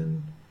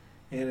Infestation,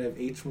 and I have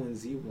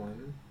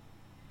H1Z1.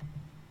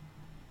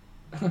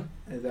 And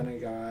then I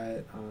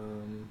got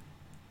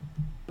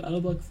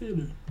BattleBlock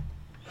Theater.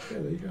 yeah,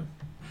 there you go.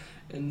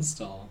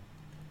 Install.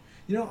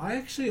 You know, I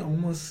actually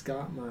almost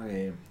got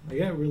I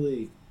got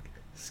really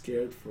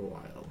scared for a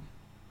while.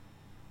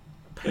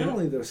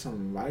 Apparently there's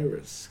some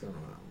virus going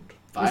around.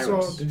 Virus? First of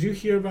all, did you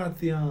hear about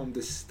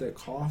the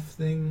cough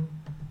thing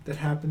that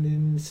happened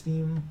in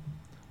Steam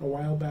a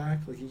while back,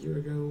 like a year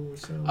ago or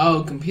so?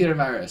 Oh, computer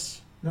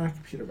virus. Not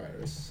computer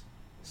virus.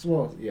 So,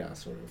 well, yeah,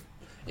 sort of.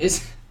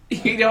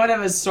 You don't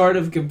have a sort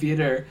of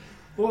computer.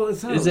 Well,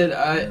 it's not. Is it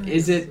a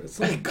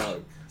little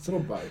bug. It's a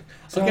little bug.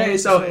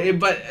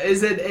 But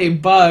is it a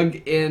bug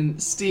in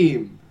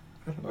Steam,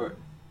 I don't know.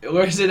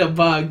 or is it a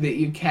bug that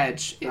you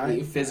catch and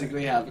you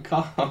physically have a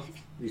cough?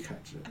 You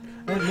catch it.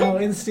 No,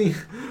 in Steam.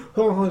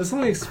 Hold on. Just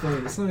let me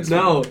explain.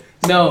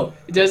 No.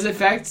 It does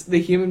affect the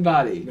human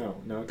body.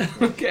 No.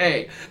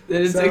 Okay,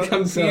 then it's a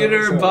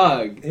computer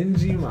bug. In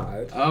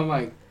Gmod. Oh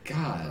my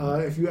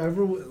god. If you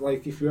ever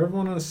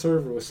went on a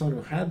server with someone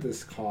who had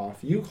this cough,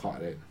 you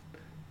caught it.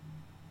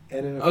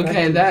 And it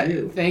affected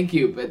you. Thank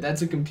you, but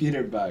that's a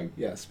computer bug.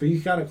 Yes, but you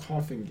got a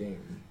coughing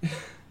game.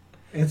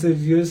 And so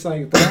you just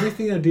the only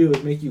thing it'll do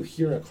is make you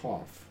hear a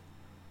cough.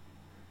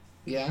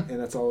 Yeah. And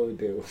that's all it would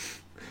do.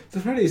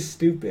 It's pretty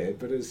stupid,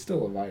 but it's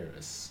still a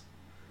virus.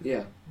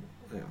 Yeah.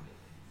 Yeah.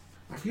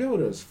 I forget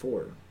what it was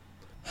for.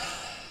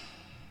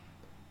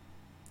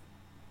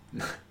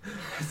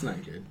 That's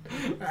not good.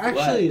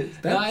 Actually,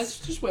 it's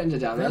just waiting to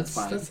download. That's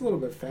fine. That's a little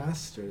bit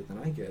faster than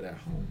I get at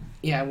home.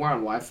 Yeah, we're on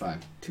Wi-Fi.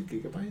 2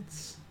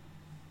 gigabytes?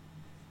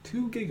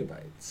 2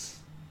 gigabytes.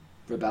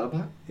 For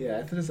BattleBot? Yeah,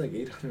 I thought it was like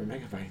 800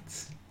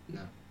 megabytes.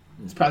 No.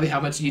 It's probably how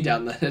much you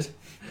downloaded.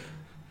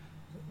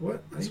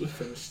 What? I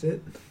finished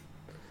it.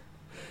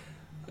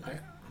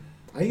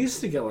 I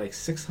used to get like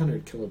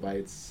 600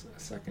 kilobytes a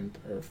second,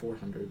 or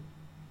 400,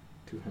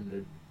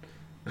 200.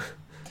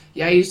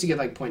 Yeah, I used to get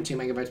like 0.2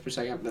 megabytes per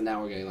second, but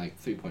now we're getting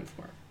like 3.4.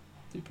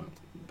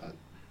 But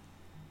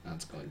now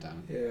it's going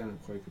down. Yeah, I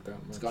don't quite get that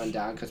much. It's going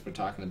down because we're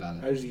talking about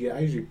it. I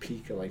usually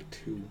peak at like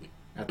 2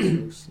 at the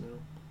most now.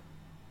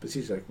 But it's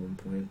usually like 1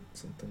 point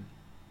something.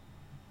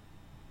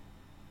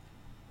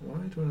 Why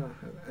do I not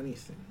have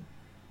anything?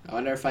 I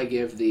wonder if I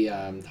give the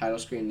title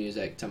screen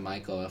music to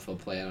Michael, if he'll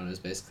play it on his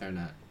bass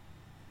clarinet.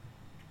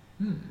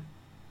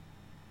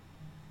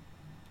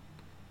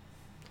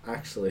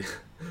 Actually,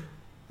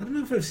 I don't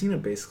know if I've seen a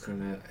bass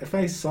clarinet. If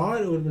I saw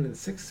it, it would have been in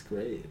 6th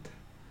grade.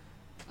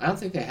 I don't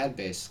think they had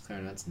bass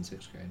clarinets in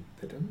 6th grade.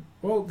 They didn't?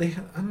 Well, I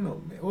don't know.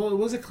 Well, it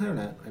was a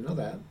clarinet. I know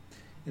that.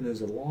 And it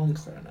was a long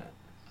clarinet.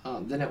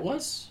 Then it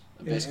was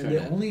A bass and they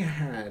clarinet. only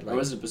had like. Or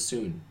was it a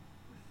bassoon?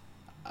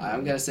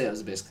 I'm gonna say it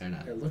was a bass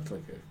clarinet. It looked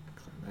like a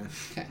clarinet.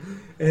 Okay.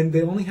 And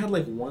they only had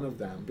like one of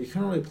them, but you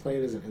couldn't really play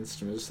it as an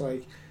instrument. It's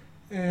like,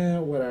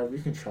 whatever.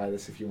 You can try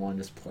this if you want.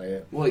 Just play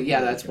it. Well,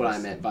 yeah, that's what I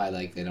meant by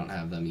like they don't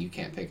have them. You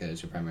can't pick it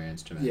as your primary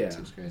instrument. Yeah. in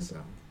 6th grade. So.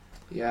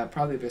 Yeah,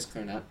 probably bass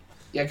clarinet.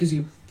 Yeah, because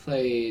you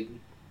played.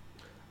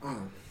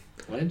 Oh.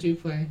 What did you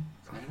play?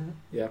 Clarinet.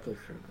 Yeah, I played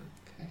clarinet.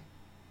 Okay.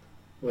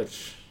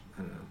 Which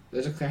I don't know.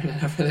 There's a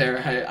clarinet over there.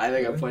 I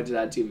think I Really? pointed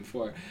out to you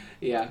before.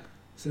 Yeah.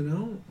 So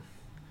no.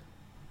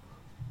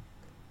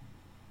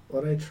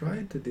 What I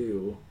tried to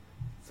do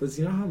was,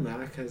 you know how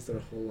Mac has their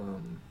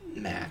whole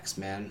Max,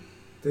 man.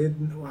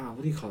 wow,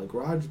 what do you call it?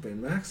 GarageBand.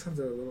 Macs have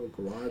their little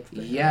GarageBand.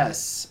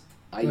 Yes,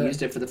 I But-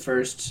 used it for the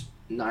first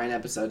 9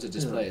 episodes of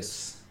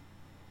Displaced.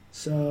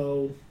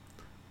 So,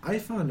 I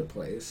found a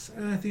place,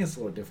 and I think it's a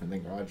little different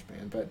than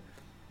GarageBand, but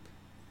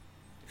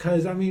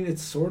because I mean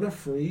it's sort of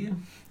free,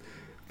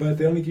 but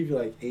they only give you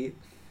like 8.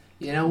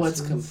 You know what's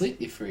Sounds-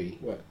 completely free?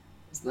 What?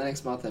 It's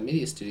Linux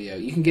Multimedia Studio.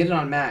 You can get it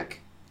on Mac.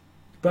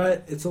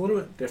 But it's a little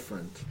bit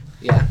different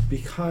Yeah.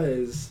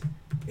 because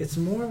it's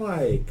more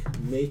like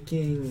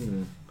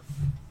making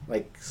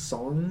like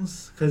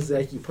songs, because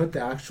like you put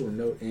the actual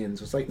note in,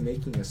 so it's like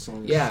making a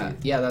song. Yeah, sheet.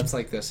 yeah, that's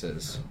like this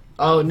is.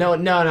 Oh no,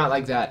 not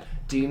like that.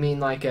 Do you mean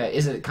like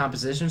is it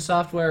composition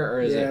software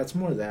or is Yeah, it? it's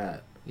more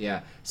that.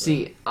 Yeah.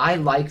 See, I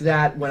like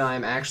that when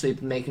I'm actually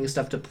making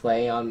stuff to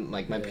play on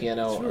like my Yeah,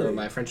 piano it's or really-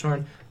 my French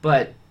horn,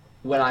 but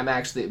when I'm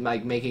actually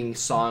like making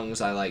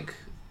songs, I like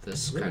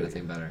this kind of Really?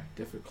 thing better.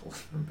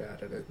 Difficult. I'm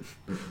bad at it.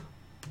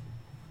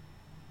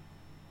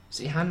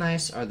 See, how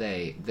nice are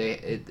they?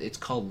 It's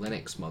called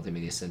Linux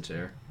Multimedia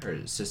Center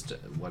or system,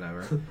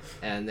 whatever,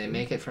 and they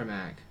make it for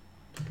Mac.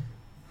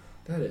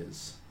 That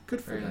is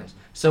good for Very them. nice.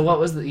 So, what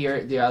was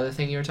the other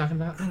thing you were talking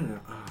about? I don't know.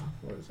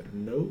 What is it?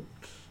 Note?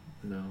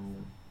 No.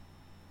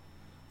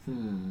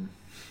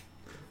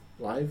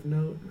 Live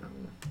Note? No.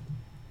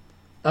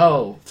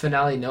 Oh,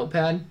 Finale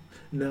Notepad.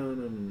 No.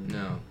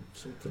 No.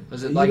 Something.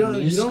 Was it You like don't-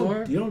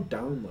 MuseScore? You don't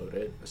download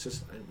it. It's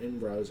just in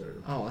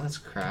browser. Oh, well, that's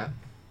crap.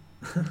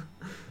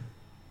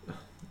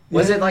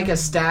 Was it like a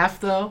staff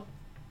though,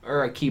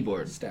 or a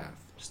keyboard? Staff?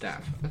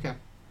 Staff. Okay.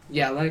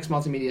 Yeah, Linux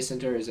Multimedia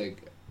Center is a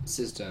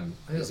system.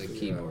 I gotta Is a figure it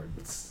keyboard. out.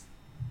 It's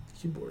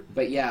keyboard.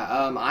 But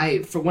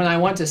yeah, for when I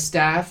want to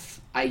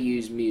staff, I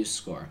use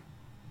MuseScore.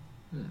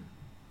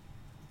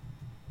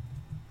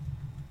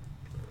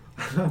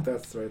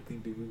 That's the right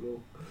thing to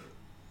Google.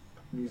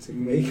 Music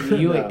maker.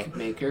 Music No.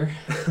 maker.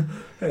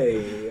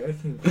 Hey, I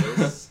can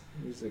guess.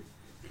 Music.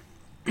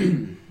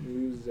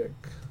 Music.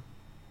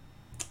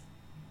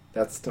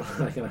 That's still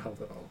not gonna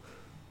help at all.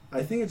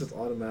 I think it just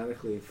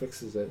automatically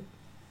fixes it.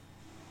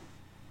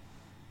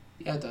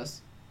 Yeah, it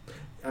does.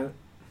 I-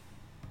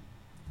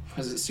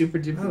 Was it Super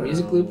I Duper don't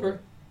Music know. Looper?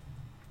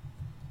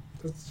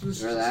 Let's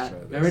just Remember try that?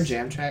 this. Remember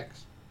Jam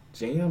Tracks?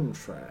 Jam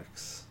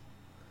tracks?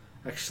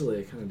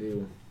 Actually, I kind of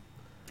do.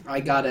 I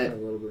got A it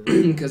little bit.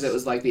 because it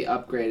was like the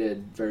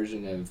upgraded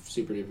version of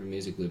Super Duper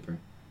Music Looper.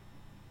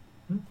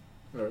 Oh,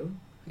 really?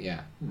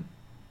 Yeah. Hmm.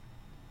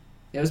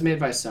 It was made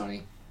by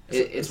Sony.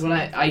 It's when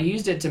I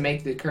used it to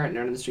make the current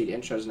Nerd on the Street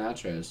intros and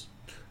outros.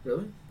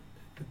 Really?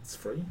 It's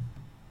free?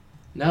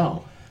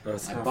 No, Oh,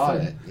 it's I not bought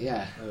free. it.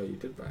 Yeah, Oh, you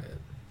did buy it.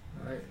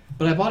 Alright.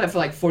 but I bought it for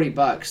like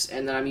 $40,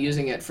 and then I'm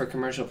using it for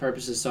commercial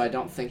purposes, so I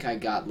don't think I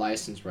got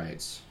license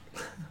rights.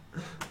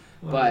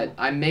 But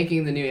I'm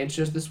making the new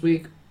intros this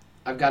week.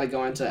 I've got to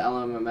go into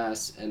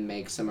LMMS and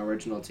make some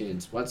original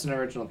tunes. What's an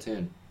original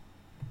tune?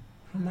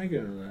 How am I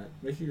gonna know that?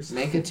 Make it yourself.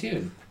 Make a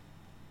tune.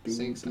 Do,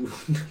 Sing do.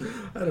 something.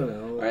 I don't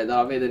know. All right,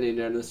 that'll be the new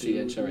Nerd on the Street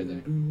intro right there.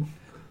 Do,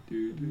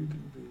 Do, do,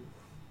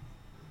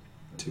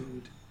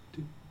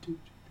 do, do.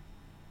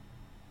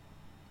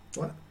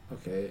 What?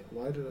 Okay,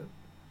 why did it...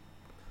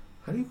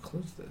 How do you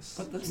close this?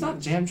 But that's not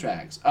Jam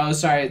Tracks. Oh,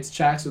 sorry, it's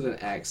tracks with an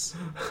X.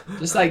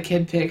 Just like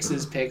Kid Picks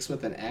is Picks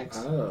with an X.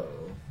 Oh,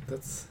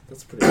 that's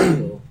pretty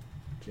cool.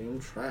 Jam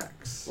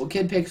tracks. Well,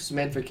 Kid Picks was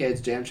made for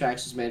kids. Jam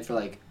Tracks was made for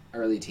like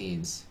early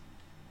teens.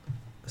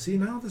 See,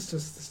 now this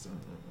looks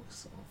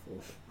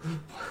awful.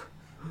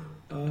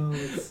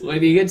 It's,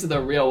 When you get to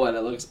the real one,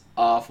 it looks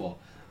awful.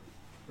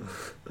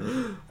 I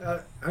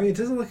mean, it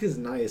doesn't look as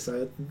nice.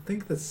 I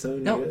think that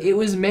Sony... No, it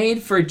was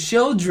made for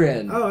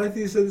children. Oh, I think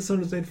you said this one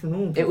was made for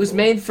normal people. It was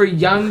made for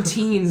young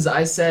teens.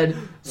 I said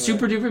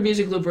Super Duper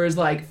Music Looper is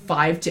like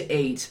 5 to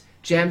 8.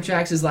 Jam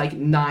Tracks is like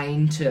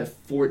 9 to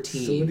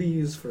 14. So what do you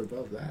use for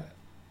above that?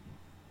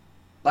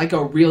 Like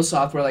a real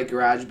software like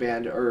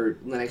GarageBand or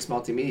Linux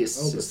Multimedia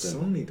Oh, but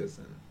System. Sony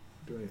doesn't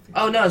do anything.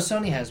 Oh no,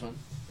 Sony has one.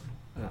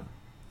 Oh.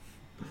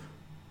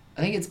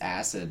 I think it's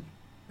Acid.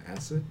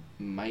 Acid?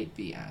 Might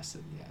be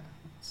Acid, yeah.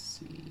 Let's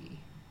see.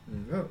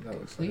 Oh, that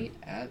looks Complete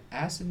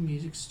Acid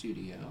Music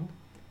Studio.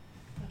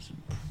 Acid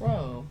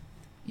Pro.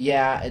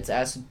 Yeah, it's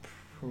Acid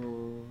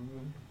Pro.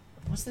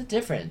 What's the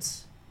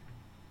difference?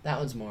 That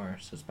one's more,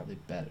 so it's probably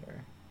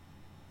better.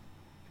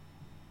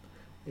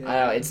 Yeah,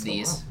 I know, it's a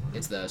these. lot more.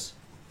 It's those.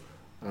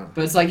 Oh.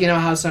 But it's like, you know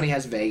how Sony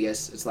has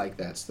Vegas? It's like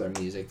that's their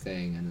music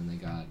thing, and then they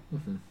got...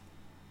 Mhm.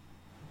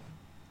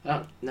 I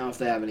don't know if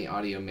they have any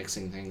audio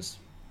mixing things.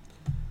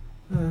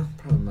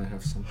 Probably might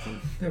have something.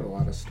 They have a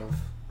lot of stuff.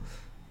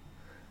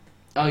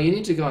 Oh, you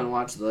need to go and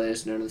watch the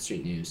latest Nerd on the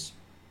Street news.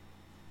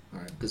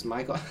 Alright. Because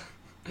Michael...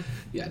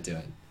 yeah, do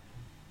it.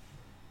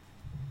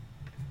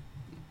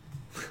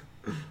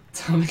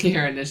 Tell me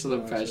your initial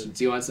impressions.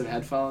 Do you want some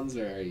headphones,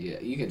 or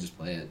you can just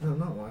play it? I'm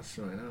not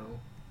watching right now.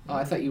 Oh,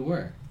 I thought you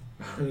were.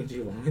 Do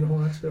you want me to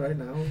watch it right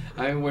now?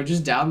 I mean, we're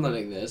just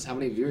downloading this. How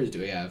many viewers do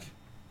we have?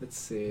 Let's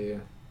see.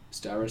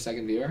 Still our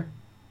second viewer?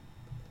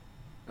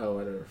 Oh,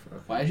 whatever.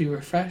 Okay. Why did you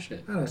refresh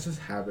it? I don't know, it's just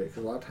habit,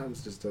 because a lot of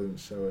times it just doesn't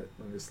show it.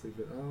 Let me just leave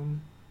it.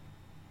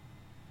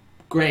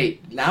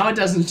 Great. Now it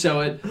doesn't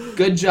show it.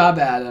 Good job,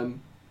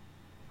 Adam.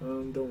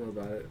 Don't worry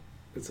about it.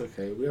 It's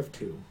okay. We have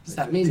two. Does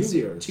that mean 2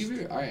 viewers? 2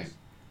 viewers? Alright.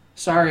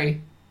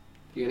 Sorry.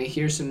 You're going to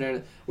hear some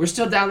nerd... We're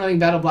still downloading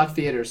Battle Block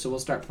Theater, so we'll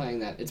start playing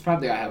that. It's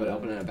probably I have it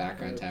open in a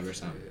background tab or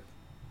something.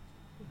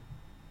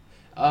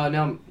 Oh,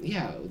 no.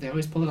 Yeah, they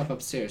always pull it up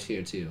upstairs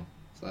here, too.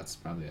 So that's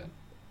probably it.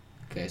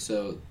 Okay,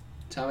 so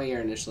tell me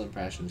your initial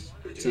impressions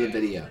to the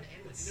video.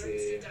 Let's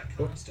see.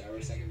 Oh, let's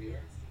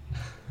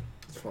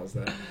pause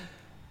that.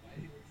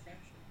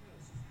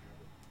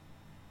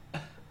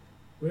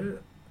 Where?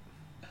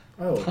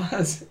 Oh.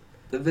 Pause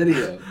the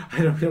video. I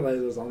didn't realize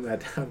it was on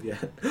that tab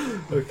yet.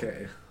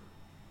 Okay.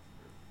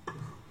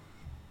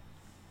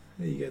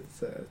 You get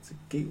it's a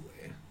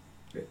gateway.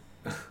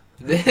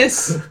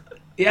 This?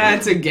 Yeah,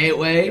 it's a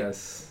gateway.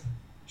 Yes.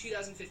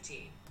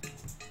 2015.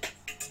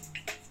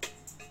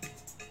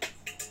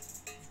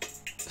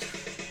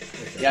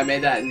 Okay. Yeah, I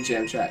made that in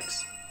Jam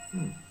Tracks.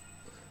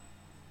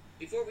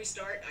 Before we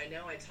start, I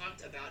know I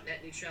talked about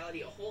net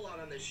neutrality a whole lot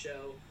on this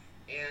show,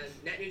 and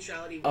net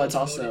neutrality Oh, was it's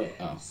also- voted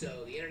in, oh.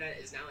 so the internet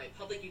is now a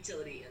public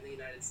utility in the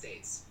United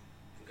States.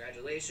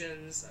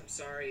 Congratulations, I'm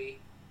sorry,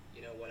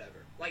 whatever.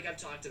 Like I've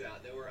talked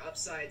about, there were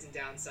upsides and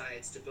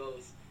downsides to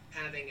both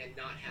having and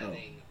not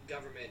having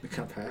government It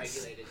can't pass.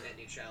 regulated net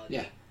neutrality.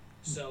 Yeah.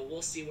 So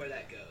we'll see where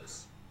that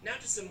goes. Now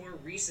to some more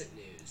recent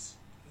news.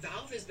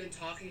 Valve has been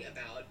talking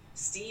about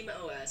Steam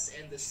OS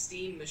and the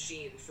Steam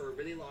machine for a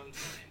really long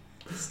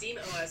time. Steam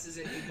OS is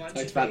a Ubuntu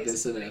Talked about based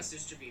this in a Linux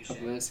distribution,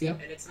 couple minutes ago.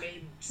 and it's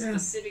made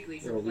specifically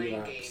for It'll playing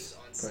relapse. games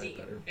on Probably Steam.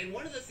 better. And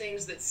one of the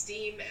things that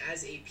Steam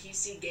as a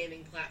PC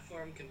gaming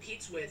platform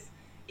competes with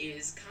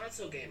is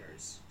console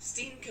gamers.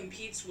 Steam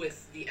competes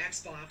with the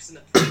Xbox and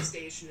the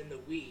PlayStation and the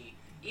Wii,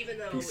 even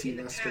though PC in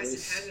the master past it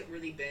race. hasn't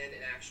really been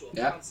an actual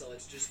Yep. console,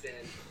 it's just been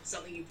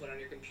something you put on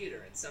your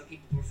computer. And some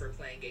people prefer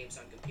playing games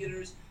on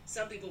computers,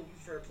 some people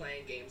prefer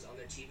playing games on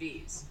their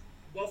TVs.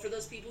 Well, for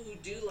those people who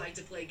do like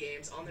to play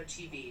games on their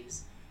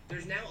TVs,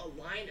 there's now a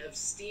line of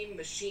Steam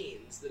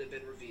machines that have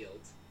been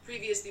revealed.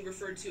 Previously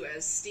referred to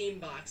as Steam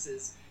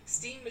boxes,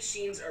 Steam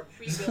machines are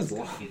pre-built is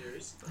long.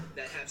 computers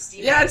that have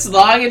Steam. Yeah, it's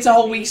long. It's a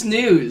whole week's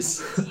news.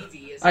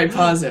 TV is Alright,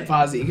 pause a it.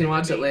 Pause it. You can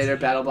watch it later.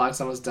 Battle Block's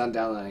almost done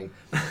downloading.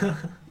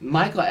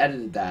 Michael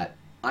edited that.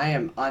 I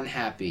am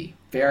unhappy.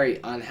 Very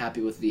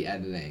unhappy with the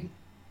editing.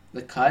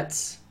 The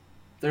cuts.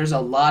 There's a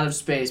lot of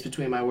space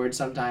between my words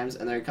sometimes,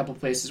 and there are a couple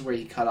places where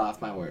he cut off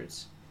my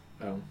words.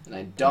 Oh, And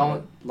I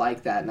don't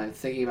like that, and I'm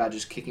thinking about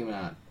just kicking him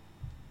out.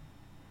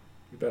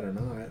 you better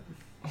not.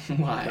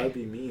 Why? That would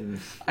be mean.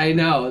 I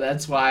know,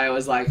 that's why I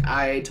was like,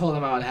 I told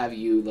him I would have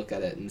you look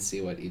at it and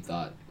see what he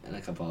thought, and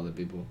a couple other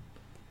people.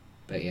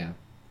 But yeah.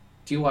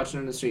 Do you watch Nerd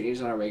on the Street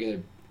News on a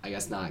regular? I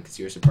guess not, because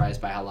you were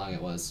surprised by how long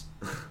it was.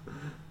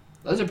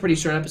 That was a pretty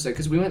short episode,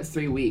 because we went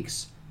 3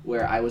 weeks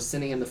where I was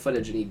sending him the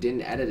footage and he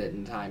didn't edit it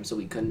in time, so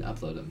we couldn't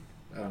upload them.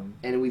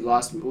 And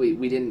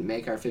we didn't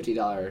make our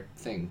 $50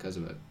 thing because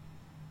of it.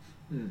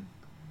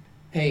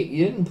 Hey,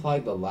 you didn't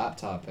plug the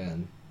laptop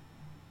in.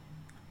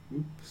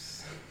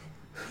 Oops.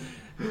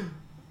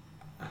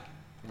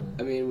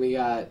 I mean, we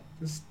got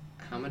Just,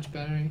 how much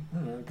battery? I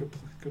don't know,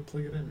 go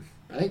plug it in.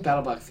 I think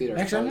Battle Block Theater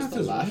Actually, I froze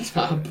don't the know if there's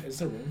room laptop. for it. Is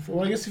there room for it?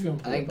 Well, I guess if you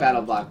don't I think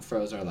Battle Block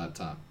froze our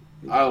laptop.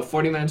 Oh,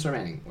 40 minutes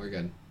remaining. We're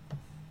good.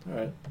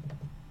 Alright.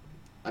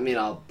 I mean,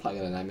 I'll plug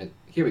it in.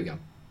 Here we go.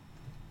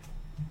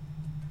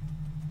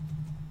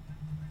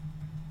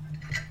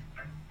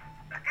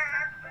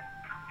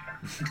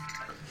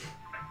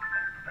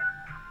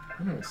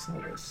 I never saw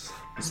this.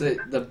 So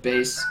the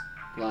bass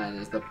line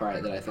is the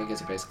part that I think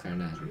is a bass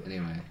clarinet,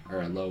 anyway,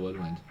 or a low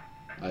woodwind.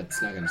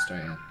 It's not gonna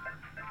start yet.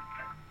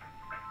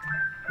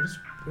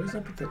 What is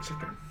up with that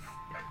chicken?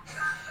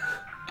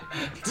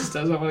 It just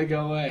doesn't want to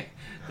go away.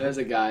 There's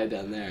a guy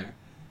down there.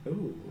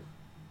 Ooh.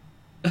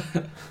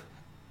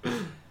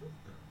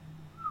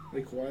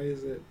 Like, why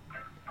is it?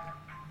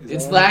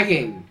 It's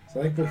lagging. Is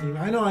that like Bohemian?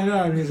 I know.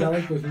 I mean, is that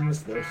like Bohemian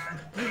Stuff?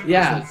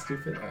 Yeah. That's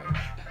stupid.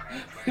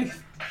 Oh.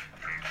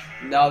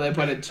 No, they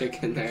put a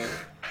chicken there.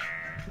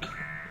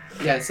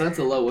 Yeah, so that's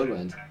a low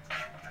woodwind.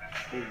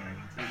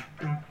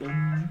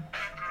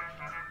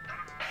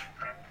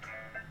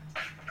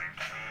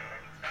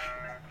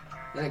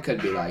 Then it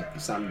could be like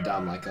something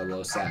dumb, like a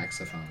low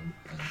saxophone.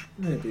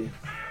 Maybe.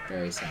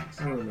 Bari sax.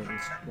 I don't know.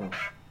 Well,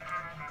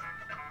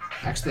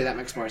 Actually, that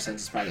makes more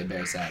sense. It's probably a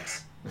bari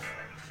sax.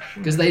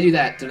 Because they do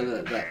that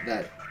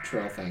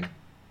trill thing.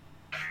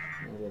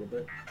 a little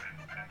bit.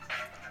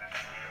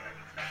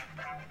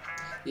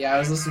 Yeah, I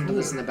was listening to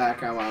this in the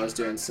background while I was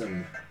doing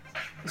some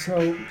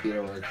So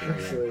computer work.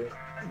 actually,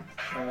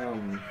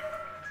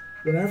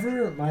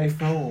 whenever my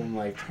phone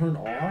like turned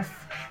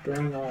off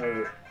during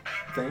our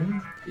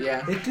thing,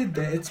 Yeah. it did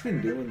that. It's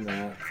been doing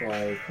that for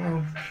like,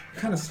 well,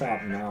 kind of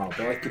stopped now,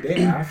 but like the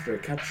day after,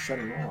 it kept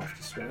shutting off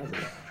just whenever.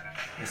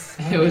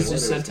 It was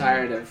just so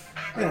tired of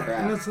our Yeah, and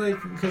crap. it's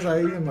like because I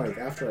even like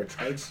after I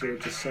charged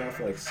it, just set off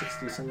like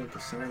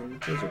 60-something%.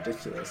 It was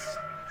ridiculous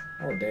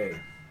all day.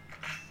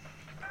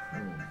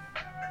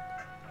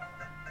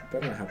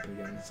 Better not happen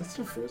again. Is that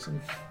still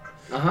frozen?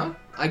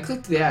 I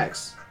clicked the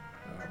X.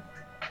 Oh.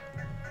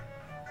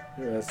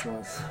 Yeah, that's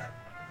not.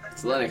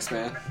 It's Linux,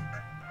 man.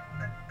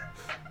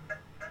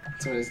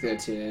 Somebody's gonna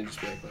tune in and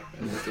just be like, what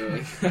are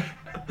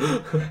they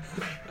doing?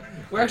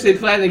 We're actually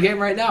playing the game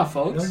right now,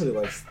 folks. Nobody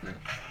likes that.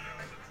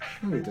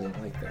 Nobody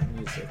doesn't like that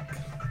music.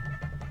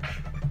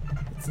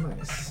 It's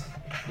nice.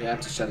 You have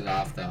to shut it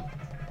off, though.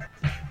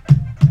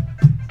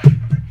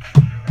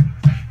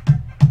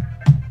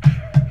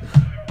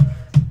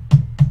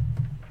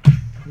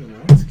 You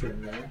know, it's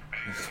getting there.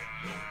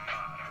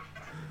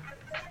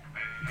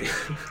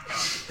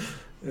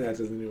 That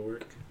doesn't even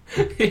work.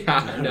 Yeah,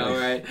 I know,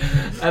 right?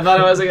 I thought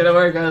it wasn't gonna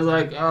work. I was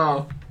like,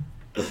 oh,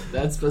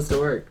 that's supposed to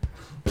work.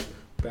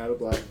 Battle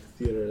Black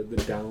Theater, the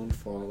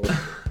downfall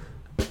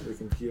of the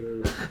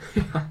computer.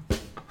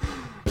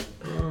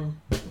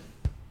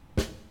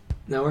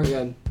 No, we're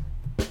good.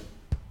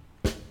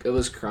 It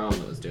was Chrome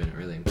that was doing it,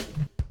 really.